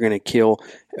 Like you're going to kill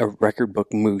a record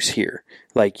book moose here.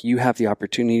 Like you have the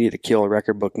opportunity to kill a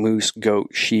record book moose, goat,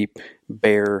 sheep,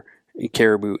 bear,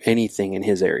 caribou, anything in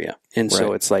his area. And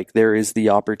so it's like there is the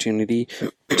opportunity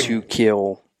to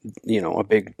kill, you know,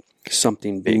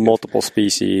 something big. Multiple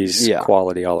species,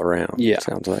 quality all around. Yeah.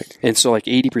 Sounds like. And so like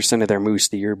 80% of their moose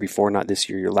the year before, not this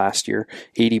year, last year,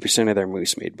 80% of their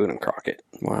moose made Boone and Crockett.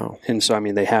 Wow. And so, I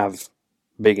mean, they have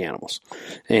big animals.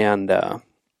 And,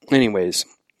 anyways,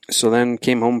 so then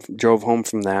drove home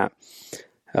from that.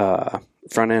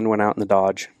 Front end went out in the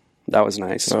Dodge. That was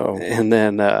nice. Oh. And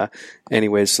then,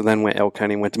 anyways, so then went elk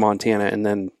hunting, went to Montana. And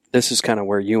then this is kind of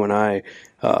where you and I,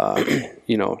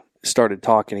 you know, started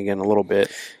talking again a little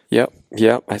bit.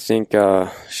 Yep. I think,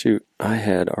 I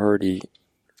had already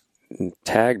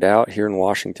tagged out here in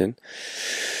Washington.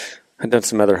 I'd done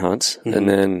some other hunts, and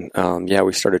then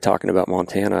we started talking about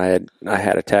Montana. I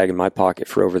had a tag in my pocket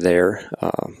for over there.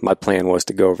 My plan was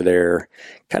to go over there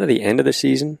kind of the end of the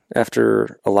season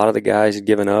after a lot of the guys had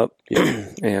given up,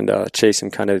 and chase them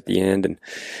kind of at the end. And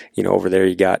you know, over there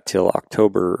you got till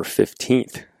October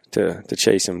 15th to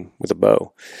chase them with a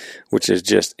bow, which is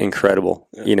just incredible.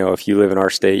 Yeah. You know, if you live in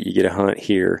our state, you get a hunt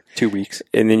here 2 weeks,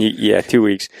 and then 2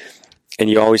 weeks. And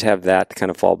you always have that to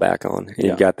kind of fall back on. And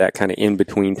you've got that kind of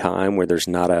in-between time where there's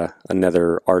not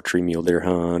another archery mule deer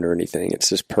hunt or anything. It's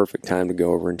just perfect time to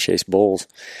go over and chase bulls.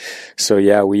 So,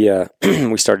 yeah, we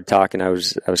we started talking. I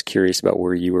was curious about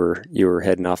where you were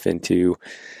heading off into.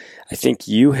 I think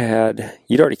you'd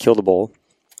already killed a bull.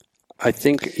 I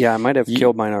think, I might have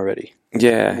killed mine already.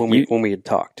 Yeah. When we had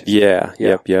talked. Yeah.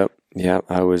 Yep.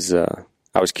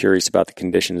 I was curious about the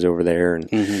conditions over there and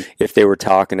if they were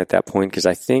talking at that point, because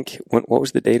I think, what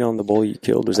was the date on the bull you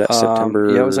killed? Was that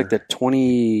September? Yeah, it was like the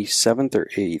 27th or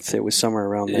 8th. It was somewhere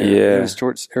around there. Yeah. It was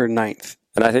towards, or 9th.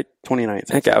 And I think 29th.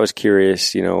 I think I was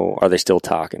curious, you know, are they still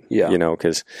talking? Yeah. You know,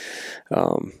 because,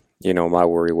 you know, my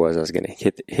worry was I was going to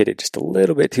hit it just a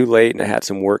little bit too late, and I had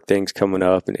some work things coming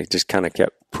up, and it just kind of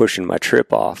kept pushing my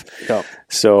trip off. Yep.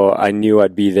 So I knew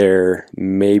I'd be there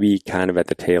maybe kind of at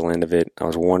the tail end of it. I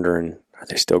was wondering, are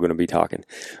they still going to be talking?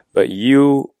 But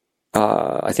you,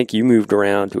 I think you moved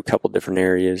around to a couple different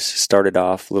areas, started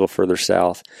off a little further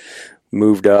south,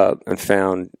 moved up and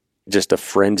found just a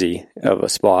frenzy of a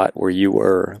spot where you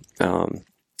were, and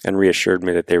reassured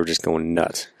me that they were just going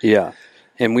nuts. Yeah.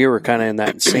 And we were kind of in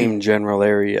that same general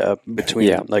area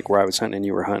between like where I was hunting and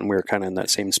you were hunting. We were kind of in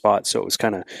that same spot. So it was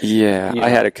kind of. Yeah. I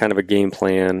had a kind of a game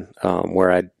plan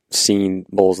where I'd seen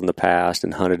bulls in the past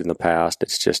and hunted in the past.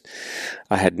 It's just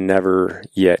I had never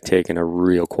yet taken a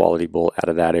real quality bull out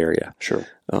of that area. Sure.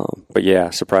 But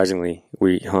yeah, surprisingly,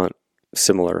 we hunt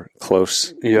similar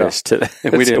closeness to that.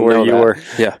 And we didn't where know you that. were.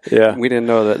 Yeah. We didn't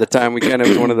know that at the time. We kind of, it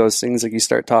was one of those things like you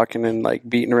start talking and like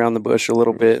beating around the bush a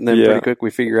little bit, and then pretty quick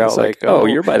we figure out like, oh,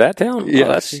 you're by that town? Yeah. Oh,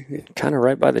 that's kind of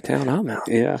right by the town I'm at.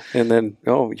 Yeah. And then,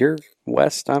 you're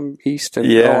west, I'm east, and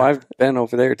I've been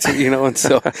over there too, you know, and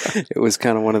so it was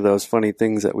kind of one of those funny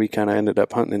things that we kind of ended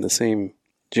up hunting in the same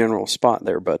general spot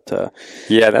there. But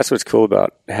that's what's cool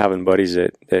about having buddies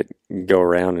that go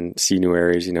around and see new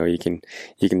areas. You know, you can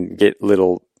get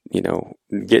little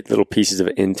pieces of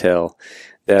intel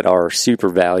that are super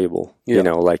valuable. You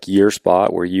know, like your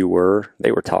spot where you were,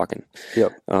 they were talking.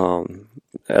 Yep.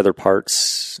 Other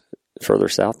parts further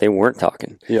south, they weren't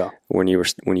talking. Yeah. When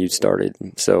you started.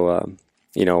 So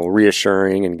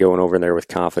reassuring and going over there with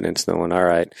confidence, knowing, all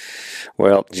right,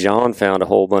 well, John found a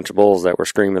whole bunch of bulls that were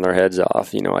screaming their heads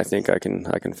off. I think I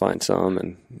can find some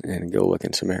and go look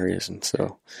in some areas. And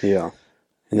so, yeah.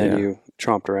 And then you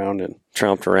tromped around.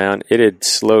 It had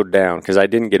slowed down because I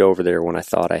didn't get over there when I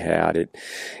thought I had. It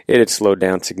had slowed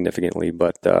down significantly,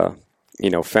 but,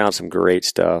 found some great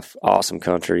stuff, awesome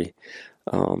country.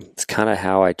 It's kind of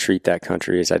how I treat that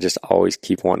country is I just always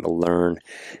keep wanting to learn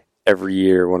every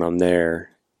year when I'm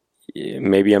there.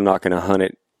 Maybe I'm not going to hunt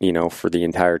it, for the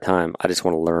entire time. I just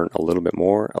want to learn a little bit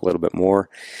more.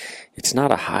 It's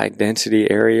not a high density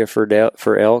area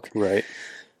for elk. Right.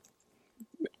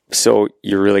 So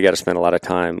you really got to spend a lot of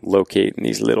time locating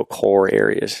these little core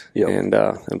areas and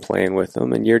playing with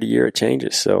them. And year to year it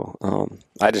changes. So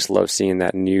I just love seeing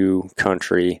that new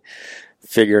country,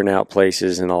 figuring out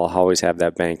places, and I'll always have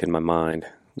that bank in my mind.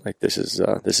 Like this is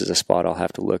a spot I'll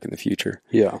have to look in the future.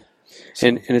 Yeah. So.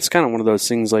 And it's kind of one of those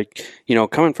things like,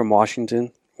 coming from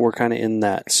Washington, we're kind of in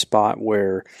that spot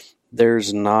where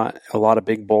there's not a lot of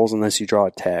big bulls unless you draw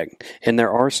a tag. And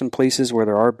there are some places where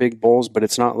there are big bulls, but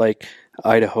it's not like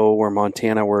Idaho or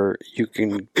Montana where you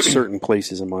can, certain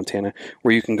places in Montana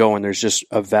where you can go and there's just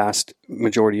a vast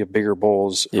majority of bigger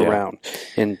bulls around.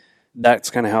 And that's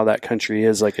kind of how that country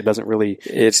is. Like, it doesn't really...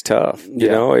 It's tough.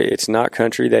 It's not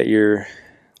country that you're...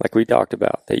 Like we talked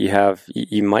about, that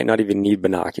you might not even need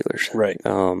binoculars. Right.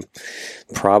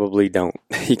 Probably don't.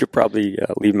 You could probably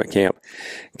leave them at camp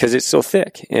because it's so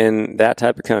thick. And that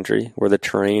type of country where the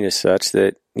terrain is such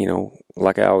that,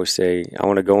 like I always say, I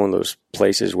want to go in those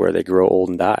places where they grow old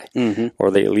and die,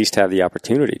 or they at least have the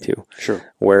opportunity to.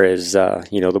 Sure. Whereas,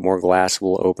 the more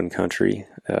glassable open country,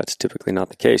 it's typically not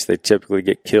the case. They typically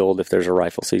get killed if there's a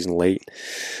rifle season late.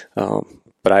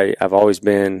 But I've always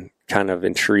been kind of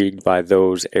intrigued by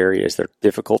those areas. They're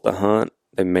difficult to hunt.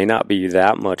 They may not be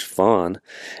that much fun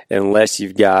unless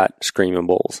you've got screaming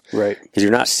bulls. Right. Because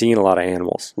you're not seeing a lot of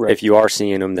animals. Right. If you are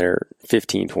seeing them, they're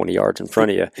 15, 20 yards in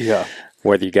front of you. Yeah.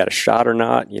 Whether you got a shot or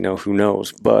not, who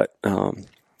knows. But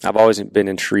I've always been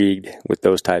intrigued with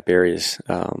those type areas,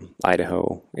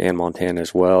 Idaho and Montana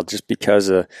as well, just because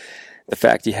of the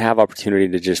fact you have opportunity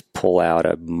to just pull out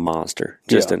a monster,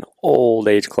 just an old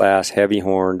age class, heavy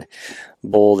horned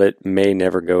bull that may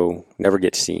never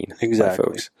get seen by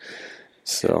folks.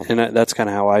 So, and that's kind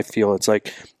of how I feel. It's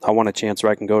like, I want a chance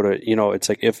where I can go to, it's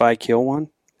like, if I kill one,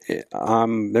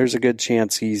 there's a good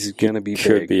chance he's going to be big.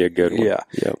 Could be a good one. Yeah.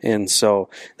 Yep. And so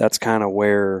that's kind of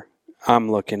where I'm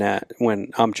looking at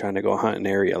when I'm trying to go hunt an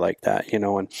area like that,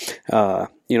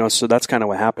 so that's kind of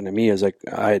what happened to me is like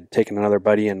I had taken another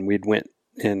buddy and we'd went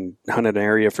and hunted an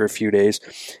area for a few days,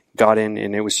 got in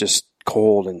and it was just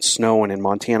cold and snowing, and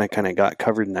Montana kind of got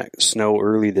covered in that snow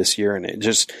early this year, and it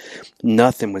just,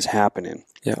 nothing was happening.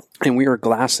 Yeah. And we were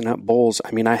glassing up bulls.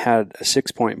 I mean, I had a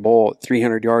 6-point bull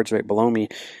 300 yards right below me,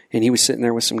 and he was sitting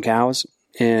there with some cows.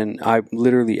 And I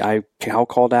cow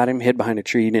called at him, hid behind a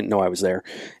tree. He didn't know I was there.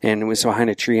 And it was behind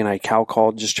a tree, and I cow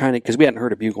called just trying to, because we hadn't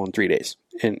heard a bugle in 3 days.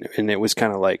 And it was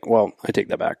kind of like, well, I take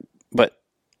that back. But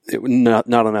it was not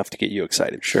enough to get you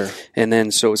excited. Sure. And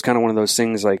then, so it was kind of one of those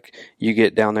things like you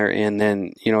get down there, and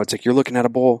then, it's like you're looking at a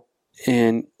bull,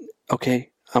 and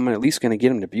okay, I'm at least going to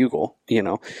get him to bugle,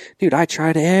 Dude, I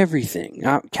tried everything.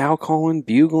 Cow calling,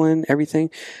 bugling,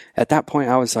 everything. At that point,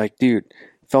 I was like, dude,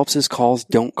 Phelps's calls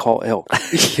don't call elk,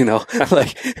 it was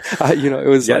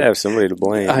you gotta have somebody to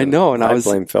blame. I know. And I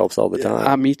blame Phelps all the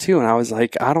time. Me too. And I was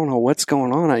like, I don't know what's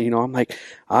going on. I'm like,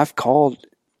 I've called,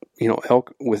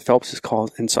 elk with Phelps's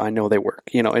calls. And so I know they work,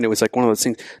 and it was like one of those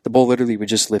things. The bull literally would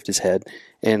just lift his head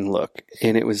and look.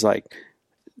 And it was like,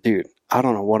 dude, I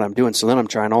don't know what I'm doing. So then I'm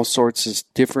trying all sorts of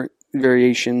different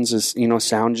variations as,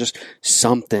 sound, just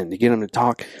something to get them to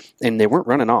talk. And they weren't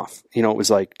running off. It was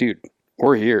like, dude,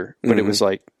 we're here, but it was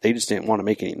like they just didn't want to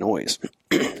make any noise.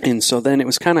 And so then it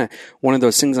was kind of one of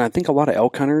those things, and I think a lot of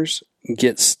elk hunters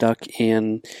get stuck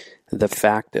in the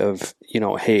fact of,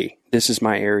 hey, this is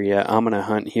my area, I'm going to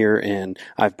hunt here, and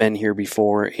I've been here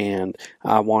before, and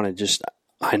I want to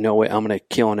I know it, I'm going to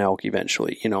kill an elk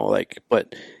eventually,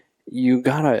 but you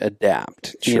got to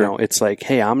adapt. Sure. It's like,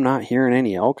 hey, I'm not hearing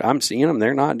any elk, I'm seeing them,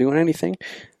 they're not doing anything,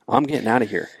 I'm getting out of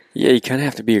here. Yeah, you kind of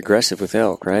have to be aggressive with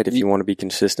elk, right? If you want to be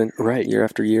consistent, right, year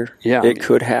after year. Yeah, it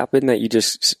could happen that you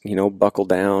just buckle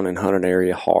down and hunt an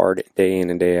area hard day in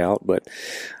and day out. But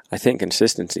I think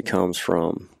consistency comes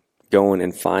from going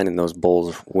and finding those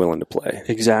bulls willing to play.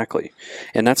 Exactly,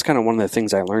 and that's kind of one of the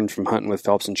things I learned from hunting with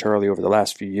Phelps and Charlie over the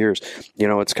last few years.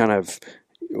 It's kind of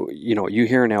you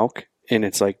hear an elk And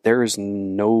it's like, there is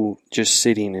no just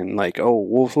sitting and like, oh,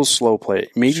 we'll slow play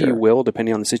it. Maybe Sure. you will,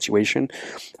 depending on the situation.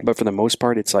 But for the most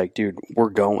part, it's like, dude, we're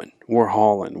going, we're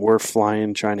hauling, we're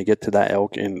flying, trying to get to that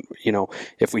elk. And, you know,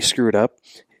 if we screw it up,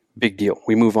 big deal.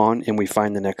 We move on and we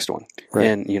find the next one. Right.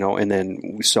 And, you know, and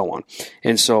then so on.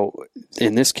 And so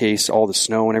in this case, all the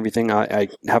snow and everything, I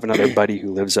have another buddy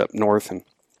who lives up north and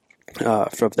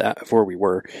from where we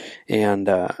were, and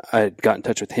I got in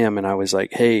touch with him, and I was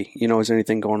like, hey, you know, is there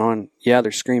anything going on? Yeah,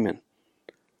 they're screaming.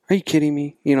 Are you kidding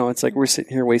me? You know, it's like we're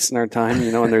sitting here wasting our time,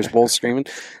 you know, and there's bulls screaming.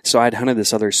 So I'd hunted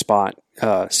this other spot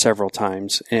several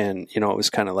times, and, you know, it was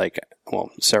kind of like,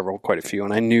 well, quite a few,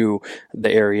 and I knew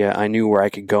the area, I knew where I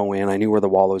could go in, I knew where the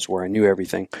wallows were, I knew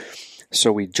everything.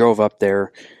 So we drove up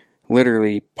there,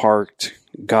 literally parked,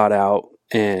 got out,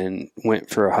 and went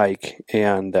for a hike,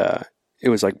 and it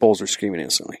was like bulls were screaming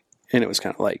instantly. And it was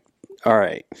kind of like, all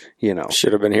right, you know.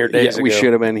 Should have been here days ago. We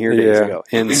should have been here days Yeah. ago.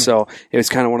 And so it was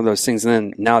kind of one of those things. And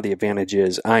then now the advantage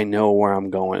is I know where I'm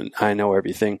going. I know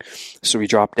everything. So we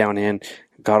dropped down in,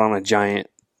 got on a giant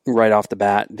right off the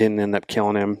bat, didn't end up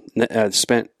killing him.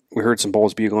 We heard some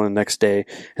bulls bugling the next day.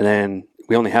 And then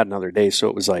we only had another day. So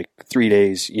it was like 3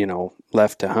 days, you know,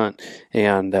 left to hunt.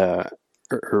 And,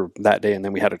 or that day. And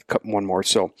then we had one more.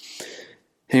 So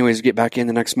anyways, get back in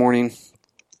the next morning.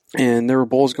 And there were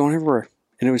bulls going everywhere.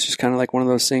 And it was just kind of like one of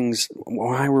those things.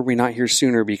 Why were we not here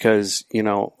sooner? Because, you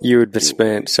know. You had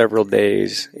spent several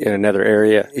days in another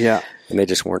area. Yeah. And they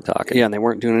just weren't talking. Yeah, and they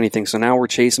weren't doing anything. So now we're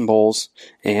chasing bulls.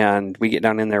 And we get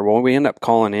down in there. Well, we end up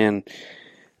calling in.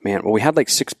 Man, well, we had like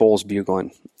 6 bulls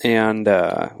bugling. And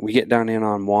we get down in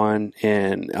on one.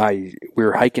 And we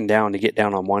were hiking down to get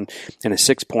down on one. And a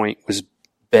 6-point was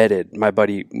bedded. My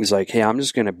buddy was like, hey, I'm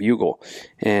just going to bugle.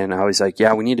 And I was like,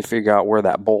 yeah, we need to figure out where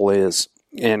that bull is.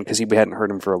 And because we hadn't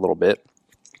heard him for a little bit.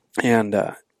 And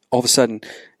all of a sudden,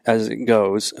 as it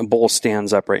goes, a bull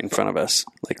stands up right in front of us,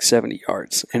 like 70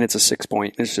 yards. And it's a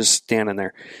 6-point. It's just standing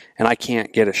there. And I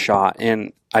can't get a shot.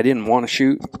 And I didn't want to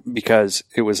shoot because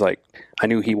it was like, I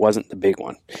knew he wasn't the big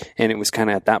one. And it was kind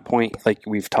of at that point, like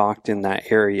we've talked in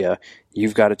that area,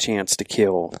 you've got a chance to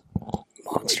kill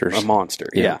Monsters. a monster.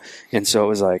 Yeah. And so it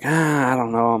was like, I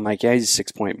don't know. I'm like, yeah, he's a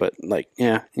 6-point, but like,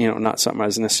 yeah, you know, not something I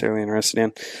was necessarily interested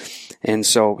in. And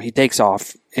so he takes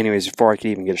off anyways before I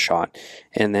could even get a shot.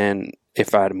 And then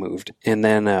if I had moved, and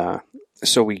then,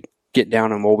 so we get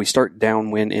down and we start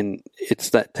downwind, and it's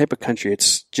that type of country.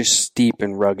 It's just steep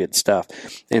and rugged stuff.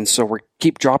 And so we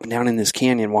keep dropping down in this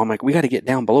canyon. Well, I'm like, we got to get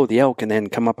down below the elk and then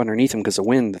come up underneath them because the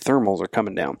wind, the thermals are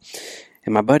coming down.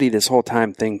 And my buddy this whole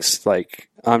time thinks like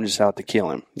I'm just out to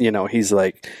kill him. You know, he's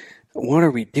like, what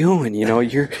are we doing? You know,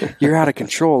 you're out of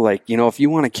control. Like, you know, if you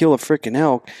want to kill a freaking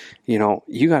elk, you know,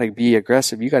 you got to be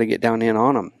aggressive. You got to get down in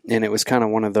on them. And it was kind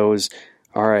of one of those,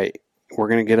 all right, we're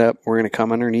going to get up, we're going to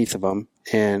come underneath of them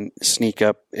and sneak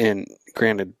up. And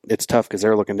granted, it's tough because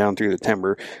they're looking down through the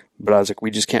timber, but I was like, we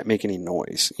just can't make any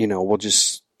noise. You know, we'll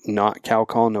just not cow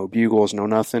call, no bugles, no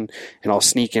nothing. And I'll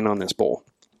sneak in on this bull.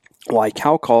 Well, I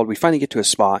cow called. We finally get to a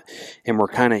spot,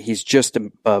 and he's just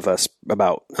above us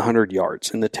about 100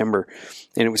 yards in the timber.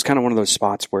 And it was kind of one of those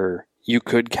spots where you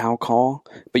could cow call,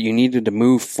 but you needed to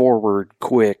move forward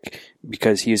quick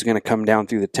because he was going to come down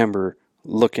through the timber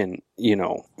looking, you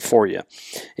know, for you.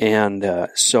 And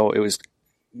so it was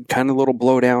kind of a little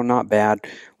blowdown, not bad.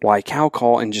 Well, I cow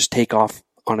call and just take off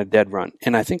on a dead run.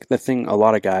 And I think the thing a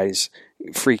lot of guys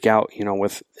freak out, you know,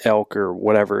 with elk or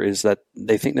whatever is that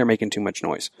they think they're making too much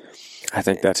noise. I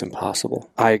think that's impossible.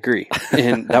 I agree.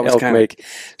 And that was elk kind of make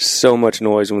so much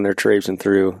noise when they're traipsing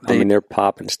through. They're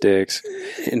popping sticks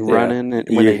and running, and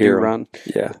when You they do hear 'em. run,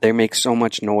 Yeah. they make so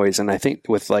much noise. And I think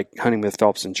with like hunting with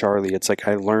Phelps and Charlie, it's like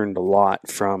I learned a lot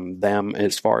from them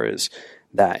as far as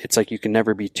that. It's like you can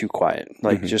never be too quiet.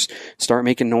 Like just start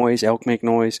making noise, elk make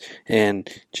noise, and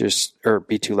or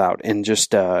be too loud, and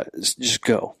just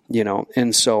go, you know.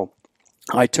 And so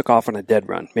I took off on a dead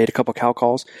run, made a couple cow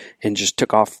calls, and just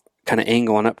took off kind of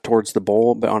angling up towards the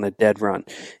bull, but on a dead run.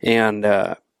 And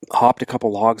hopped a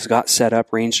couple logs, got set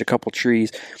up, ranged a couple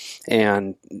trees,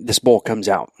 and this bull comes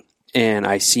out. And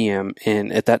I see him,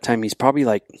 and at that time he's probably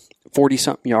like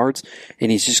 40-something yards,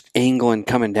 and he's just angling,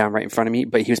 coming down right in front of me,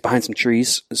 but he was behind some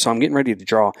trees, so I'm getting ready to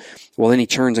draw. Well, then he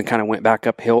turns and kind of went back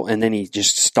uphill, and then he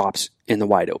just stops in the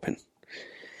wide open.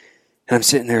 And I'm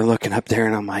sitting there looking up there,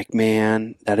 and I'm like,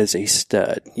 man, that is a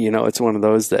stud. You know, it's one of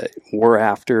those that we're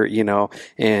after, you know,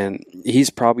 and he's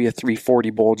probably a 340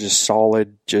 bull, just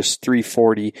solid, just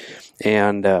 340,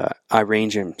 and I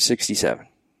range him 67.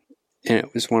 And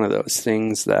it was one of those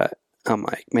things that I'm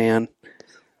like, man,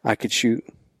 I could shoot.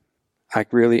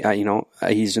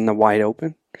 He's in the wide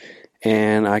open,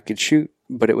 and I could shoot,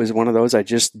 but it was one of those I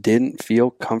just didn't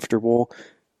feel comfortable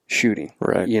shooting,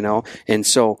 Right. you know? And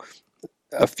so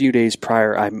a few days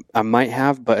prior, I might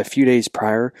have, but a few days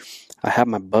prior, I had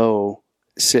my bow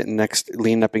sitting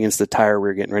leaning up against the tire. We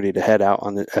were getting ready to head out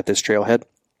at this trailhead.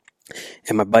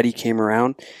 And my buddy came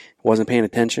around, wasn't paying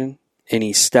attention, and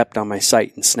he stepped on my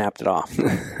sight and snapped it off.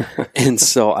 And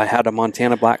so I had a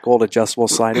Montana Black Gold adjustable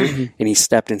slider, and he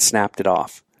stepped and snapped it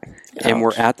off. Ouch. And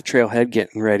we're at the trailhead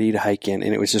getting ready to hike in,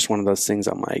 and it was just one of those things.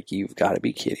 I'm like, you've got to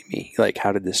be kidding me. Like,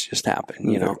 how did this just happen?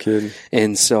 You know? No kidding.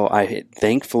 And so I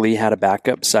thankfully had a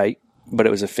backup sight, but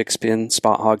it was a fixed pin,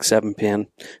 Spot Hog 7-pin.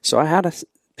 So I had a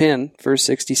pin for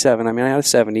 67. I mean, I had a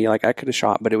 70. Like, I could have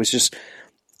shot, but it was just,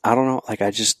 I don't know. Like,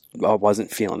 I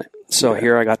wasn't feeling it. So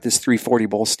here I got this 340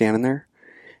 bull standing there,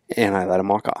 and I let him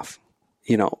walk off.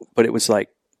 You know, but it was like,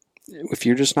 if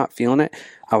you're just not feeling it,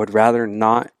 I would rather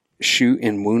not shoot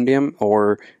and wound him,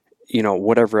 or you know,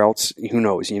 whatever else. Who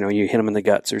knows? You know, you hit him in the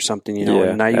guts or something. You know,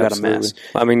 and now you got a mess.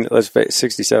 I mean, let's face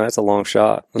 67. That's a long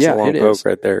shot. That's a long poke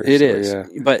right there. It is. Yeah.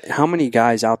 But how many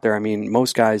guys out there? I mean,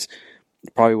 most guys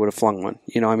probably would have flung one.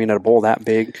 You know, I mean, at a bull that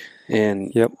big,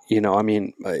 and you know, I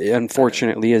mean,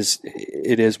 unfortunately,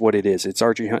 it is what it is. It's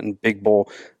archery hunting, big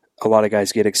bull. A lot of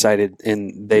guys get excited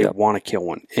and they want to kill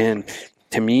one. And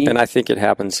to me, and I think it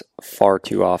happens far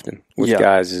too often with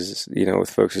guys, is, you know,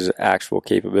 with folks' actual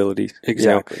capabilities.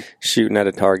 Exactly. You know, shooting at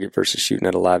a target versus shooting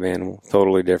at a live animal,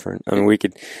 totally different. I mean, we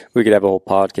could have a whole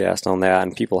podcast on that,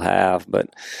 and people have, but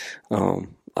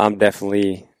I'm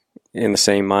definitely in the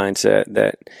same mindset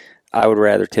that I would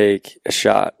rather take a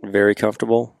shot very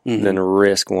comfortable than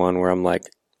risk one where I'm like,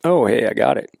 oh, hey, I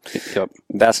got it. Yep.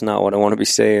 That's not what I want to be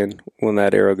saying when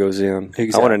that arrow goes in.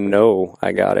 Exactly. I want to know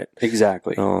I got it.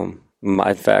 Exactly.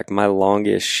 In fact, my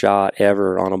longest shot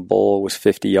ever on a bull was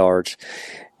 50 yards,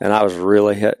 and I was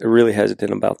really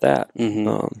hesitant about that.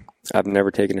 I've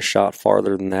never taken a shot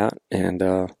farther than that, and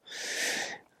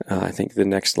I think the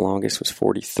next longest was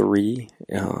 43.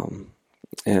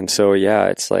 And so, yeah,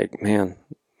 it's like, man,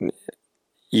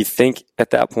 you think at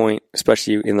that point,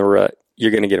 especially in the rut,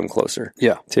 you're going to get them closer.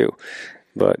 Yeah. Too.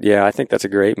 But, yeah, I think that's a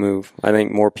great move. I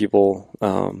think more people,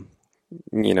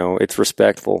 you know, it's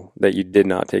respectful that you did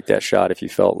not take that shot if you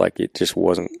felt like it just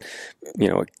wasn't, you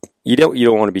know, you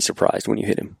don't want to be surprised when you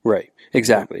hit him. Right.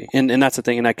 Exactly. And that's the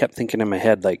thing. And I kept thinking in my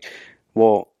head, like,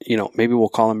 well, you know, maybe we'll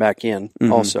call him back in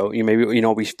also. Maybe, you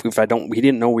know, we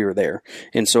didn't know we were there.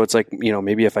 And so it's like, you know,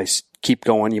 maybe if I keep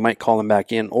going, you might call him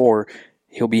back in, or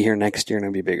he'll be here next year and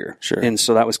it'll be bigger. Sure. And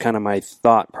so that was kind of my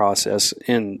thought process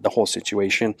in the whole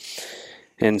situation.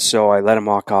 And so I let him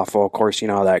walk off. Well, of course, you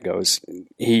know how that goes.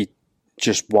 He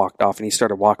just walked off and he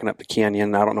started walking up the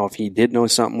canyon. I don't know if he did know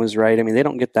something was right. I mean, they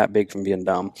don't get that big from being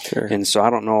dumb. Sure. And so I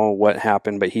don't know what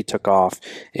happened, but he took off,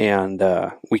 and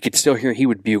we could still hear he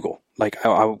would bugle. Like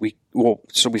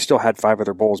so we still had 5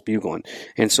 other bulls bugling.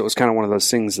 And so it was kind of one of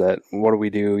those things that, what do we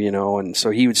do, you know? And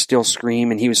so he would still scream,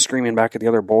 and he was screaming back at the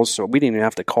other bulls. So we didn't even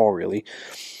have to call, really.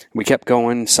 We kept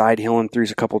going, side hilling through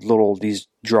a couple of these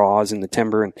draws in the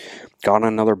timber, and got on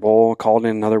another bull, called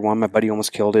in another one. My buddy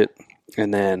almost killed it.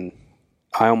 And then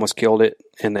I almost killed it.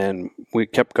 And then we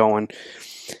kept going.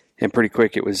 And pretty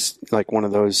quick, it was like one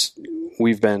of those,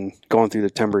 we've been going through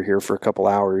the timber here for a couple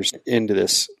hours into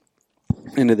this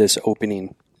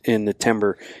opening in the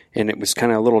timber, and it was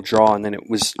kind of a little draw, and then it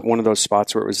was one of those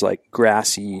spots where it was like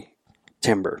grassy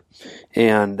timber,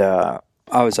 and I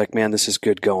was like, man, this is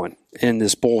good going. And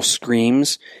this bull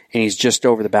screams, and he's just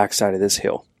over the backside of this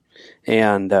hill,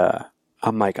 and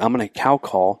I'm like, I'm gonna cow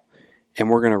call, and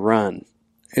we're gonna run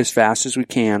as fast as we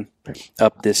can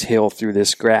up this hill through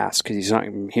this grass, because he's not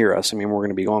going to hear us. I mean, we're going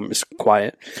to be going just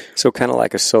quiet. So kind of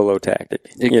like a solo tactic.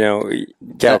 You know,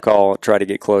 cow call, try to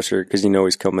get closer because you know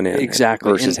he's coming in.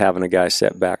 Exactly. Versus having a guy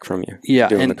set back from you. Yeah,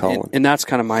 doing the calling. And that's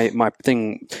kind of my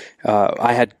thing.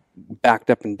 I had backed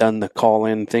up and done the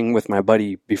call-in thing with my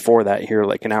buddy before that here,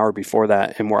 like an hour before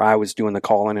that, and where I was doing the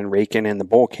call-in and raking, and the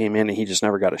bull came in and he just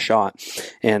never got a shot.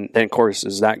 And then, of course,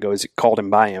 as that goes, it called him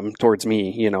by him towards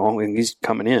me, you know, and he's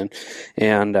coming in,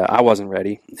 and I wasn't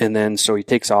ready. And then, so he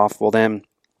takes off. Well, then,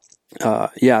 so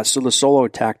the solo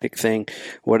tactic thing,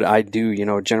 what I do, you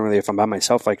know, generally if I'm by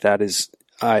myself like that, is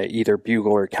I either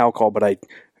bugle or cow call, but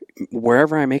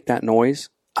wherever I make that noise,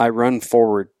 I run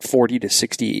forward 40 to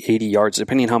 60, 80 yards,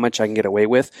 depending on how much I can get away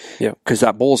with. Yeah. Because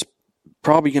that bull's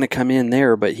probably going to come in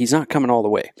there, but he's not coming all the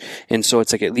way. And so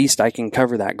it's like, at least I can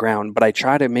cover that ground. But I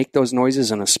try to make those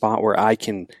noises in a spot where I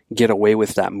can get away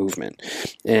with that movement.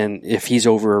 And if he's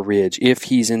over a ridge, if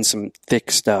he's in some thick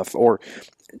stuff, or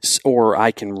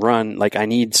I can run, like I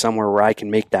need somewhere where I can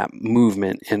make that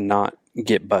movement and not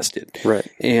get busted. Right.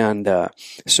 And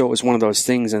so it was one of those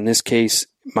things. In this case,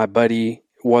 my buddy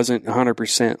wasn't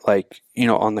 100% like,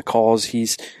 on the calls.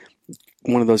 He's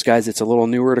one of those guys that's a little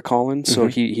newer to calling. So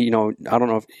he I don't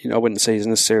know if, I wouldn't say he's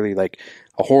necessarily like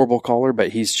a horrible caller, but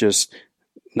he's just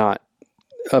not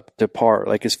up to par,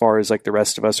 like as far as like the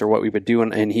rest of us or what we would do.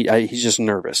 And he's just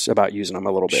nervous about using them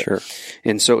a little bit. Sure.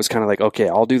 And so it was kind of like, okay,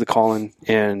 I'll do the calling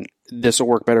and this will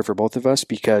work better for both of us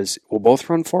because we'll both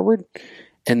run forward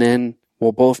and then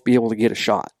we'll both be able to get a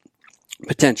shot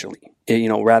potentially,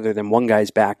 rather than one guy's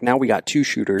back. Now we got two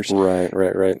shooters. Right.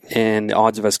 And the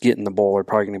odds of us getting the bull are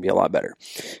probably going to be a lot better.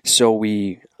 So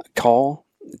we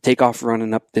take off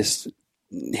running up this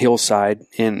hillside.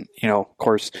 And, of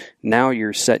course, now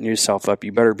you're setting yourself up.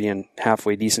 You better be in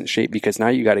halfway decent shape because now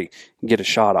you got to get a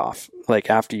shot off. Like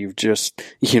after you've just,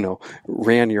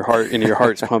 ran your heart and your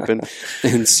heart's pumping.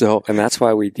 And that's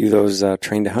why we do those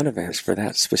train to hunt events for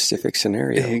that specific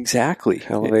scenario. Exactly.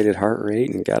 Elevated heart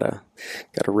rate and gotta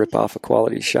rip off a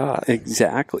quality shot.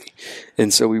 Exactly.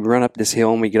 And so we run up this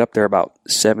hill and we get up there about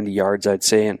 70 yards, I'd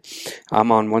say. And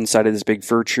I'm on one side of this big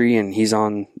fir tree and he's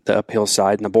on the uphill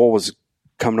side and the bull was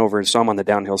coming over. And so I'm on the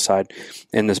downhill side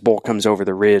and this bull comes over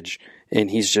the ridge and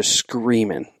he's just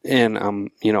screaming. And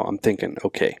I'm thinking,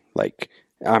 okay, like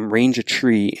I'm range a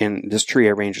tree and this tree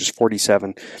I range is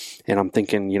 47. And I'm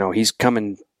thinking, he's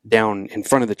coming down in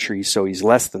front of the tree. So he's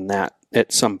less than that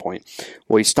at some point.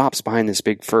 Well, he stops behind this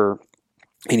big fir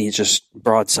and he's just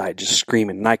broadside, just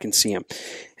screaming and I can see him.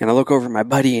 And I look over at my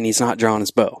buddy and he's not drawing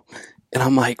his bow. And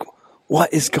I'm like,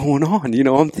 what is going on?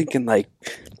 I'm thinking like,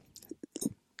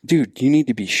 dude, you need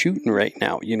to be shooting right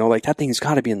now. Like that thing's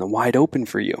got to be in the wide open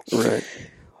for you. Right.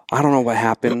 I don't know what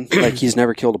happened. Like he's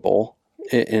never killed a bull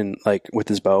in like with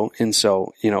his bow. And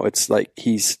so, it's like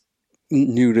he's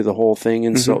new to the whole thing.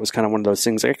 And so it was kind of one of those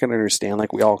things I can understand.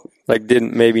 Like we all like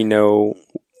didn't maybe know.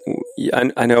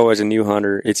 I know as a new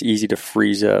hunter, it's easy to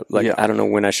freeze up. Like, I don't know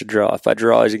when I should draw. If I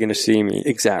draw, is he going to see me?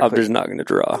 Exactly. I'm just not going to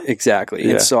draw. Exactly.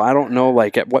 Yeah. And so I don't know,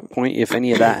 like, at what point, if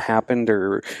any of that happened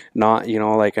or not,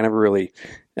 like, I never really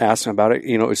asked him about it.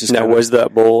 It was just now, was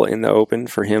that bull in the open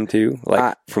for him too?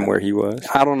 Like, from where he was?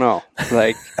 I don't know.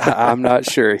 Like, I'm not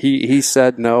sure. He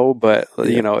said no, but,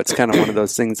 it's kind of one of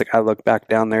those things. Like, I look back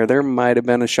down there might have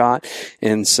been a shot.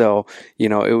 And so,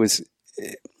 it was...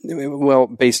 Well,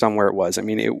 based on where it was, I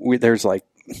mean, there's like,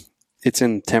 it's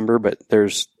in timber, but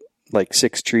there's like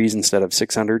 6 trees instead of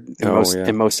 600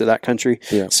 in most of that country.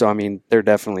 Yeah. So, I mean, there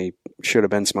definitely should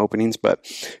have been some openings, but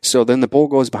so then the bull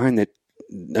goes behind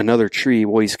another tree.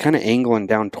 Well, he's kind of angling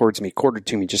down towards me, quartered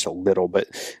to me just a little, but,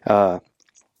 of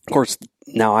course,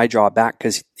 now I draw back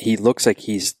because he looks like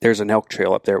there's an elk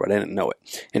trail up there, but I didn't know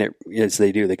it. And as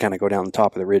they do, they kind of go down the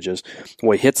top of the ridges.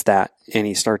 Well, he hits that and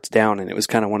he starts down, and it was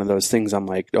kind of one of those things. I'm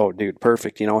like, oh, dude,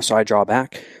 perfect, So I draw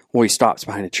back. Well, he stops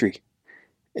behind a tree,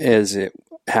 as it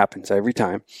happens every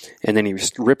time. And then he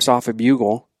rips off a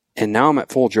bugle, and now I'm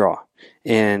at full draw.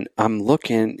 And I'm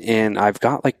looking, and I've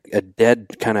got like a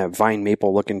dead kind of vine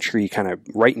maple looking tree kind of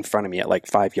right in front of me at like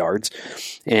 5 yards.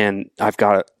 And I've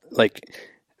got like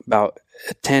about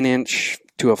a 10-inch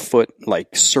to a foot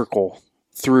like circle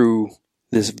through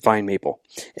this vine maple.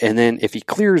 And then if he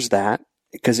clears that,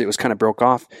 because it was kind of broke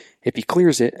off, if he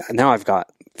clears it, now I've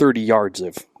got 30 yards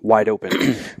of wide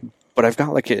open. But I've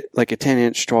got like a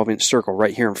 10-inch, 12-inch circle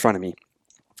right here in front of me.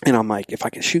 And I'm like, if I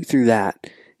can shoot through that,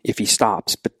 if he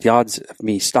stops, but the odds of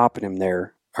me stopping him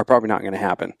there are probably not going to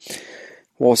happen.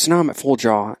 Well, so now I'm at full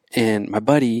draw, and my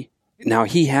buddy, now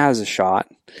he has a shot.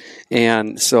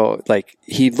 And so, like,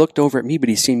 he looked over at me, but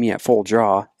he seen me at full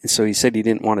draw. And so he said he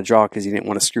didn't want to draw because he didn't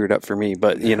want to screw it up for me.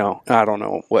 But, I don't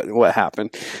know what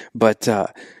happened. But,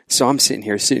 so I'm sitting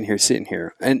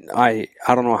here. And I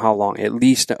don't know how long, at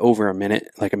least over a minute,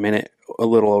 a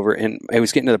little over. And it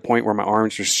was getting to the point where my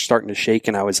arms were starting to shake.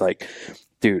 And I was like,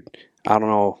 dude, I don't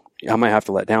know. I might have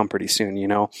to let down pretty soon,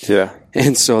 Yeah.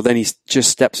 And so then he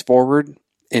just steps forward.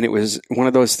 And it was one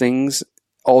of those things.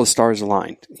 All the stars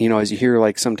aligned, as you hear,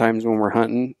 like sometimes when we're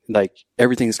hunting, like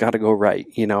everything's got to go right,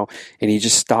 and he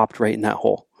just stopped right in that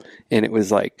hole, and it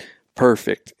was like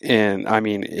perfect. And I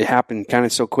mean, it happened kind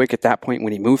of so quick at that point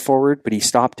when he moved forward, but he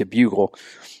stopped to bugle,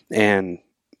 and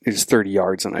it was 30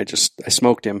 yards, and I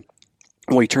smoked him.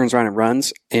 Well, he turns around and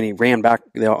runs, and he ran back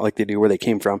like they do where they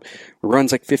came from,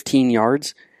 runs like 15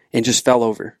 yards and just fell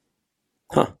over.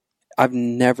 Huh. I've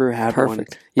never had one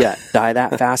die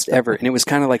that fast ever. And it was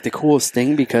kind of like the coolest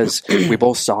thing because we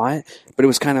both saw it, but it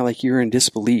was kind of like you're in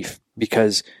disbelief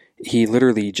because he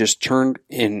literally just turned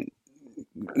and,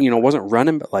 wasn't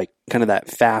running, but like kind of that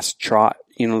fast trot,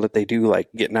 that they do, like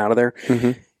getting out of there.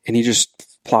 Mm-hmm. And he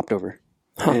just plopped over.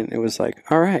 Huh. And it was like,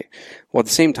 all right. Well, at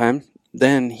the same time,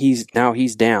 then he's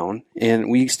down, and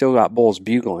we still got bulls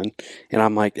bugling. And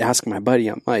I'm like asking my buddy,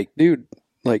 I'm like, dude,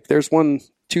 like there's one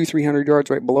 200-300 yards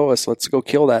right below us. Let's go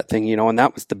kill that thing, you know. And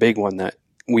that was the big one that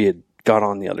we had got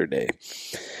on the other day.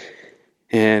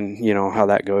 And you know how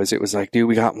that goes. It was like, dude,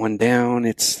 we got one down.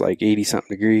 It's like 80 something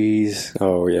degrees.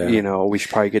 Oh yeah. You know, we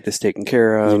should probably get this taken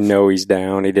care of. You know he's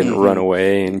down. He didn't run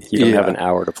away, and you don't have an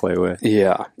hour to play with.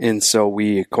 Yeah. And so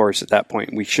we, of course, at that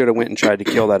point, we should have went and tried to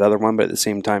kill that other one. But at the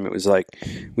same time, it was like,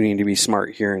 we need to be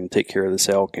smart here and take care of this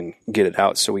elk and get it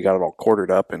out. So we got it all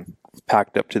quartered up and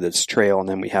packed up to this trail. And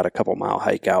then we had a couple mile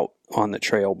hike out on the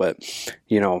trail. But,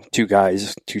 you know, 2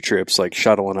 guys, 2 trips, like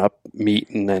shuttling up, meet,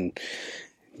 and then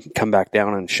come back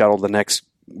down and shuttle the next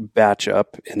batch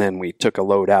up, and then we took a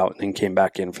load out and then came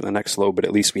back in for the next load. But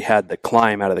at least we had the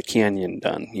climb out of the canyon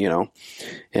done, you know.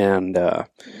 And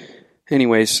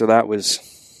anyways, so that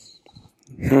was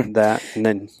that, and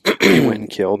then we went and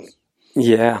killed.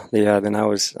 Yeah. Then I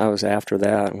was after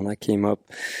that when I came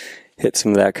up, hit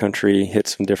some of that country, hit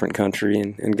some different country,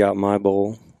 and got my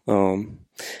bull.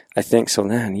 I think so.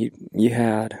 Then you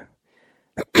had,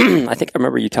 I think I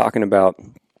remember you talking about.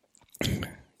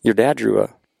 Your dad drew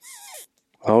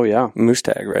a moose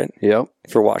tag, right? Yep.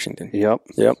 For Washington. Yep.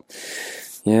 Yeah,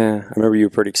 I remember you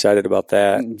were pretty excited about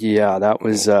that. Yeah, that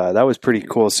was pretty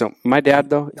cool. So my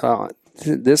dad, though,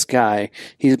 this guy,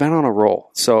 he's been on a roll.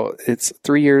 So it's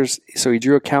 3 years. So he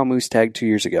drew a cow moose tag 2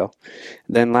 years ago.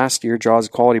 Then last year draws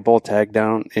a quality bull tag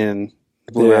down in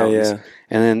the Blue Mountains. Yeah.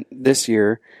 And then this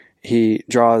year he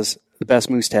draws the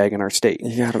best moose tag in our state.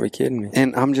 You gotta be kidding me.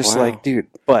 And I'm just like, dude,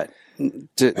 but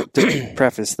to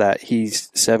preface that,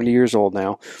 he's 70 years old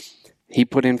now. He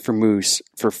put in for moose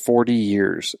for 40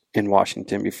 years in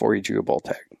Washington before he drew a bull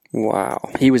tag. Wow.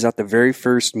 He was at the very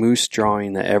first moose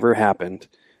drawing that ever happened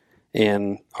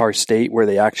in our state, where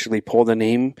they actually pulled a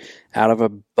name out of a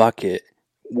bucket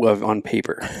on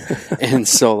paper. And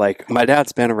so, like, my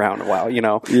dad's been around a while, you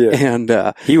know. Yeah. And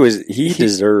he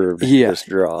deserved this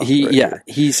draw.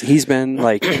 He's been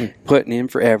like putting in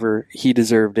forever. He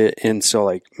deserved it. And so,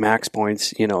 like, max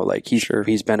points, you know, like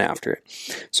he's been after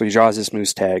it. So he draws this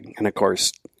moose tag, and of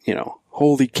course, you know,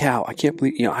 holy cow, I can't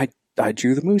believe, you know, I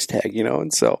drew the moose tag, you know.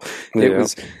 And so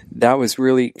that was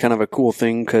really kind of a cool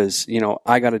thing, because, you know,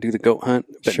 I got to do the goat hunt,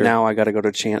 but now I got to go to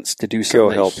a chance to do something. Go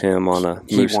help him on a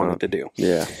moose wanted hunt. to do.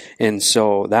 Yeah. And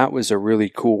so that was a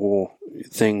really cool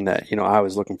thing that, you know, I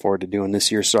was looking forward to doing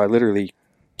this year. So I literally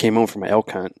came home from my elk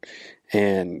hunt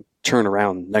and turned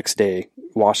around next day,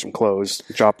 washed some clothes,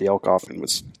 dropped the elk off, and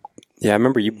was... Yeah, I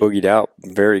remember you boogied out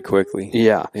very quickly.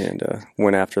 Yeah. And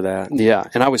went after that. Yeah.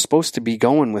 And I was supposed to be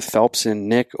going with Phelps and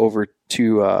Nick over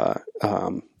to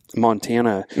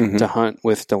Montana to hunt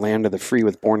with the Land of the Free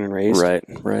with Born and Raised.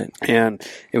 Right. And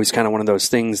it was kind of one of those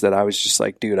things that I was just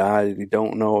like, dude, I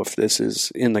don't know if this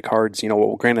is in the cards. You know,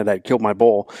 well, granted, I'd killed my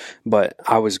bull, but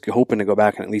I was hoping to go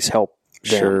back and at least help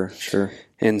them. Sure.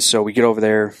 And so we get over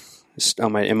there.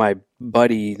 And my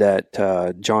buddy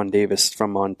that John Davis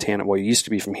from Montana, well, he used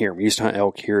to be from here. We used to hunt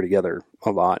elk here together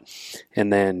a lot.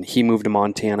 And then he moved to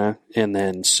Montana. And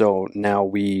then so now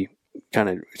we kind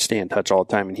of stay in touch all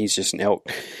the time. And he's just an elk.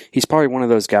 He's probably one of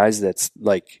those guys that's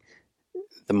like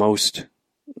the most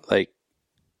like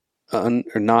or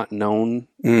not known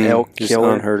elk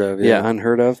killer. Unheard of. Yeah,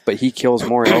 unheard of. But he kills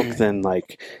more elk than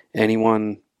like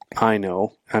anyone I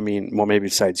know. I mean, well, maybe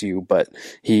besides you, but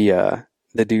he...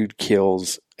 the dude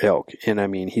kills elk. And I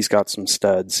mean, he's got some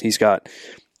studs. He's got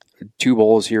 2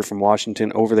 bulls here from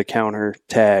Washington, over-the-counter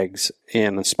tags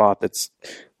in a spot that's,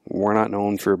 we're not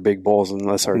known for big bulls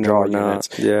unless our draw units.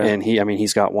 Yeah. And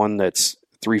he's got one that's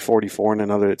 344 and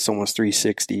another that's almost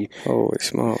 360. Holy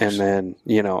smokes. And then,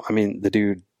 you know, I mean, the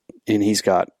dude, and he's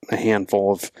got a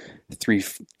handful of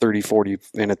 30, 40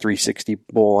 and a 360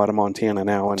 bull out of Montana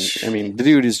now. And I mean, the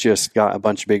dude has just got a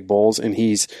bunch of big bulls, and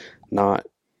he's not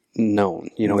known.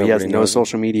 You know, he has no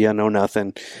social media, no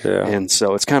nothing. Yeah. And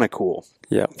so it's kind of cool.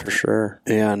 Yeah, for sure.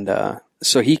 And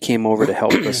so he came over to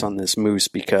help us on this moose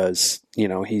because, you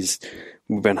know,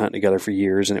 we've been hunting together for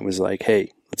years, and it was like,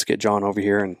 hey, let's get John over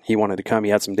here. And he wanted to come. He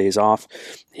had some days off.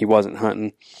 He wasn't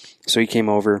hunting. So he came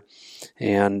over,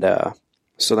 and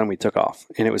so then we took off.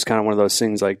 And it was kind of one of those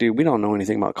things like, dude, we don't know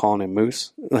anything about calling in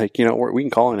moose. Like, you know, we can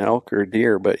call in elk or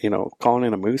deer, but, you know, calling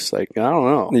in a moose, like, I don't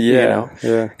know. Yeah. You know?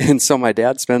 Yeah. And so my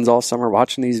dad spends all summer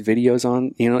watching these videos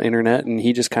on, you know, internet, and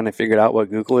he just kind of figured out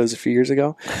what Google is a few years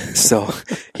ago. So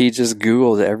he just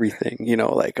Googled everything, you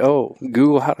know, like, oh,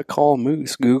 Google how to call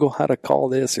moose, Google how to call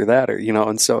this or that, or, you know,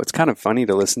 and so it's kind of funny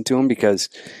to listen to him because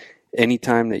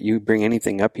anytime that you bring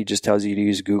anything up, he just tells you to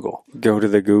use Google. Go to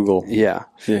the Google. Yeah.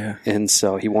 Yeah. And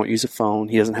so he won't use a phone.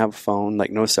 He doesn't have a phone,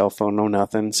 like no cell phone, no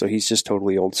nothing. So he's just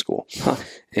totally old school. Huh.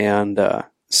 And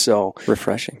so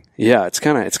refreshing. Yeah, it's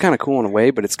kind of cool in a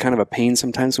way, but it's kind of a pain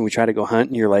sometimes when we try to go hunt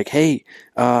and you're like, hey,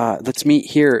 let's meet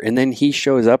here. And then he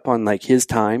shows up on like his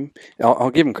time. I'll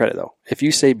give him credit though. If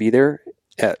you say be there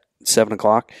at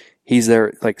 7:00, he's there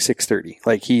at like 6:30.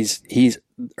 Like he's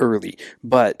early.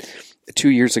 But 2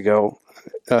 years ago,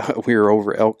 we were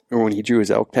over when he drew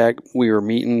his elk tag, we were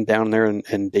meeting down there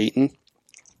in Dayton,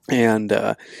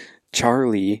 and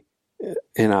Charlie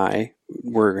and I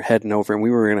were heading over, and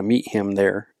we were going to meet him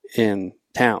there in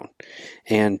town.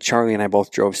 And Charlie and I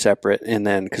both drove separate, and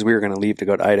then because we were going to leave to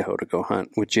go to Idaho to go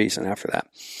hunt with Jason after that.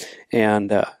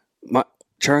 And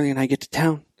Charlie and I get to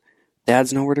town.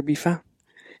 Dad's nowhere to be found.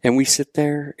 And we sit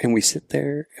there, and we sit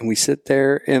there, and we sit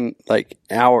there in like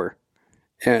an hour,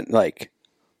 and like,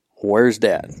 where's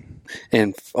Dad?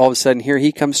 And all of a sudden, here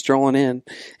he comes strolling in,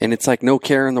 and it's like no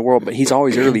care in the world, but he's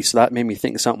always early, so that made me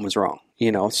think something was wrong,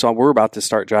 you know? So we're about to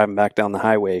start driving back down the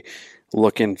highway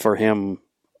looking for him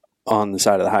on the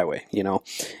side of the highway, you know?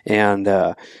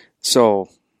 And so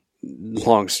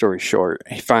long story short,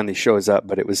 he finally shows up,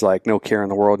 but it was like no care in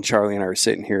the world, and Charlie and I are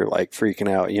sitting here like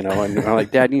freaking out, you know? And I'm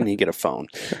like, Dad, you need to get a phone.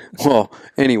 Well,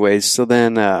 anyways, so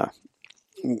then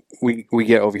we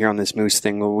get over here on this moose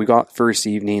thing. Well, we got first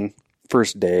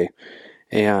day,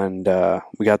 and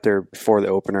we got there before the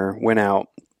opener, went out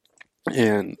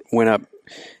and went up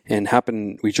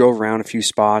and we drove around a few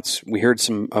spots. We heard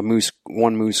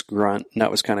one moose grunt, and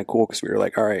that was kind of cool because we were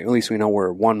like, all right, at least we know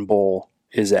where one bull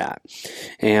is at.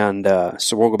 And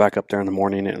so we'll go back up there in the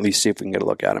morning and at least see if we can get a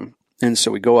look at him. And so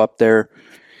we go up there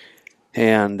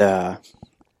and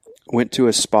went to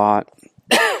a spot.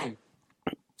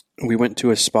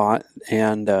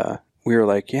 And we were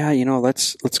like, yeah, you know,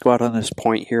 let's go out on this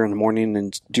point here in the morning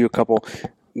and do a couple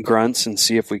grunts and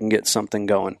see if we can get something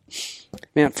going.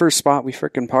 Man, first spot, we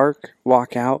frickin' park,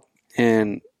 walk out,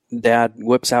 and Dad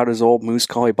whips out his old moose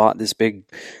call. He bought this big,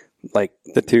 like,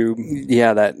 the tube.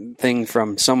 Yeah, that thing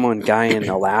from guy in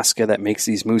Alaska that makes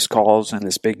these moose calls, and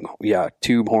this big,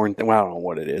 tube horn thing. Well, I don't know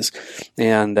what it is.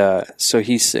 And so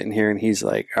he's sitting here and he's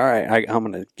like, all right, I'm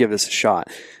going to give this a shot.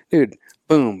 Dude,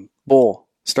 boom, bull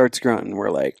starts grunting.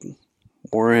 We're like,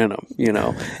 we're in them, you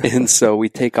know. And so we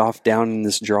take off down in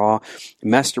this draw,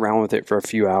 messed around with it for a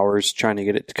few hours trying to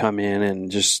get it to come in, and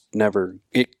just never,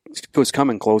 it was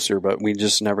coming closer, but we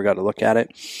just never got to look at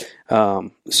it.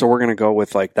 So we're going to go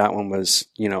with like that one was,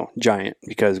 you know, giant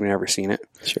because we never seen it.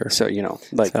 Sure. So, you know,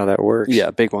 like that's how that works.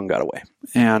 Yeah, big one got away.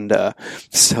 And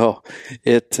so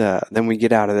then we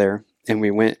get out of there and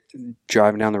we went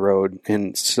driving down the road,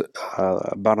 and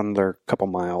about another couple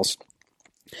miles,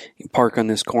 you park on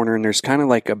this corner, and there's kind of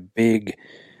like a big,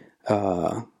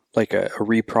 like a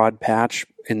reprod patch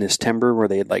in this timber where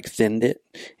they had like thinned it.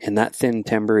 And that thin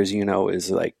timber, as you know, is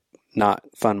like not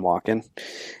fun walking.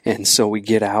 And so we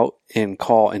get out and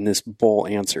call, and this bull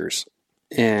answers.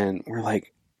 And we're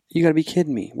like, you gotta be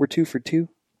kidding me. We're 2 for 2.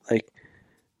 Like,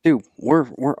 dude,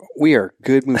 we are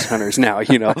good moose hunters now,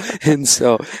 you know? And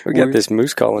so we got this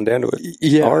moose calling down to it.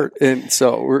 Yeah. Art. And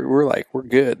so we're like, we're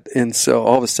good. And so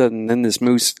all of a sudden, then this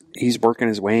moose, he's working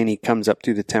his way, and he comes up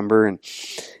through the timber, and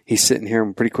he's sitting here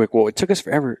and pretty quick. Well, it took us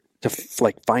forever to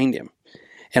find him.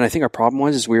 And I think our problem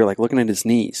was we were like looking at his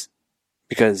knees,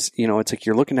 because, you know, it's like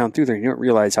you're looking down through there and you don't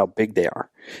realize how big they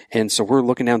are. And so we're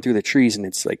looking down through the trees, and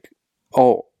it's like,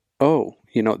 oh,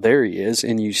 you know, there he is.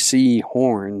 And you see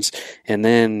horns, and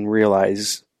then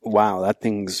realize, wow, that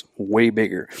thing's way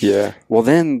bigger. Yeah. Well,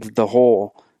 then the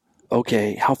whole,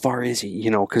 okay, how far is he?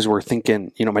 You know, because we're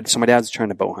thinking, you know, my dad's trying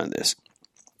to bow hunt this.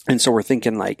 And so we're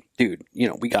thinking like, dude, you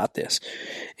know, we got this.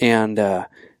 And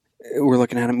we're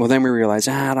looking at him. Well, then we realize,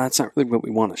 that's not really what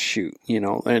we want to shoot, you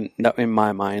know. And in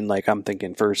my mind, like, I'm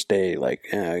thinking first day, like,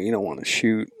 you don't want to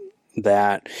shoot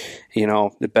that, you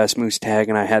know, the best moose tag.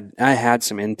 And I had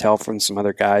some intel from some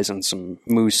other guys on some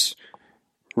moose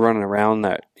running around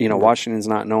that, you know, Washington's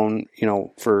not known, you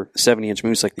know, for 70-inch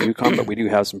moose like the Yukon, but we do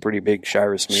have some pretty big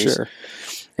Shiras moose. Sure.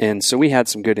 And so we had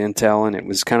some good intel, and it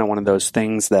was kind of one of those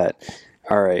things that,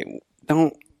 all right,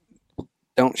 don't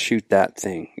shoot that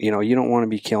thing. You know, you don't want to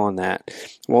be killing that.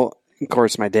 Well, of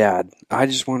course, my dad, I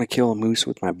just want to kill a moose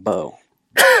with my bow.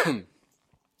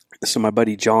 So my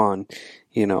buddy John,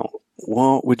 you know,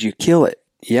 well, would you kill it?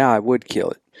 Yeah, I would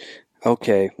kill it.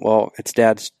 Okay, well, it's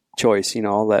Dad's choice. You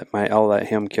know, I'll let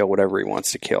him kill whatever he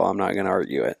wants to kill. I'm not going to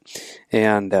argue it.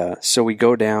 And so we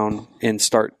go down and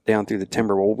start down through the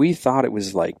timber. Well, we thought it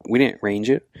was like, we didn't range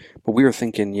it, but we were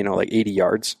thinking, you know, like 80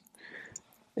 yards.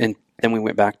 And Then we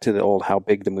went back to the old how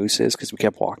big the moose is because we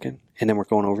kept walking. And then we're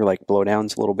going over like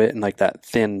blowdowns a little bit and like that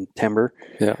thin timber.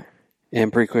 Yeah.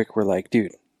 And pretty quick, we're like,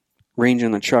 dude, range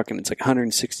in the truck, and it's like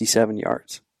 167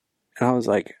 yards. And I was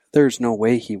like, there's no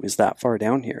way he was that far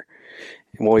down here.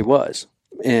 And well, he was.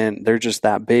 And they're just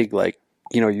that big, like,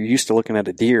 you're used to looking at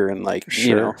a deer and like,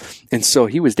 Sure. And so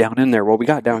he was down in there. Well, we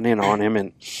got down in on him,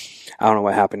 and I don't know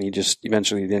what happened. He just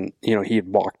eventually didn't, he had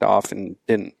walked off and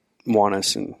didn't want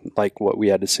us and like what we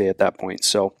had to say at that point.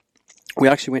 So we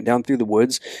actually went down through the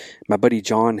woods. My buddy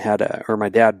John my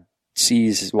dad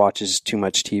watches too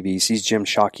much TV, sees Jim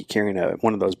Shockey carrying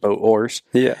one of those boat oars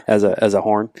as a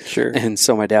horn. Sure. And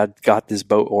so my dad got this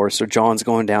boat oar. So John's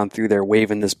going down through there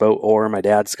waving this boat oar. My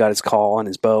dad's got his call on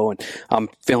his bow, and I'm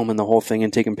filming the whole thing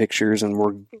and taking pictures, and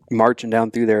we're marching down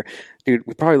through there. Dude,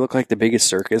 we probably look like the biggest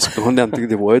circus going down through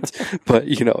the woods, but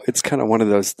it's kind of one of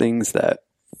those things that,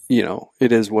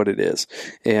 it is what it is.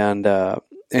 And,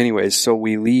 anyways, so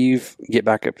we leave, get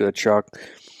back up to the truck,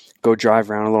 go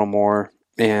drive around a little more.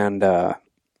 And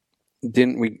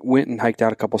we went and hiked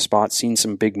out a couple spots, seen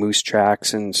some big moose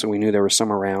tracks, and so we knew there was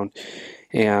some around.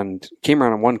 And came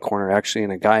around on one corner actually,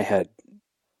 and a guy had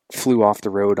flew off the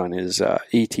road on his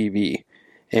ATV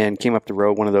and came up the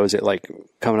road, one of those at like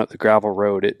coming up the gravel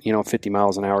road at 50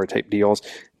 miles an hour type deals.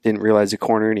 Didn't realize the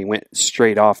corner, and he went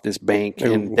straight off this bank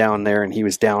and down there, and he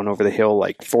was down over the hill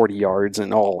like 40 yards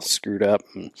and all screwed up.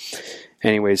 And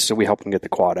anyways, so we helped him get the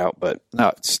quad out, but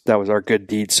that was our good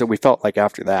deed. So we felt like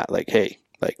after that, like, hey,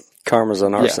 like karma's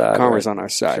on our side. Karma's on our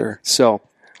side. Sure. So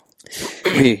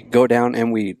we go down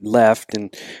and we left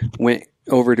and went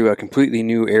over to a completely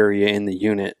new area in the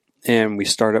unit. And we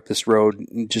start up this road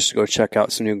just to go check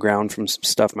out some new ground from some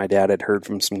stuff my dad had heard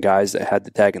from some guys that had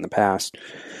the tag in the past.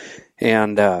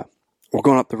 And we're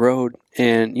going up the road,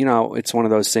 and, it's one of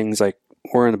those things like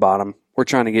we're in the bottom. We're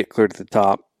trying to get clear to the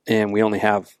top, and we only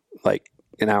have like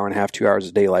an hour and a half, 2 hours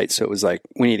of daylight. So it was like,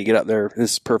 we need to get up there.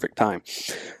 This is perfect time.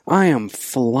 I am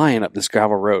flying up this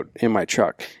gravel road in my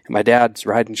truck, and my dad's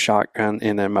riding shotgun,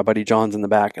 and then my buddy John's in the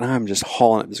back, and I'm just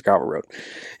hauling up this gravel road.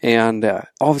 And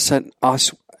all of a sudden,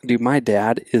 dude, my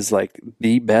dad is like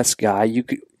the best guy you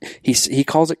could. He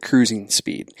calls it cruising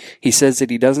speed. He says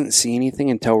that he doesn't see anything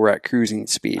until we're at cruising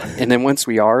speed. And then once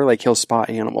we are, like, he'll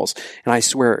spot animals. And I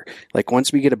swear, like,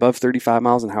 once we get above 35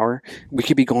 miles an hour, we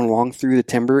could be going along through the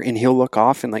timber, and he'll look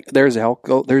off, and like, there's a elk,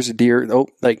 oh, there's a deer, oh,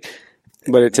 like.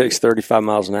 But it takes 35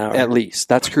 miles an hour. At least.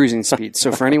 That's cruising speed.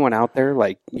 So for anyone out there,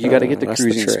 like, you got to get to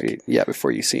cruising speed. Yeah, before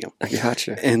you see them. I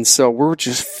gotcha. And so we're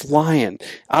just flying.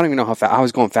 I don't even know how fast. I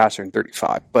was going faster than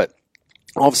 35. But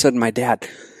all of a sudden, my dad,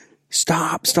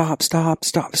 stop.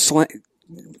 Put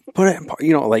it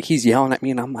in, like, he's yelling at me,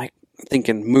 and I'm like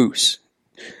thinking moose.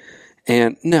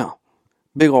 And no,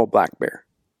 big old black bear.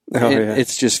 Oh, yeah.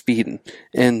 It's just feeding.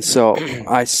 And so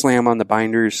I slam on the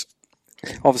binders.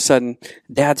 All of a sudden,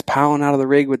 Dad's piling out of the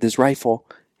rig with his rifle,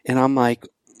 and I'm like,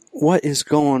 what is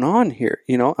going on here?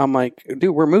 I'm like,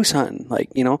 dude, we're moose hunting. Like,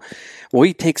 well,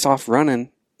 he takes off running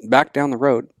back down the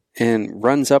road and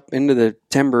runs up into the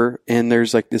timber, and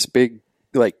there's like this big,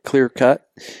 like, clear cut.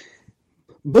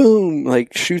 Boom,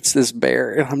 like, shoots this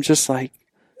bear. And I'm just like,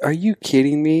 are you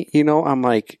kidding me? I'm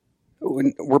like,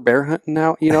 we're bear hunting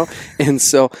now, and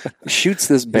so shoots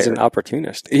this bear. He's an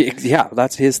opportunist. Yeah,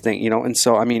 that's his thing, and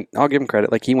so, I mean, I'll give him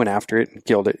credit. Like, he went after it and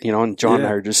killed it, and John and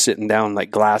I are just sitting down,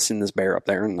 like, glassing this bear up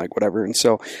there and, like, whatever, and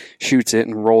so shoots it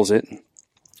and rolls it.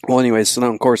 Well, anyways, so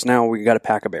then, of course, now we got to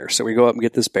pack a bear. So we go up and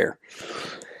get this bear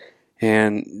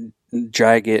and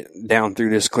drag it down through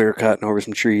this clear cut and over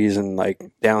some trees and, like,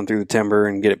 down through the timber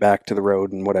and get it back to the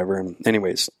road and whatever. And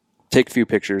anyways, take a few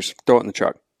pictures, throw it in the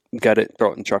truck. Got it,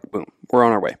 throw it in the truck, boom. We're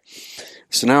on our way.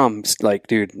 So now I'm like,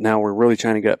 dude, now we're really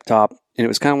trying to get up top. And it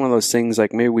was kind of one of those things,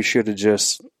 like, maybe we should have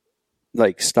just,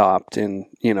 like, stopped and,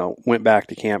 went back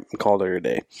to camp and called it a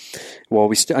day. Well,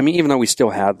 even though we still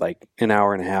had, like, an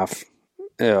hour and a half,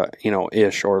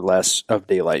 ish or less of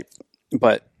daylight,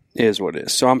 but it is what it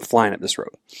is. So I'm flying up this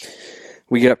road.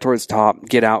 We get up towards the top,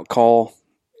 get out, call,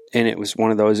 and it was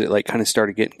one of those that, like, kind of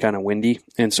started getting kind of windy,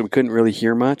 and so we couldn't really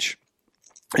hear much.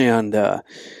 And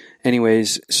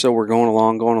anyways, so we're going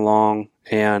along,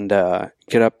 and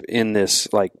get up in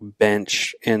this, like,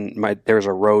 bench, and there's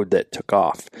a road that took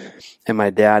off, and my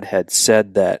dad had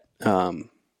said that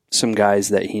some guys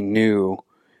that he knew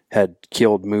had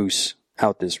killed moose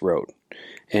out this road.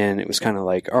 And it was kind of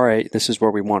like, all right, this is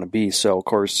where we want to be. So, of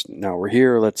course, now we're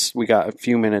here. We got a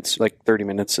few minutes, like 30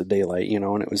 minutes of daylight,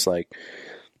 and it was like,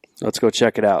 let's go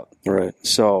check it out. Right.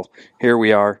 So here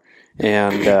we are.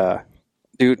 And,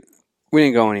 dude, we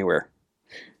didn't go anywhere.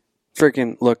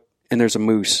 Freaking look, and there's a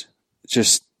moose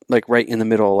just, like, right in the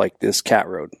middle of, like, this cat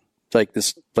road. like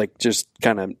this, like just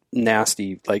kind of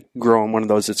nasty, like growing, one of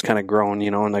those that's kind of grown,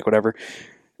 you know, and like whatever,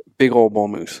 big old bull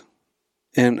moose.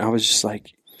 And I was just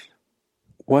like,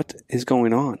 what is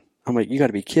going on? I'm like, you got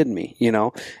to be kidding me, you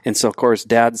know? And so, of course,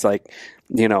 Dad's like,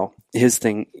 you know, his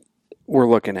thing, we're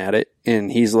looking at it,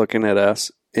 and he's looking at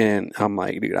us, and I'm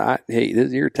like, dude, hey, this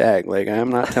is your tag. Like, I'm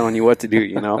not telling you what to do,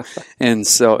 you know? And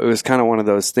so it was kind of one of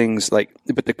those things, like,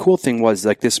 but the cool thing was,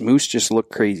 like, this moose just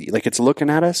looked crazy. Like, it's looking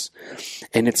at us,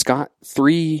 and it's got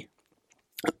 3,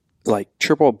 like,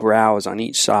 triple brows on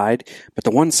each side, but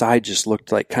the one side just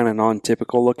looked like kind of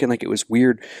non-typical looking. Like, it was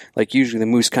weird. Like, usually the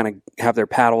moose kind of have their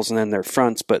paddles and then their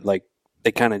fronts, but like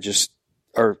they kind of just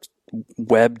are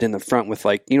webbed in the front with,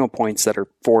 like, you know, points that are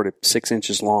 4 to 6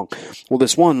 inches long. Well,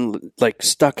 this one like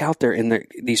stuck out there in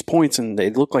these points, and they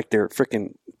look like they're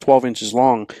freaking 12 inches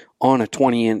long on a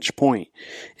 20-inch point.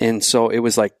 And so it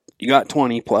was like, you got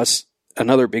 20 plus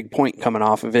another big point coming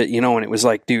off of it, you know, and it was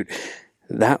like, dude,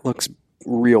 that looks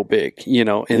real big, you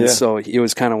know. And so it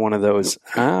was kind of one of those,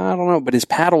 I don't know, but his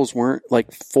paddles weren't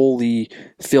like fully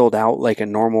filled out like a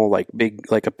normal, like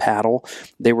big, like a paddle.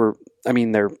 They were, I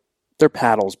mean, they're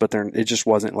paddles, but it just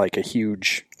wasn't like a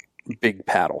huge big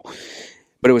paddle.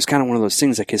 But it was kind of one of those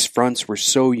things, like his fronts were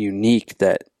so unique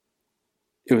that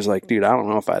it was like, dude, I don't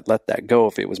know if I'd let that go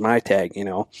if it was my tag, you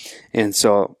know. And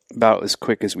so about as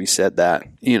quick as we said that,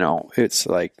 you know, it's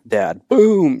like, Dad,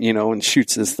 boom, you know, and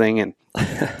shoots this thing and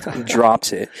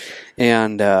drops it.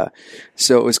 And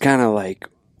so it was kind of like,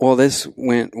 well, this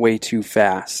went way too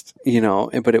fast, you know.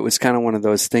 But it was kind of one of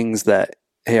those things that,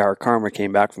 hey, our karma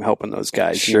came back from helping those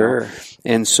guys. Sure. You know?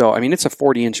 And so, I mean, it's a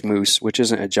 40-inch moose, which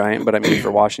isn't a giant, but I mean,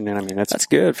 for Washington, I mean, that's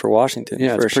good for Washington.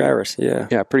 Yeah, for Osiris. Yeah.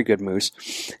 Yeah, pretty good moose.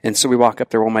 And so we walk up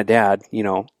there. Well, my dad, you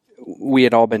know, we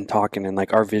had all been talking, and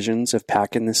like our visions of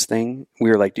packing this thing,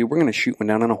 we were like, dude, we're going to shoot one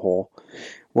down in a hole.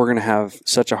 We're going to have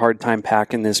such a hard time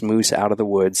packing this moose out of the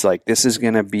woods. Like, this is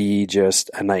going to be just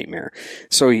a nightmare.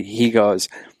 So he goes,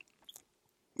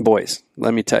 boys,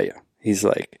 let me tell you. He's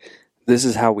like, this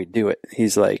is how we do it.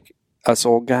 He's like, us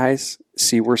old guys,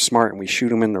 see, we're smart, and we shoot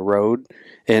them in the road.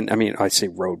 And I mean, I say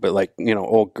road, but like, you know,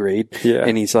 old grade. Yeah.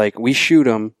 And he's like, we shoot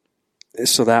them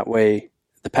so that way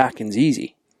the packing's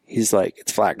easy. He's like,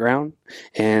 it's flat ground,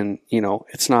 and, you know,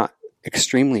 it's not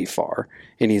extremely far.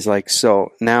 And he's like,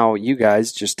 so now you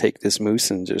guys just take this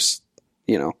moose and just,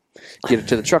 you know, get it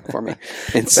to the truck for me.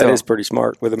 And so, that is pretty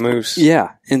smart with a moose.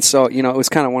 Yeah. And so, you know, it was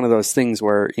kind of one of those things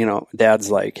where, you know, Dad's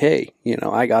like, hey, you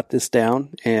know, I got this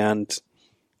down, and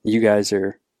you guys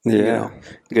are, you know,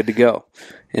 good to go.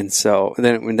 And so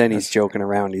then he's joking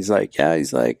around. He's like,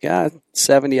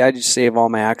 70. I just save all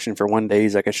my action for one day.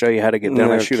 He's like, I show you how to get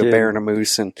done. I shoot a bear and a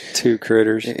moose and 2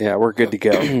 critters. Yeah, we're good to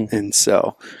go. And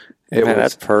so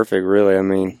that's perfect, really. I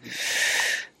mean,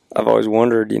 I've always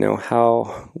wondered, you know,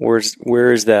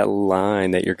 where is that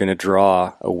line that you're going to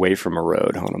draw away from a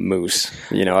road on a moose?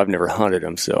 You know, I've never hunted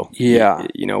them, so yeah,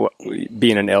 you know,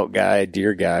 being an elk guy,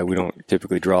 deer guy, we don't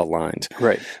typically draw lines,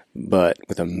 right? But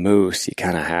with a moose, you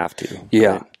kind of have to, yeah.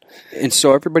 Right? And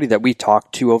so everybody that we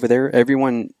talked to over there,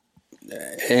 everyone,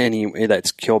 any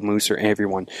that's killed moose or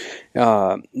everyone,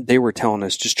 they were telling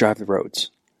us, just drive the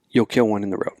roads. You'll kill one in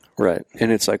the road, right?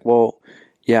 And it's like, well,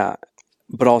 yeah.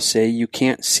 But I'll say you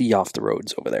can't see off the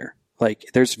roads over there. Like,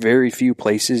 there's very few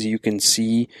places you can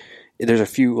see. There's a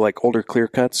few, like, older clear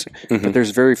cuts, but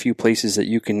there's very few places that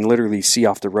you can literally see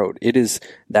off the road. It is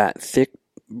that thick,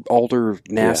 older,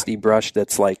 nasty brush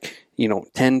that's like, you know,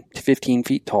 10 to 15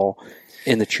 feet tall,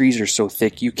 and the trees are so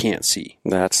thick you can't see.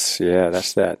 That's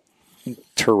that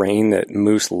terrain that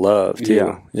moose love,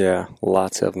 too. Yeah,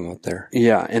 lots of them up there.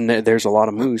 Yeah, and there's a lot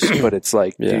of moose, but it's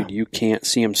like, dude, you can't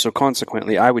see them. So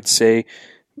consequently, I would say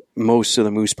most of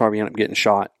the moose probably end up getting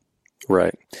shot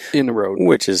right in the road.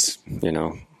 Which is, you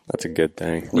know, that's a good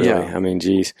thing, really. Yeah. I mean,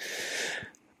 geez.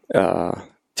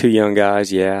 2 young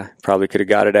guys, probably could have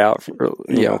got it out,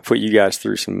 you know, put you guys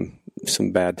through some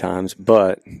bad times,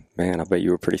 but man, I bet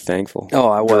you were pretty thankful. Oh,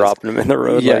 I was dropping them in the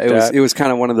road. Yeah, like it was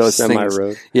kind of one of those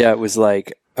semi-road. things. Yeah, it was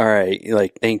like, all right,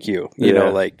 like, thank you, you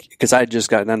know, like, because I had just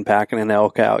gotten done packing an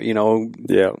elk out, you know,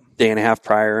 day and a half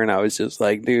prior, and I was just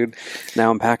like, dude, now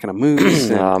I'm packing a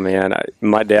moose. Oh man,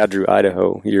 my dad drew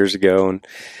Idaho years ago, and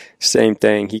same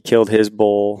thing. He killed his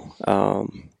bull.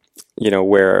 You know,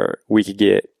 where we could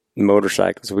get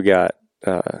motorcycles. We got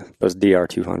those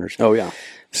DR200s. Oh yeah.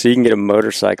 So you can get a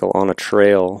motorcycle on a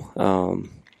trail.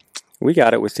 We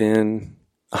got it within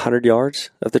 100 yards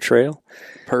of the trail.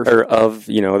 Perfect. Or of,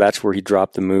 you know, that's where he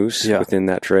dropped the moose within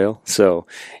that trail. So,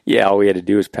 all we had to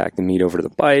do was pack the meat over to the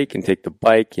bike and take the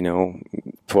bike, you know,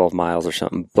 12 miles or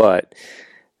something. But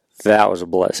that was a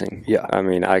blessing. Yeah. I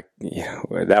mean,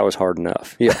 that was hard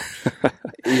enough. Yeah.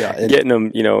 Yeah. Getting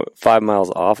them, 5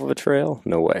 miles off of a trail,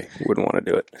 no way. Wouldn't want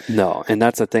to do it. No. And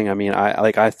that's the thing. I mean,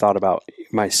 I thought about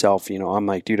myself, I'm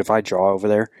like, dude, if I draw over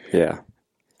there. Yeah.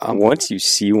 Once you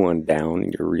see one down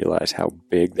and you realize how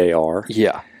big they are.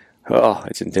 Yeah. Oh,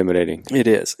 it's intimidating. It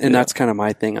is. And that's kind of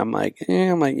my thing. I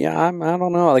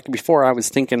don't know. Like before I was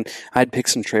thinking I'd pick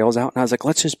some trails out and I was like,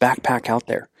 let's just backpack out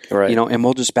there. Right. And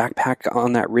we'll just backpack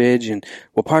on that ridge and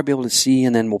we'll probably be able to see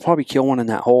and then we'll probably kill one in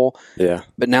that hole. Yeah.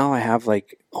 But now I have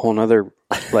like a whole nother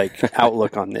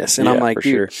outlook on this. And I'm like,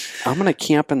 dude, I'm going to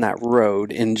camp in that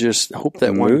road and just hope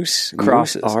that moose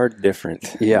crosses. Moose are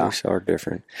different. Yeah. Moose are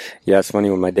different. Yeah, it's funny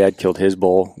when my dad killed his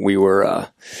bull, we were,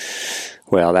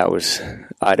 that was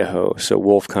Idaho, so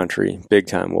wolf country, big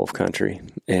time wolf country.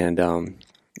 And,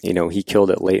 he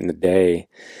killed it late in the day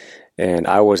and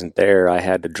I wasn't there. I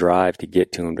had to drive to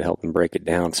get to him to help him break it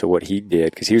down. So what he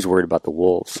did, because he was worried about the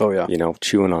wolves,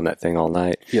 chewing on that thing all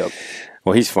night. Yep.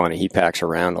 Well, he's funny. He packs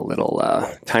around a little,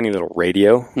 tiny little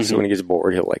radio. Mm-hmm. So when he gets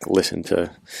bored, he'll listen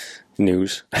to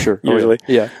news. Sure. Usually.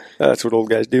 Yeah. That's what old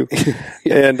guys do.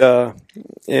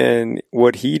 And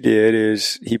what he did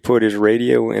is he put his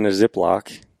radio in a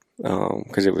Ziploc,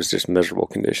 because it was just miserable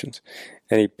conditions.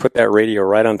 And he put that radio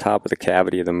right on top of the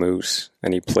cavity of the moose.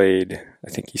 And he played,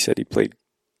 I think he said he played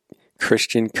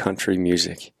Christian country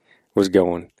music was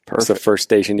going. That's the first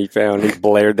station he found. He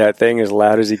blared that thing as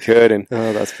loud as he could, and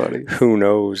that's funny. Who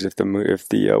knows if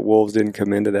the wolves didn't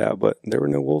come into that? But there were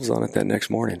no wolves on it that next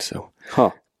morning, so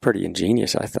pretty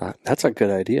ingenious, I thought. That's a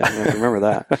good idea. I remember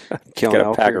that. Killing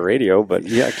elk, pack a radio, but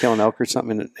kill an elk or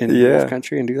something in wolf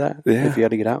country and do that. Yeah, if you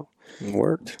had to get out, it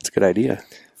worked. It's a good idea.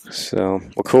 So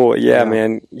cool. Yeah,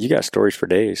 man, you got stories for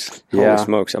days. Yeah. Holy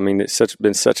smokes! I mean, it's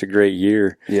been such a great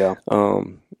year. Yeah.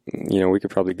 We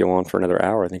could probably go on for another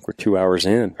hour. I think we're 2 hours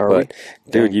in. Are we?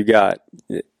 Dude, you got,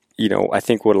 I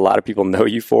think what a lot of people know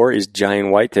you for is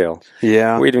giant whitetail.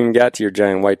 Yeah. We haven't even got to your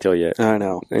giant whitetail yet. I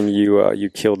know. And you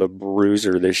killed a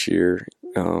bruiser this year.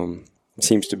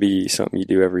 Seems to be something you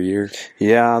do every year.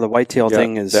 Yeah, the whitetail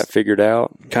thing is that figured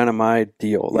out. Kind of my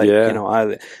deal.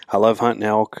 I love hunting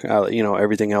elk.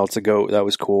 Everything else, a goat, that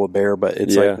was cool, a bear. But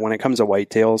it's like when it comes to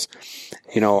whitetails,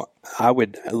 I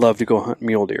would love to go hunt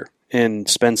mule deer and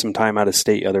spend some time out of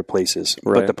state other places.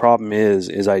 Right. But the problem is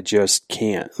I just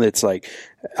can't. It's like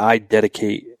I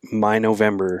dedicate my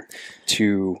November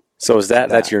to. So is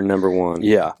that's your number one?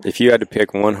 Yeah. If you had to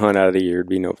pick one hunt out of the year, it'd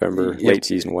be November, late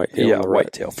season whitetail. Yeah,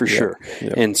 whitetail for sure.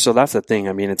 Yep. And so that's the thing.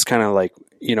 I mean, it's kind of like,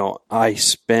 I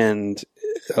spend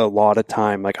a lot of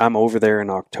time, like I'm over there in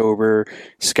October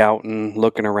scouting,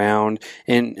 looking around,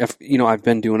 and I've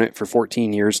been doing it for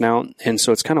 14 years now. And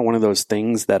so it's kind of one of those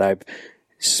things that I've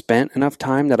spent enough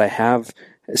time that I have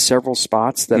several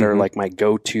spots that are like my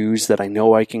go-tos that I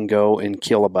know I can go and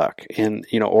kill a buck and,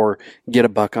 or get a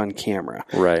buck on camera.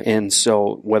 Right. And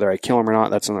so whether I kill him or not,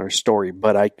 that's another story,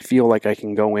 but I feel like I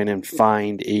can go in and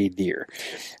find a deer.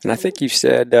 And I think you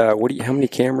said, how many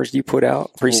cameras do you put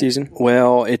out preseason?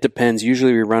 Well, it depends.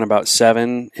 Usually we run about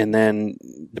 7, and then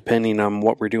depending on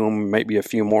what we're doing, might be a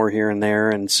few more here and there.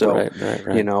 And so,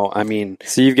 right.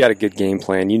 So you've got a good game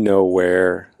plan.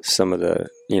 Where some of the,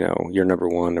 your number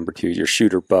 1, number 2, your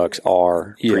shooter bucks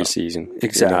are preseason.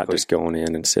 Exactly. You're not just going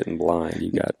in and sitting blind.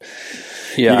 You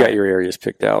got your areas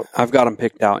picked out. I've got them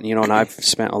picked out, and I've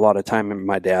spent a lot of time with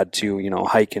my dad too,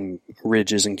 hiking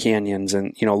ridges and canyons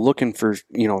and, looking for,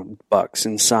 bucks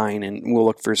and sign, and we'll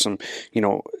look for some,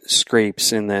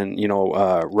 scrapes and then,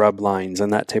 rub lines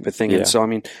and that type of thing. Yeah. And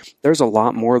so, there's a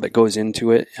lot more that goes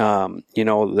into it,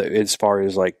 as far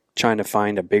as like trying to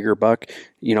find a bigger buck,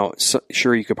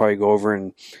 sure, you could probably go over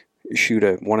and shoot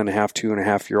a 1.5,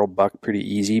 2.5 year old buck pretty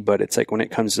easy, but it's like when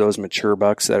it comes to those mature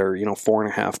bucks that are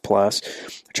 4.5 plus,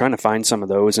 trying to find some of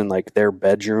those in like their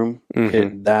bedroom,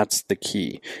 that's the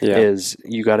key. Is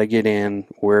you got to get in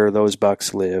where those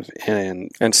bucks live, and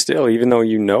still, even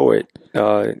though it,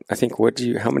 I think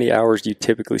how many hours do you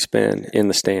typically spend in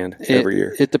the stand every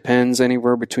year? It depends,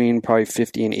 anywhere between probably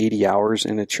 50 and 80 hours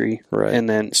in a tree. Right. And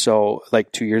then, so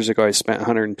like 2 years ago, I spent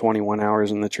 121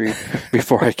 hours in the tree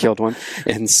before I killed one.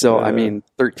 And so,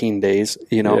 13 days,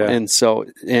 and so,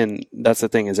 and that's the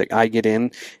thing is like I get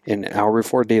in an hour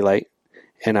before daylight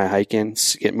and I hike in,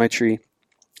 get my tree,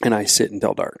 and I sit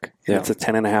until dark. And it's a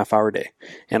 10.5 hour day.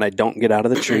 And I don't get out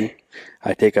of the tree.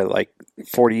 I take a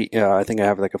 40, I think I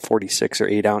have like a 46 or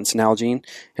 8 ounce Nalgene,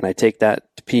 and I take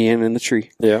that to pee in the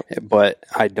tree. Yeah. But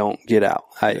I don't get out.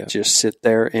 I just sit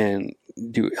there and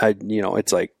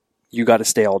it's like, you got to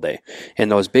stay all day.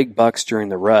 And those big bucks during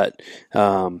the rut,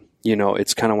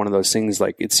 it's kind of one of those things,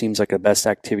 like it seems like the best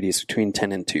activity is between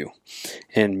 10 and 2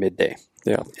 and midday.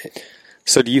 Yeah.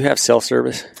 So do you have cell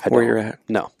service where you're at?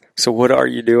 No. So what are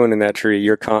you doing in that tree?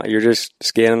 You're just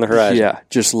scanning the horizon. Yeah,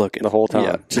 just looking the whole time.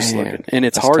 Yeah, just Man, looking. And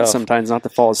it's that's hard tough. sometimes not to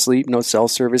fall asleep. No cell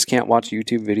service, can't watch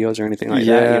YouTube videos or anything like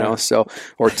that, you know. So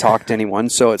or talk to anyone.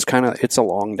 So it's a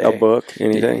long day. A book,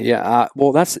 anything? Yeah.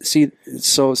 Well,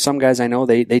 so some guys I know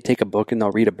they take a book and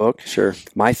they'll read a book. Sure.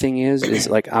 My thing is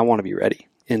like I want to be ready.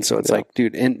 And so it's like,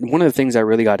 dude, and one of the things I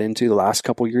really got into the last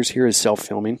couple of years here is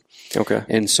self-filming. Okay.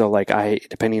 And so like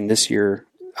depending this year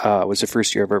was the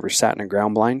first year I've ever sat in a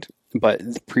ground blind. But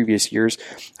the previous years,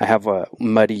 I have a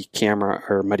Muddy camera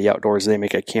or Muddy Outdoors. They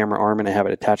make a camera arm and I have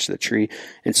it attached to the tree.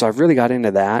 And so I've really got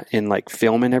into that and like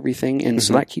filming everything. And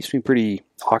so that keeps me pretty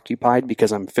occupied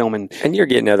because I'm filming. And you're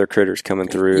getting other critters coming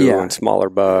through and smaller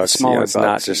bucks. It's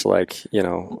not just like,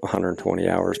 120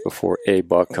 hours before a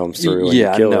buck comes through and you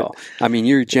kill it. I mean,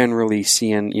 you're generally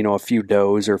seeing, a few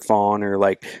does or fawn or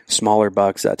like smaller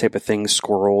bucks, that type of thing,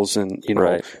 squirrels and,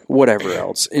 whatever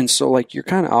else. And so like you're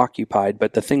kind of occupied.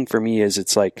 But the thing for me is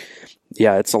it's like,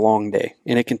 yeah, it's a long day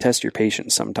and it can test your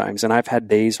patience sometimes. And I've had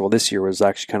days, well, this year was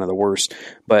actually kind of the worst,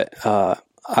 but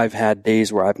I've had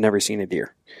days where I've never seen a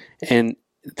deer. And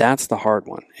that's the hard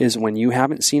one, is when you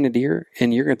haven't seen a deer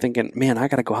and you're thinking, man, I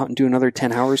got to go out and do another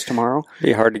 10 hours tomorrow. It'd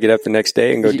be hard to get up the next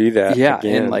day and go do that. Yeah.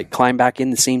 again. And like climb back in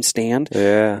the same stand.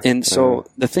 Yeah. And so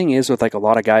the thing is with like a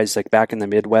lot of guys like back in the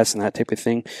Midwest and that type of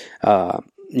thing,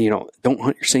 don't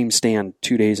hunt your same stand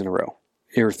 2 days in a row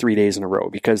or 3 days in a row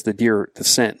because the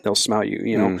scent, they'll smell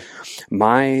you,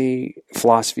 My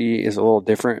philosophy is a little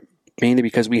different. Mainly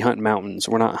because we hunt mountains.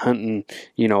 We're not hunting,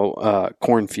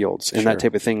 cornfields and that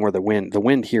type of thing where the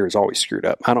wind here is always screwed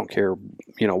up. I don't care,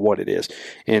 what it is.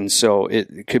 And so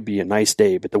it could be a nice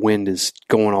day, but the wind is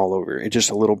going all over. It's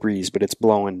just a little breeze, but it's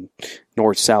blowing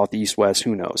north, south, east, west,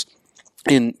 who knows.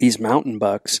 And these mountain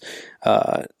bucks,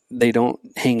 they don't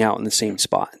hang out in the same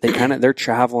spot. They're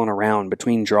traveling around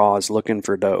between draws looking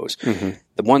for does. Mm-hmm.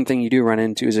 The one thing you do run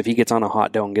into is if he gets on a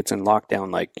hot doe and gets in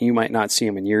lockdown, like you might not see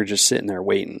him and you're just sitting there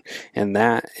waiting. And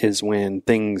that is when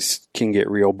things can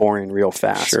get real boring real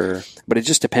fast. Sure. But it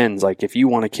just depends. Like if you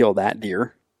want to kill that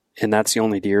deer and that's the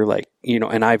only deer,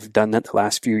 and I've done that the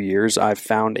last few years, I've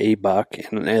found a buck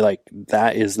and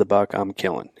that is the buck I'm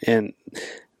killing and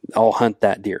I'll hunt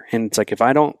that deer. And it's like, if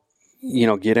I don't,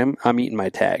 get him, I'm eating my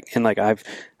tag. And I've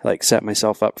set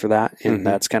myself up for that. And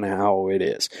that's kind of how it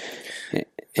is.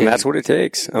 And that's what it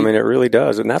takes. I mean, it really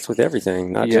does. And that's with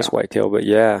everything, not just whitetail, but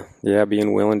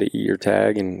being willing to eat your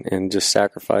tag and just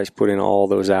sacrifice, put in all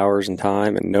those hours and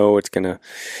time and know it's going to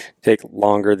take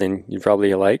longer than you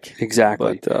probably like.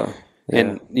 Exactly. But,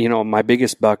 And, my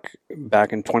biggest buck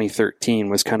back in 2013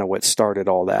 was kind of what started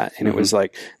all that. And it was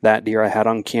like that deer I had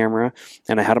on camera,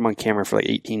 and I had him on camera for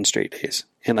 18 straight days.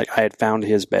 And I had found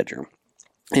his bedroom.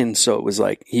 And so it was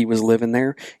like he was living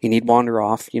there and he'd wander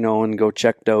off, and go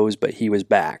check does, but he was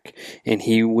back and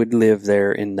he would live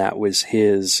there and that was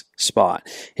his spot.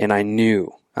 And I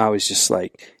knew, I was just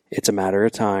like, it's a matter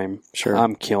of time. Sure.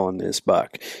 I'm killing this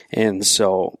buck. And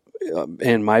so,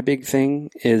 and my big thing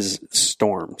is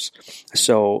storms.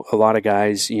 So a lot of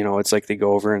guys, it's like they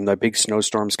go over and the big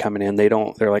snowstorms coming in.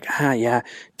 They're like,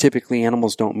 typically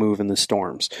animals don't move in the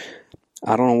storms.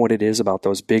 I don't know what it is about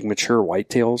those big mature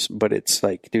whitetails, but it's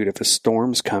like, dude, if a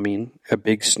storm's coming, a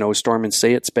big snowstorm, and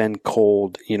say it's been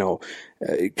cold,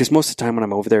 because most of the time when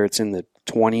I'm over there, it's in the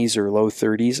 20s or low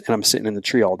 30s, and I'm sitting in the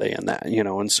tree all day in that,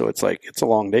 and so it's like, it's a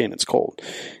long day and it's cold.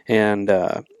 And,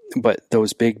 but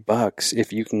those big bucks,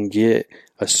 if you can get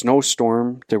a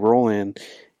snowstorm to roll in,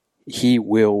 he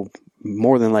will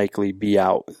more than likely be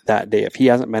out that day. If he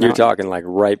hasn't been You're out, talking like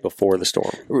right before the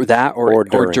storm. That or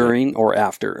during or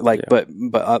after. But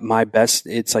my best,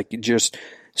 it's like just,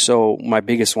 so my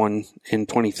biggest one in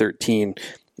 2013,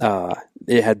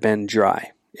 it had been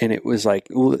dry. And it was like,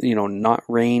 not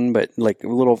rain, but like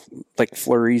little like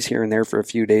flurries here and there for a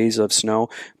few days of snow.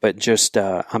 But just,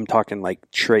 I'm talking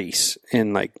like trace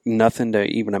and like nothing to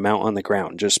even amount on the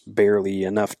ground, just barely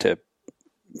enough to,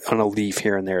 on a leaf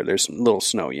here and there, there's little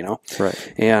snow,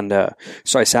 Right. And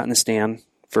so I sat in the stand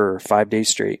for 5 days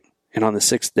straight. And on the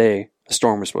 6th day, a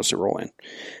storm was supposed to roll in.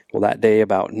 Well, that day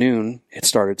about noon, it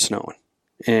started snowing.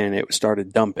 And it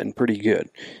started dumping pretty good.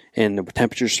 And the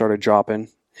temperatures started dropping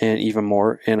and even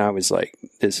more. And I was like,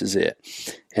 this is it.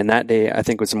 And that day, I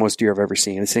think was the most deer I've ever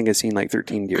seen. I think I've seen like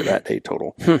 13 deer that day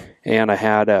total. And I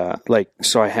had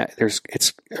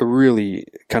it's a really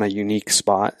kind of unique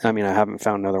spot. I mean, I haven't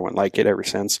found another one like it ever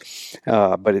since.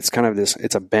 But it's kind of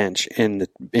it's a bench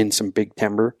in some big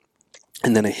timber.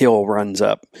 And then a hill runs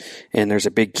up and there's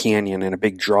a big canyon and a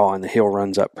big draw, and the hill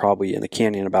runs up probably in the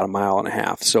canyon about 1.5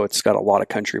 miles. So it's got a lot of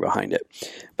country behind it.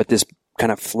 But this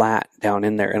kind of flat down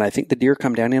in there. And I think the deer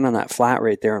come down in on that flat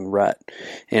right there and rut.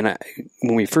 And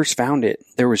when we first found it,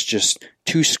 there was just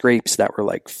 2 scrapes that were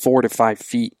like 4 to 5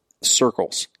 feet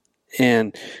circles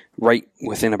and right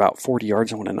within about 40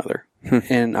 yards of one another.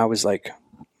 And I was like,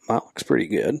 well, that looks pretty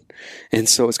good. And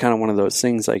so it's kind of one of those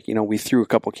things like, we threw a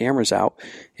couple cameras out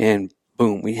and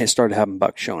boom, we started having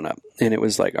bucks showing up. And it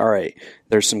was like, all right,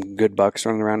 there's some good bucks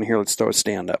running around here. Let's throw a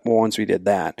stand up. Well, once we did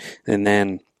that, and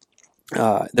then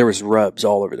there was rubs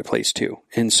all over the place too.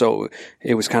 And so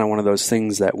it was kind of one of those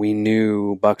things that we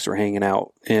knew bucks were hanging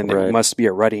out and it must be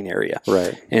a rutting area.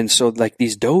 Right. And so like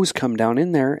these does come down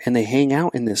in there and they hang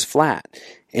out in this flat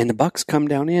and the bucks come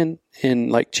down in and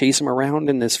like chase them around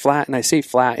in this flat. And I say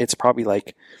flat, it's probably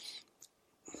like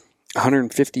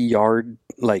 150 yard,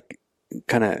 like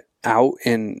kind of out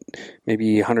and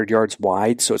maybe 100 yards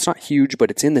wide. So it's not huge,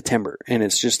 but it's in the timber and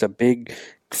it's just a big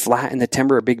flat in the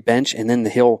timber, a big bench. And then the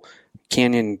hill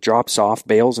canyon drops off,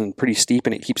 bails, and pretty steep,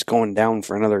 and it keeps going down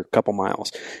for another couple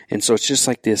miles. And so it's just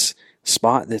like this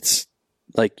spot that's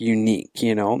like unique,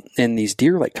 and these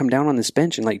deer like come down on this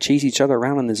bench and like chase each other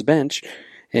around on this bench,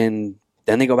 and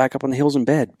then they go back up on the hills in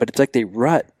bed. But it's like they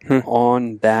rut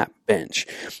on that bench.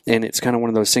 And it's kind of one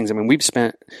of those things. I mean,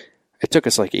 it took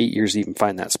us like 8 years to even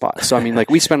find that spot. So, I mean,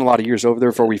 like we spent a lot of years over there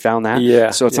before we found that.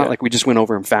 Yeah. So it's not like we just went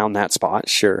over and found that spot.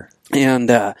 Sure.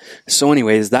 And so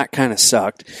anyways, that kind of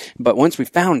sucked. But once we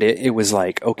found it, it was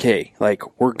like, okay,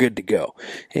 like we're good to go.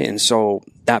 And so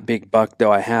that big buck,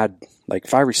 though, I had like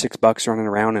 5 or 6 bucks running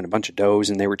around and a bunch of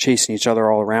does, and they were chasing each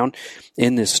other all around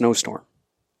in this snowstorm.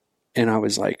 And I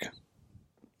was like,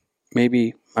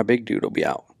 maybe my big dude will be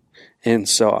out. And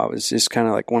so I was just kind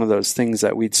of like one of those things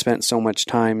that we'd spent so much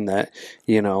time that,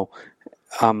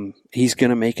 he's going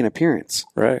to make an appearance.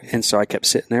 Right. And so I kept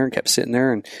sitting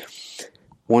there. And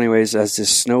well, anyways, as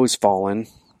this snow's falling,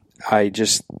 I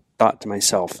just thought to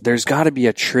myself, there's got to be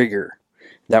a trigger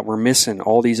that we're missing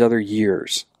all these other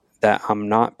years that I'm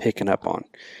not picking up on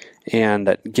and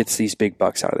that gets these big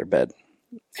bucks out of their bed.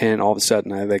 And all of a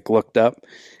sudden I like looked up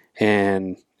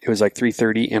and it was like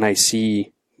 3:30 and I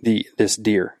see this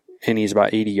deer and he's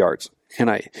about 80 yards. And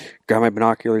I grabbed my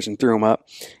binoculars and threw him up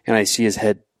and I see his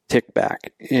head tick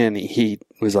back and he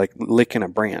was like licking a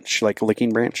branch, like a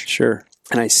licking branch. Sure.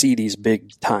 And I see these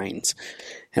big tines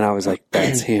and I was like,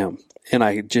 that's him. And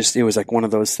it was like one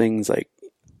of those things like,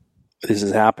 this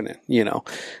is happening,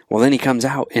 Well, then he comes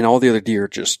out and all the other deer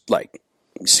just like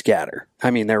scatter. I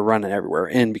mean, they're running everywhere.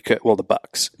 And the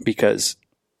bucks, because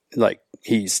like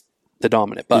he's the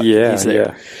dominant buck. Yeah. He's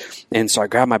there. Yeah. And so I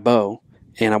grabbed my bow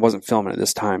and I wasn't filming at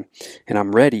this time and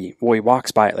I'm ready. Well, he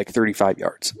walks by at like 35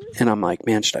 yards and I'm like,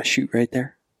 man, should I shoot right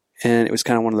there? And it was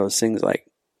kind of one of those things like,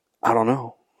 I don't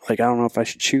know. Like, I don't know if I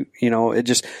should shoot, and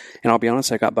I'll be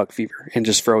honest, I got buck fever and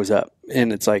just froze up.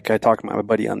 And it's like, I talked to my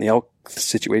buddy on the elk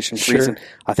situation. Sure.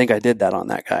 I think I did that on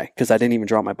that guy because I didn't even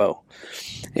draw my bow.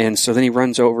 And so then he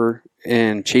runs over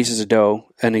and chases a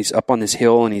doe and he's up on this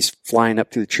hill and he's flying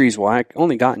up through the trees. Well, I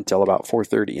only got until about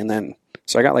 4:30 and then,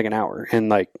 so I got like an hour and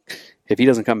like, if he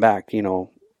doesn't come back,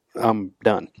 I'm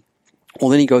done. Well,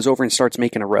 then he goes over and starts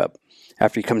making a rub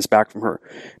after he comes back from her.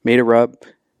 Made a rub,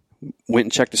 went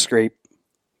and checked a scrape,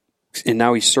 and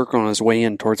now he's circling his way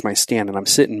in towards my stand, and I'm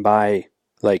sitting by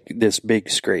like this big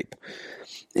scrape.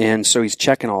 And so he's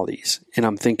checking all these, and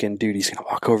I'm thinking, dude, he's going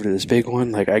to walk over to this big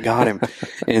one. Like, I got him.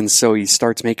 And so he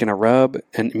starts making a rub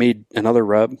and made another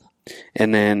rub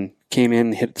and then came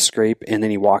in, hit the scrape, and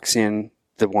then he walks in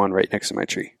the one right next to my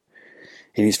tree.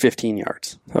 And he's 15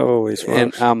 yards. Holy smokes.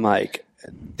 And I'm like,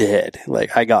 dead.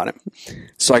 Like, I got him.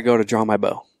 So I go to draw my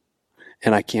bow,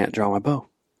 and I can't draw my bow.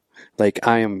 Like,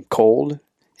 I am cold,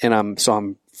 and I'm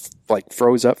like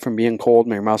froze up from being cold.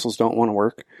 My muscles don't want to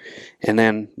work. And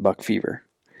then buck fever.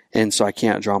 And so I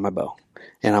can't draw my bow.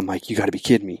 And I'm like, you got to be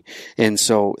kidding me. And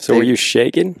so were you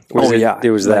shaking? Yeah.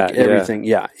 It was like that. Everything.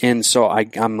 Yeah. And so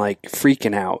I'm like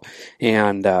freaking out.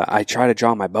 And I try to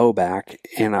draw my bow back.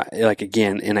 And I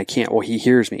can't. Well, he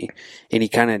hears me. And he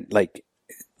kind of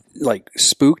like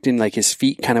spooked and like his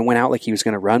feet kind of went out like he was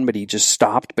going to run, but he just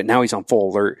stopped. But now he's on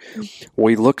full alert. Well,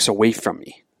 he looks away from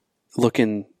me,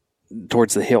 looking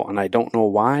towards the hill. And I don't know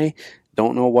why,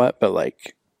 don't know what, but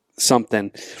like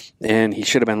something. And he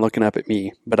should have been looking up at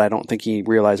me, but I don't think he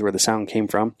realized where the sound came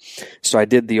from. So I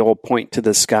did the old point to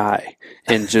the sky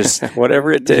and just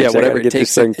whatever it takes, whatever it get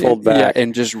takes, this thing pulled back,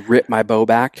 and just rip my bow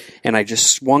back. And I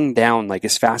just swung down like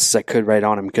as fast as I could right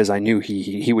on him because I knew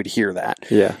he would hear that.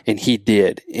 Yeah, and he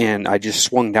did. And I just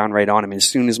swung down right on him. As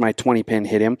soon as my 20 pin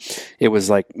hit him, it was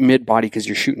like mid body because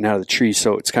you're shooting out of the tree,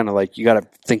 so it's kind of like you got to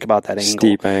think about that angle,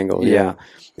 steep angle. Yeah.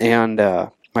 And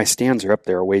my stands are up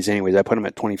there a ways anyways. I put them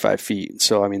at 25 feet.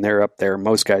 So, I mean, they're up there.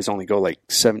 Most guys only go like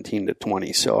 17 to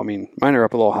 20. So, I mean, mine are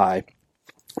up a little high.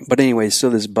 But anyways, so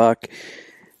this buck,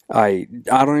 I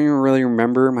don't even really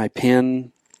remember my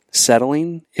pin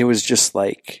settling. It was just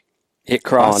like it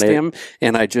crossed him,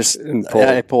 and I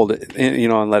pulled it,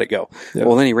 and let it go. Yep.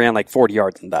 Well, then he ran like 40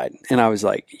 yards and died. And I was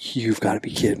like, you've got to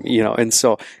be kidding me, And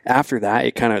so after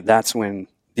that, that's when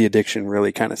the addiction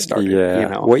really kind of started.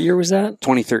 Yeah. What year was that?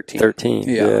 2013. 13.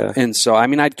 Yeah. And so, I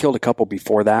mean, I'd killed a couple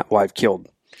before that. Well, I've killed,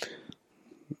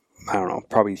 I don't know,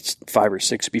 probably 5 or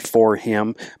 6 before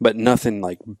him, but nothing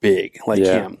like big like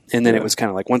him. And then it was kind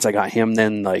of like, once I got him,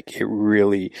 then like it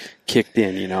really kicked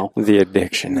in, The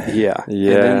addiction. Yeah.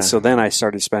 Yeah. And then I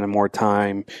started spending more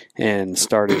time and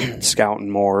started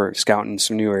scouting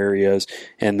some new areas,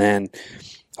 and then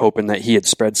hoping that he had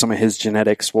spread some of his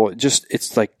genetics. Well,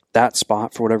 it's like that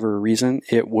spot, for whatever reason,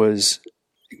 it was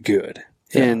good.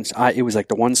 Yeah. And it was like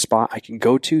the one spot I could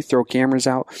go to, throw cameras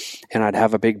out, and I'd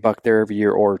have a big buck there every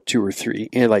year, or 2 or 3,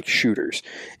 and like shooters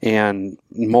and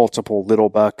multiple little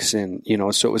bucks. And,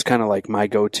 so it was kind of like my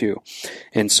go-to.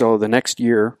 And so the next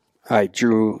year I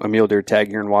drew a mule deer tag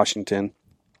here in Washington,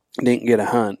 didn't get a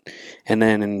hunt. And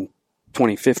then in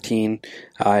 2015,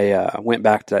 I went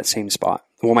back to that same spot.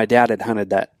 Well, my dad had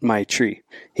hunted my tree.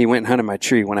 He went and hunted my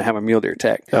tree when I have a mule deer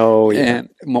tag. Oh, yeah.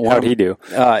 And how'd he do?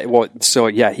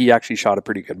 He actually shot a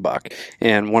pretty good buck.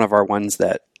 And one of our ones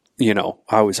that,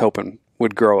 I was hoping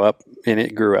would grow up, and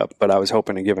it grew up, but I was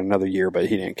hoping to give it another year, but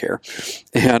he didn't care.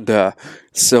 And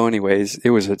so anyways,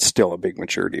 it was still a big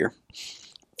mature deer.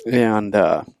 And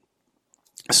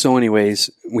so anyways,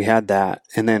 we had that.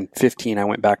 And then 15, I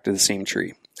went back to the same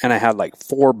tree. And I had like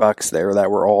 4 bucks there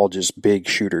that were all just big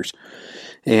shooters.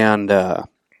 And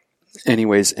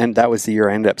anyways, and that was the year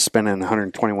I ended up spending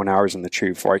 121 hours in the tree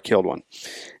before I killed one.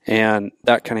 And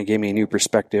that kind of gave me a new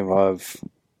perspective of,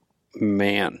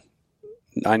 man,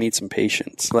 I need some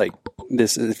patience. Like,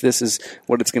 if this is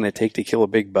what it's going to take to kill a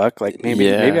big buck, like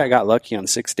maybe I got lucky on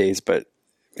 6 days, but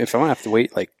if I'm going to have to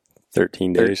wait like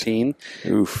 13 days,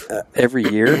 oof, every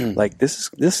year, like this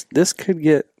could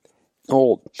get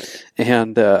old.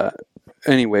 And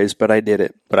anyways, but I did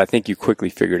it. But I think you quickly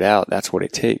figured out that's what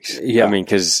it takes. Yeah. I mean,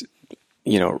 because,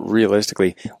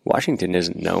 realistically, Washington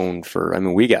isn't known for,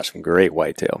 we got some great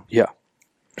whitetail. Yeah.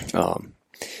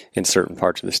 In certain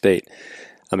parts of the state.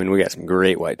 We got some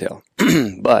great whitetail.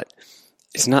 But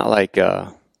it's not like,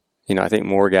 I think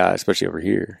more guys, especially over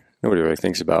here, nobody really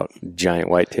thinks about giant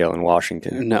whitetail in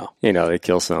Washington. No. They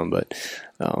kill some, but,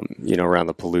 around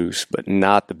the Palouse, but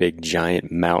not the big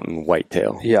giant mountain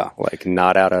whitetail. Yeah. Like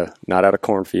not out of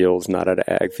cornfields, not out of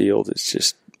ag fields. It's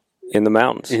just in the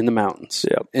mountains. In the mountains.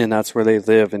 Yep. And that's where they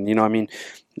live. And,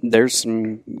 there's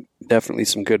definitely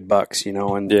some good bucks, and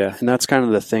and that's kind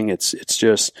of the thing. It's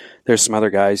just, there's some other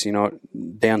guys,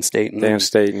 Dan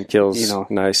Staten kills,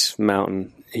 nice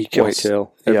mountain. He kills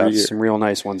whitetail every year. Some real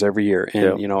nice ones every year.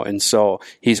 And, and so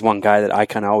he's one guy that I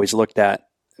kind of always looked at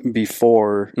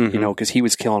before, because he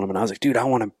was killing them, and I was like, dude, I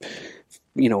want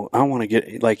to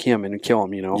get like him and kill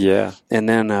him, Yeah. And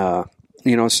then,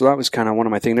 so that was kind of one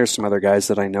of my things. There's some other guys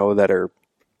that I know that are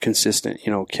consistent,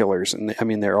 killers. And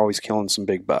they're always killing some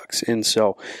big bucks. And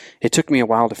so it took me a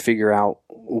while to figure out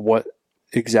what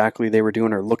exactly they were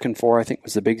doing or looking for. I think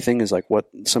was the big thing, is like what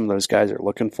some of those guys are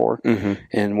looking for. Mm-hmm.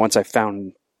 And once I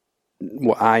found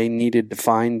what I needed to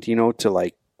find, to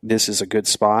like, this is a good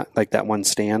spot, like that one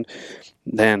stand,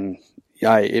 then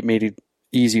it made it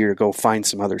easier to go find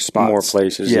some other spots. More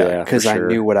places, yeah. Because sure.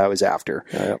 I knew what I was after.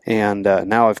 Yep. And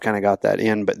now I've kind of got that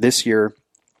in. But this year,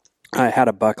 I had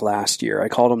a buck last year. I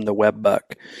called him the Webb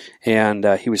buck. And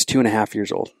he was 2.5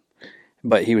 years old.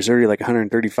 But he was already like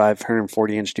 135,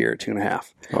 140-inch deer at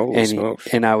 2.5. Oh, smokes.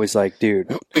 And I was like,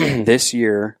 dude, this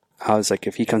year, I was like,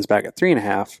 if he comes back at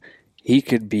 3.5,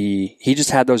 he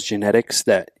just had those genetics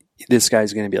that this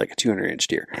guy's going to be like a 200-inch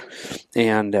deer.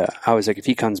 And I was like, if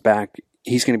he comes back,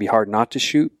 he's going to be hard not to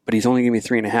shoot, but he's only going to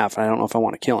be 3.5, and I don't know if I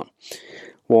want to kill him.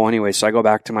 Well, anyway, so I go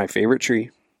back to my favorite tree,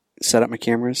 set up my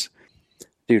cameras.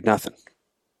 Dude, nothing.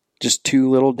 Just 2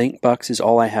 little dink bucks is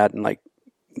all I had. And we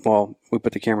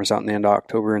put the cameras out in the end of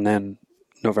October, and then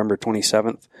November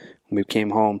 27th, we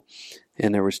came home,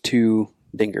 and there was 2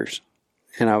 dinkers.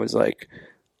 And I was like,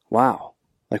 wow,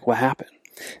 like what happened?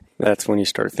 That's when you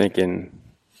start thinking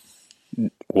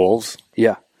wolves.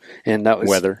 Yeah. And that was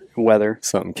weather.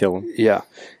 Something kill them. Yeah.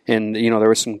 And, there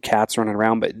was some cats running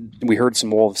around, but we heard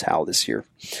some wolves howl this year.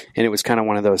 And it was kind of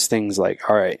one of those things like,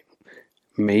 all right,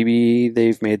 maybe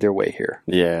they've made their way here.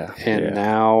 Yeah. And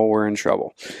now we're in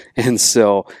trouble. And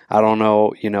so I don't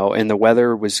know, and the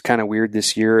weather was kind of weird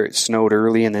this year. It snowed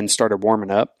early and then started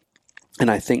warming up. And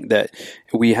I think that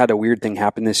we had a weird thing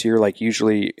happen this year. Like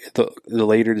usually the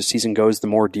later the season goes, the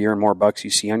more deer and more bucks you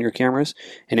see on your cameras.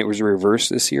 And it was reversed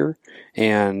this year.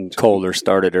 And colder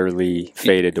started early,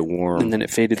 faded to warm. And then it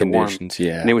faded to warm.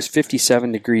 Yeah. And it was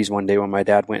 57 degrees one day when my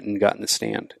dad went and got in the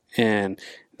stand. And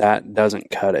that doesn't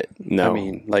cut it. No. I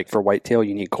mean, like for whitetail,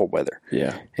 you need cold weather.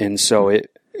 Yeah. And so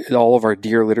all of our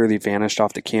deer literally vanished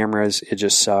off the cameras. It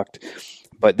just sucked.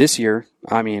 But this year,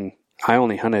 I mean, I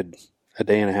only hunted a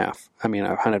day and a half. I mean,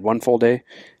 I hunted one full day,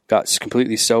 got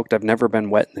completely soaked. I've never been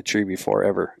wet in the tree before,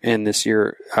 ever. And this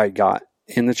year I got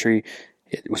in the tree.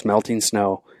 It was melting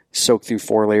snow, soaked through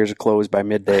 4 layers of clothes by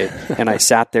midday. And I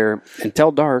sat there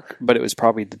until dark, but it was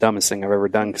probably the dumbest thing I've ever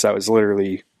done because I was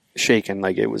literally shaking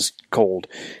like it was cold.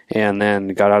 And then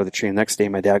got out of the tree. And the next day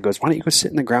my dad goes, why don't you go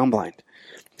sit in the ground blind?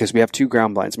 Because we have 2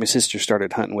 ground blinds. My sister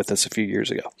started hunting with us a few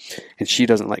years ago. And she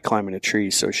doesn't like climbing a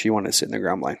tree, so she wanted to sit in the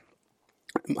ground blind.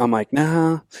 I'm like,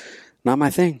 nah, not my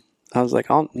thing. I was like,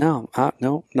 oh, no, not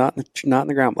in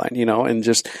the ground blind, you know, and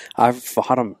just, I've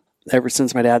fought them ever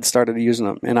since my dad started using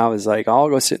them. And I was like, I'll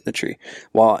go sit in the tree.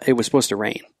 Well, it was supposed to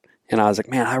rain. And I was like,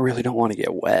 man, I really don't want to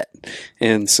get wet.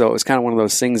 And so it was kind of one of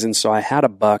those things. And so I had a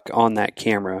buck on that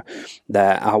camera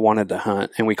that I wanted to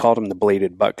hunt. And we called him the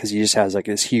bladed buck because he just has like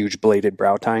this huge bladed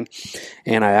brow tine.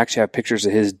 And I actually have pictures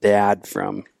of his dad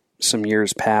from some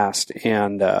years past.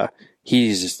 And,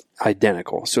 he's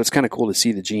identical. So it's kind of cool to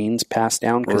see the genes passed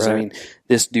down because, right. I mean,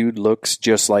 this dude looks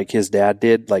just like his dad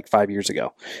did like 5 years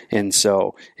ago. And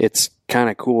so it's kind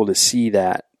of cool to see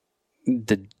that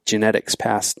the genetics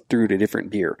passed through to different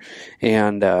deer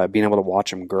and being able to watch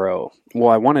them grow.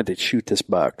 Well, I wanted to shoot this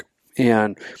buck,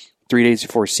 and 3 days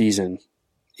before season,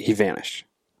 he vanished.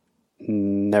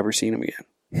 Never seen him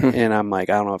again. And I'm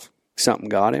like, I don't know if something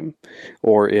got him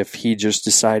or if he just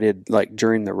decided like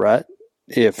during the rut,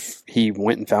 if he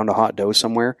went and found a hot doe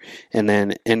somewhere and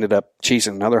then ended up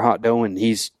chasing another hot doe and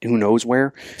he's who knows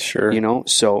where, sure, you know,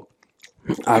 so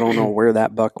I don't know where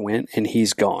that buck went and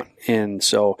he's gone. And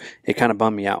so it kind of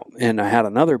bummed me out. And I had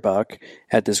another buck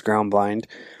at this ground blind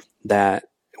that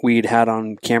we'd had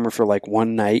on camera for like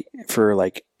one night for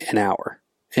like an hour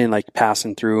and like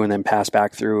passing through and then pass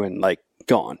back through and like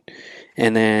gone.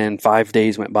 And then 5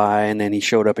 days went by and then he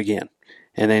showed up again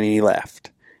and then he left.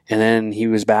 And then he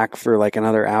was back for like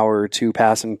another hour or two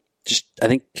passing. Just, I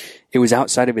think it was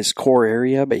outside of his core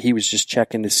area, but he was just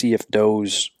checking to see if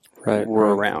does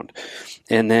were around.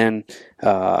 And then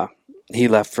he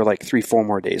left for like 3-4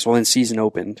 more days. Well, then season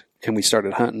opened and we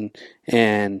started hunting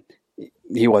and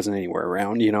he wasn't anywhere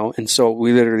around, you know. And so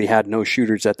we literally had no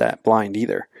shooters at that blind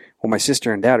either. Well, my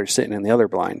sister and dad are sitting in the other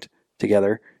blind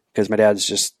together because my dad's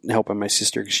just helping my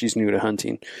sister because she's new to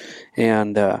hunting.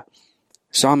 And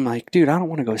so I'm like, dude, I don't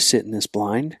want to go sit in this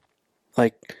blind.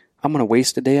 Like, I'm going to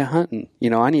waste a day of hunting. You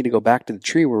know, I need to go back to the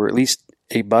tree where at least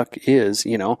a buck is,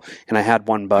 you know. And I had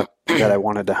one buck that I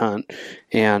wanted to hunt.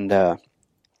 And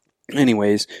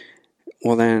anyways,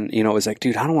 well then, you know, it was like,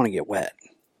 dude, I don't want to get wet.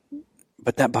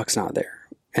 But that buck's not there.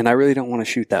 And I really don't want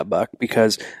to shoot that buck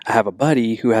because I have a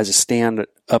buddy who has a stand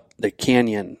up the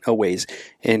canyon a ways.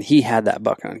 And he had that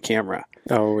buck on camera.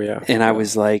 Oh, yeah. And I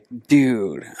was like,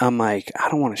 dude, I'm like, I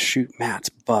don't want to shoot Matt's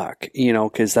buck, you know,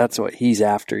 because that's what he's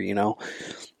after, you know.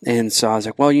 And so I was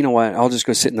like, well, you know what? I'll just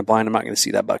go sit in the blind. I'm not going to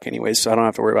see that buck anyways. So I don't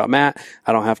have to worry about Matt.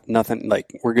 I don't have nothing.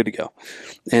 Like, we're good to go.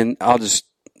 And I'll just,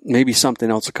 maybe something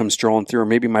else will come strolling through, or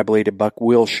maybe my bladed buck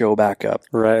will show back up.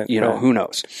 Right. You know, who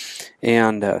knows?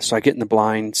 And so I get in the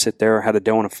blind, sit there, had a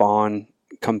doe and a fawn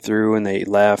come through, and they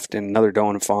left, and another doe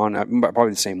and a fawn,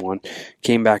 probably the same one,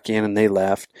 came back in, and they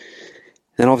left.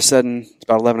 Then all of a sudden, it's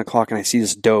about 11 o'clock, and I see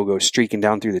this doe go streaking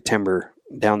down through the timber,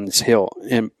 down this hill,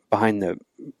 and behind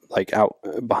out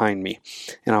behind me.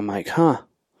 And I'm like, huh,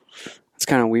 that's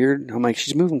kind of weird. I'm like,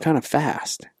 she's moving kind of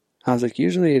fast. I was like,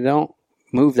 usually you don't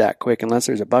move that quick unless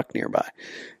there's a buck nearby.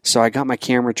 So I got my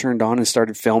camera turned on and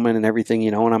started filming and everything,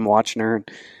 you know, and I'm watching her.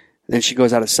 And then she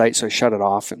goes out of sight, so I shut it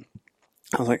off. And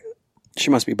I was like,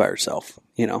 she must be by herself,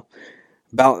 you know.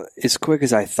 About as quick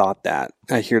as I thought that,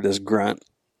 I hear this grunt.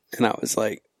 And I was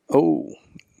like, oh,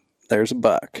 there's a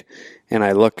buck. And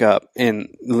I look up,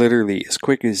 and literally as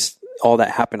quick as all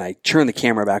that happened, I turned the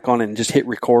camera back on and just hit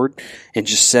record and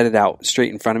just set it out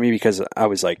straight in front of me because I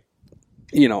was like,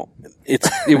 you know,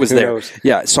 it was there.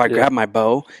 Yeah. So I grabbed my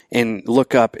bow and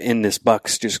look up, and this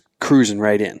buck's just cruising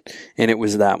right in. And it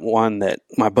was that one that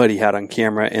my buddy had on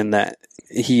camera, and that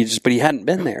but he hadn't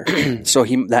been there. So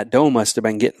that doe must have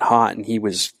been getting hot, and he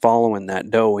was following that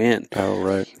doe in. Oh,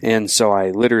 right. And so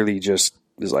I literally just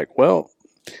was like, well,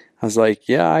 I was like,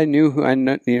 yeah, I knew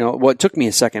you know, well, it took me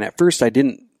a second. At first I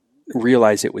didn't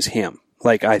realize it was him.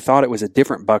 Like, I thought it was a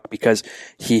different buck because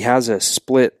he has a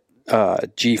split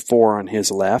G4 on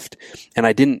his left, and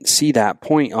I didn't see that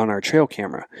point on our trail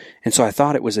camera. And so I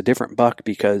thought it was a different buck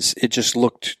because it just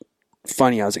looked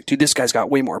funny. I was like, dude, this guy's got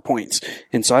way more points.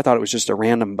 And so I thought it was just a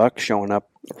random buck showing up.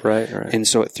 Right. And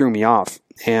so it threw me off.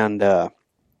 And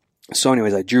so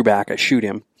anyways, I drew back, I shoot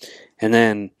him, and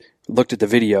then looked at the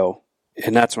video,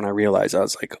 and that's when I realized, I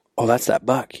was like, oh, that's that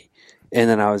buck. And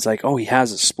then I was like, oh, he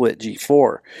has a split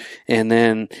G4. And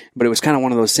then, but it was kind of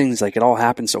one of those things, like it all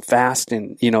happened so fast,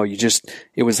 and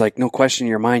it was like no question in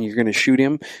your mind you're going to shoot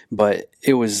him. But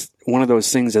it was one of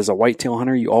those things as a whitetail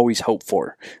hunter you always hope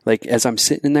for. Like as I'm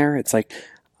sitting in there, it's like,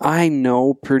 I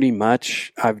know pretty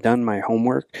much, I've done my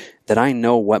homework, that I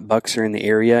know what bucks are in the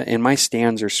area, and my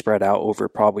stands are spread out over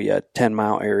probably a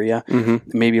 10-mile area,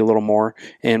 maybe a little more.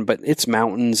 But it's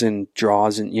mountains and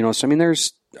draws, and so I mean,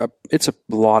 it's a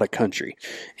lot of country,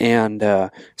 and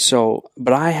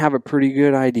but I have a pretty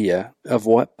good idea of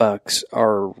what bucks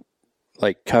are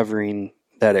like covering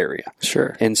that area.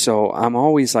 Sure. And so I'm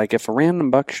always like, if a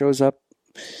random buck shows up,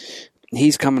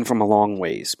 he's coming from a long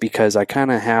ways, because I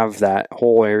kind of have that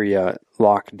whole area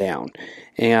locked down.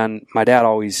 And my dad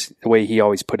always, the way he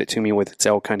always put it to me, with it's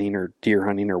elk hunting or deer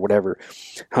hunting or whatever,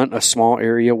 hunt a small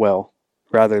area well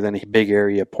rather than a big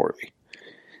area poorly.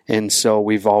 And so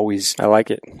I like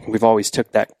it. We've always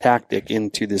took that tactic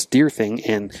into this deer thing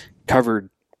and covered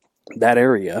that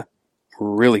area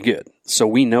really good. So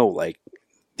we know, like,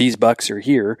 these bucks are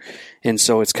here. And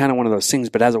so it's kind of one of those things.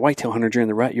 But as a whitetail hunter during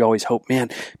the rut, you always hope,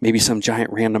 man, maybe some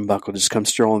giant random buck will just come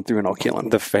strolling through and I'll kill him.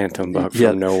 The phantom buck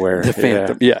from nowhere. The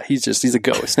phantom. Yeah. He's a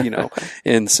ghost,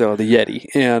 And so the Yeti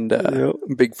and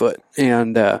Bigfoot.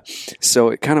 And so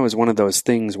it kind of was one of those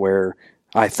things where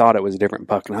I thought it was a different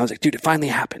buck. And I was like, dude, it finally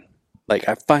happened. Like,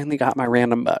 I finally got my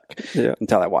random buck. Yeah.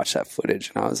 Until I watched that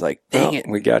footage, and I was like, dang it.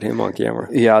 We got him on camera.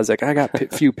 Yeah, I was like, I got a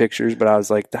few pictures, but I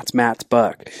was like, that's Matt's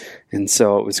buck. And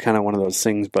so it was kind of one of those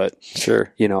things. But,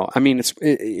 sure, I mean,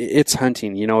 it's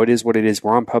hunting. It is what it is.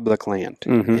 We're on public land.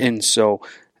 Mm-hmm. And so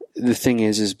the thing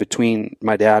is between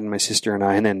my dad and my sister and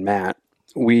I, and then Matt,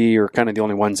 we are kind of the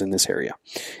only ones in this area.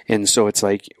 And so it's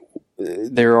like,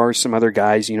 there are some other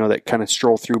guys, that kind of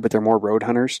stroll through, but they're more road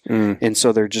hunters. And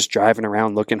so they're just driving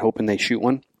around looking, hoping they shoot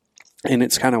one. And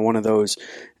it's kind of one of those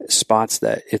spots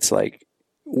that it's like,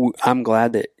 I'm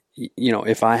glad that,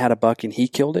 if I had a buck and he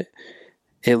killed it,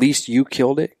 at least you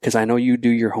killed it, because I know you do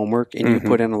your homework and you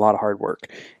put in a lot of hard work.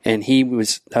 And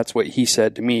that's what he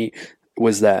said to me,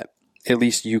 was that at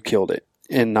least you killed it.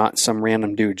 And not some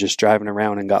random dude just driving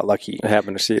around and got lucky. I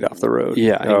happened to see it off the road.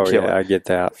 Yeah. I get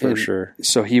that for sure.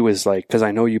 So he was like, because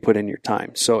I know you put in your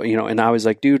time. So, and I was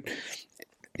like, dude,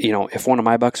 if one of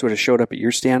my bucks would have showed up at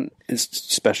your stand,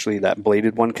 especially that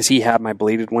bladed one, because he had my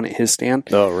bladed one at his stand.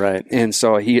 Oh, right. And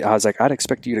so I was like, I'd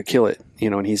expect you to kill it,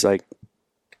 and he's like,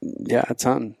 yeah, it's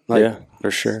hunting. Like, yeah,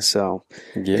 for sure. So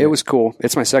it was cool.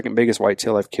 It's my second biggest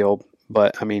whitetail I've killed.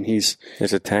 But I mean, it's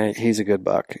a tank. He's a good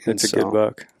buck. It's a good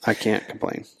buck. I can't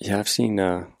complain. Yeah, I've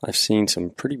seen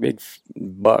some pretty big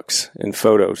bucks in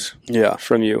photos. Yeah,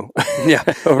 from you. Yeah,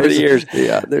 over the years.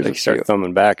 Yeah, they start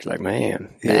thumbing back. Like,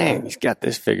 man, dang, he's got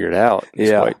this figured out.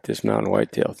 This mountain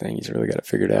whitetail thing, he's really got it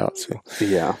figured out. So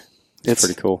yeah. It's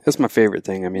pretty cool. That's my favorite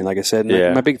thing. I mean, like I said,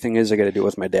 my big thing is I got to do it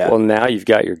with my dad. Well, now you've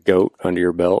got your goat under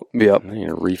your belt. Yep. You're going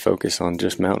to refocus on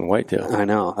just mountain whitetail. I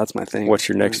know. That's my thing. What's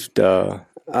your next,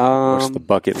 what's the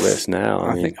bucket list now?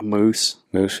 I think a moose.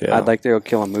 Moose, yeah. I'd like to go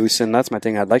kill a moose, and that's my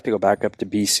thing. I'd like to go back up to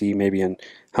BC maybe and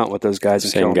hunt with those guys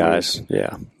and kill guys. Moose.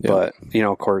 Yeah. But,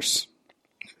 of course,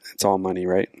 it's all money,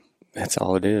 right? That's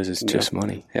all it is. It's just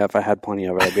money. Yeah, if I had plenty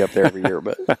of it, I'd be up there every year,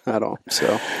 but I don't.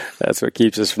 So that's what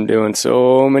keeps us from doing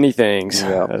so many things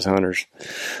as hunters.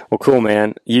 Well, cool,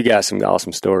 man. You got some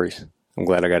awesome stories. I'm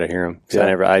glad I got to hear them.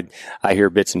 Yeah. I hear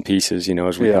bits and pieces,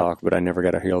 as we talk, but I never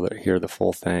got to hear the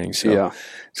full thing. So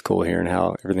it's cool hearing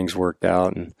how everything's worked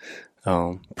out, and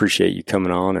appreciate you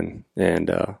coming on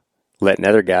and letting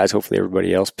other guys, hopefully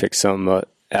everybody else, pick something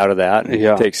out of that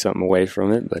and take something away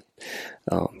from it. But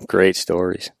great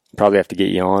stories. Probably have to get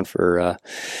you on for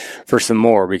some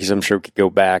more, because I'm sure we could go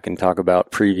back and talk about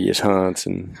previous hunts.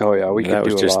 And we could do a lot. That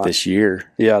was just this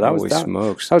year. Yeah, that was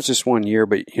just 1 year,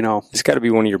 but it's got to be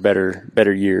one of your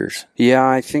better years. Yeah,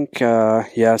 I think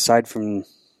aside from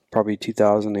probably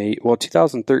 2008,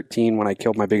 2013 when I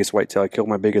killed my biggest whitetail, I killed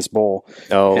my biggest bull.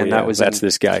 Oh, and that's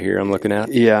this guy here I'm looking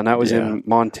at. Yeah, and that was in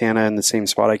Montana, in the same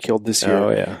spot I killed this year.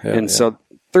 Oh yeah, so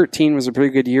 13 was a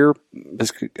pretty good year.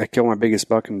 I killed my biggest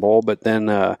buck and bull, but then,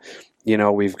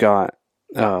 we've got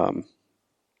a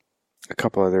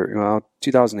couple other,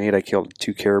 2008 I killed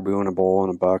 2 caribou and a bull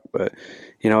and a buck, but,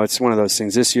 it's one of those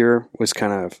things. This year was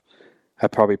kind of, I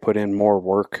probably put in more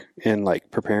work in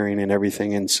like preparing and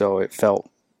everything, and so it felt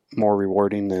more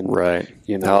rewarding than right.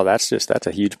 No, that's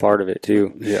a huge part of it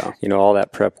too. Yeah. All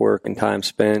that prep work and time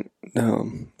spent,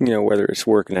 whether it's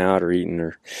working out or eating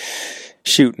or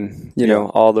shooting,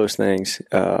 all those things.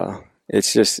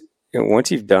 It's just,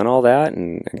 once you've done all that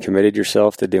and committed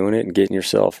yourself to doing it and getting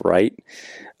yourself right,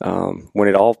 when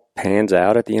it all pans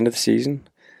out at the end of the season,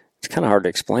 it's kind of hard to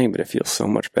explain, but it feels so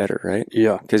much better, right?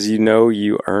 Yeah. Because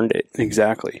you earned it.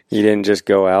 Exactly. You didn't just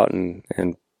go out and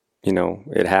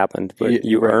it happened, but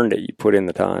you earned it. You put in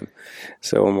the time.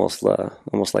 So almost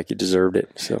like you deserved it.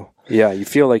 So yeah, you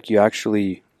feel like you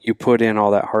put in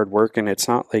all that hard work, and it's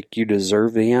not like you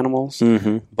deserve the animals,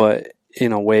 but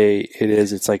in a way it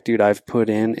is. It's like, dude, I've put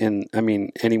in, and I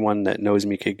mean, anyone that knows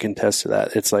me could contest to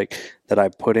that. It's like that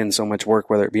I've put in so much work,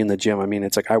 whether it be in the gym. I mean,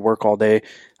 it's like I work all day,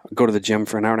 go to the gym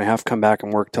for an hour and a half, come back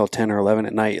and work till 10 or 11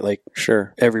 at night, like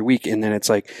sure, every week. And then it's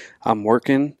like I'm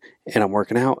working and I'm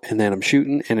working out and then I'm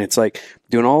shooting, and it's like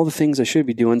doing all the things I should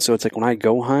be doing. So it's like when I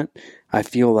go hunt, I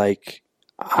feel like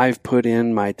I've put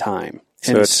in my time.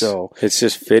 So it's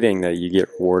just fitting that you get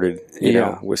rewarded,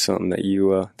 with something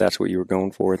that that's what you were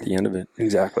going for at the end of it.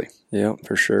 Exactly. Yeah,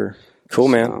 for sure. Cool,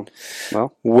 man.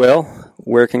 Well,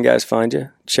 where can guys find you?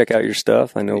 Check out your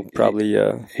stuff. I know probably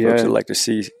folks would like to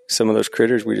see some of those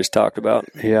critters we just talked about.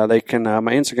 Yeah, they can.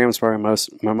 My Instagram is probably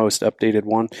my most updated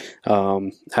one,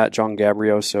 at John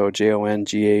Gabrio, so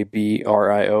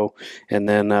JonGabrio. And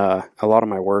then a lot of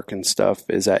my work and stuff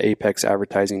is at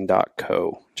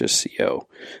apexadvertising.co, just CO.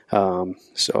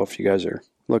 So if you guys are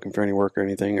looking for any work or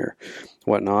anything or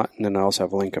whatnot, and then I also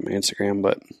have a link on my Instagram.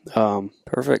 But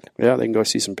perfect. Yeah, they can go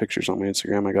see some pictures on my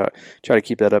Instagram. Try to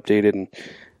keep that updated, and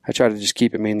I try to just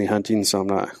keep it mainly hunting, so I'm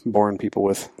not boring people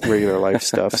with regular life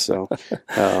stuff. So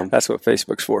that's what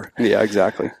Facebook's for. Yeah,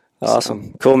 exactly.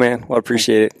 Awesome. Cool, man. Well, I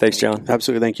appreciate it. Thanks, John.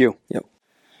 Absolutely. Thank you. Yep.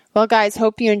 Well, guys,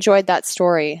 hope you enjoyed that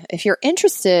story. If you're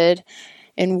interested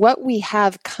in what we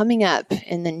have coming up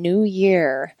in the new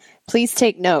year, please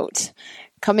take note.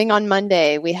 Coming on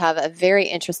Monday, we have a very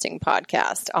interesting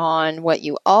podcast on what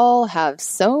you all have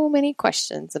so many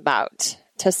questions about,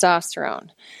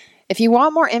 testosterone. If you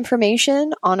want more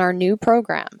information on our new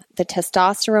program, the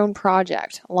Testosterone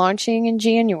Project, launching in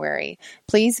January,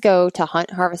 please go to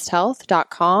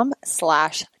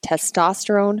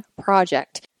huntharvesthealth.com/testosterone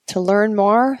project to learn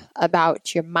more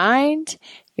about your mind,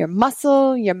 your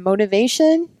muscle, your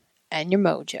motivation, and your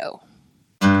mojo.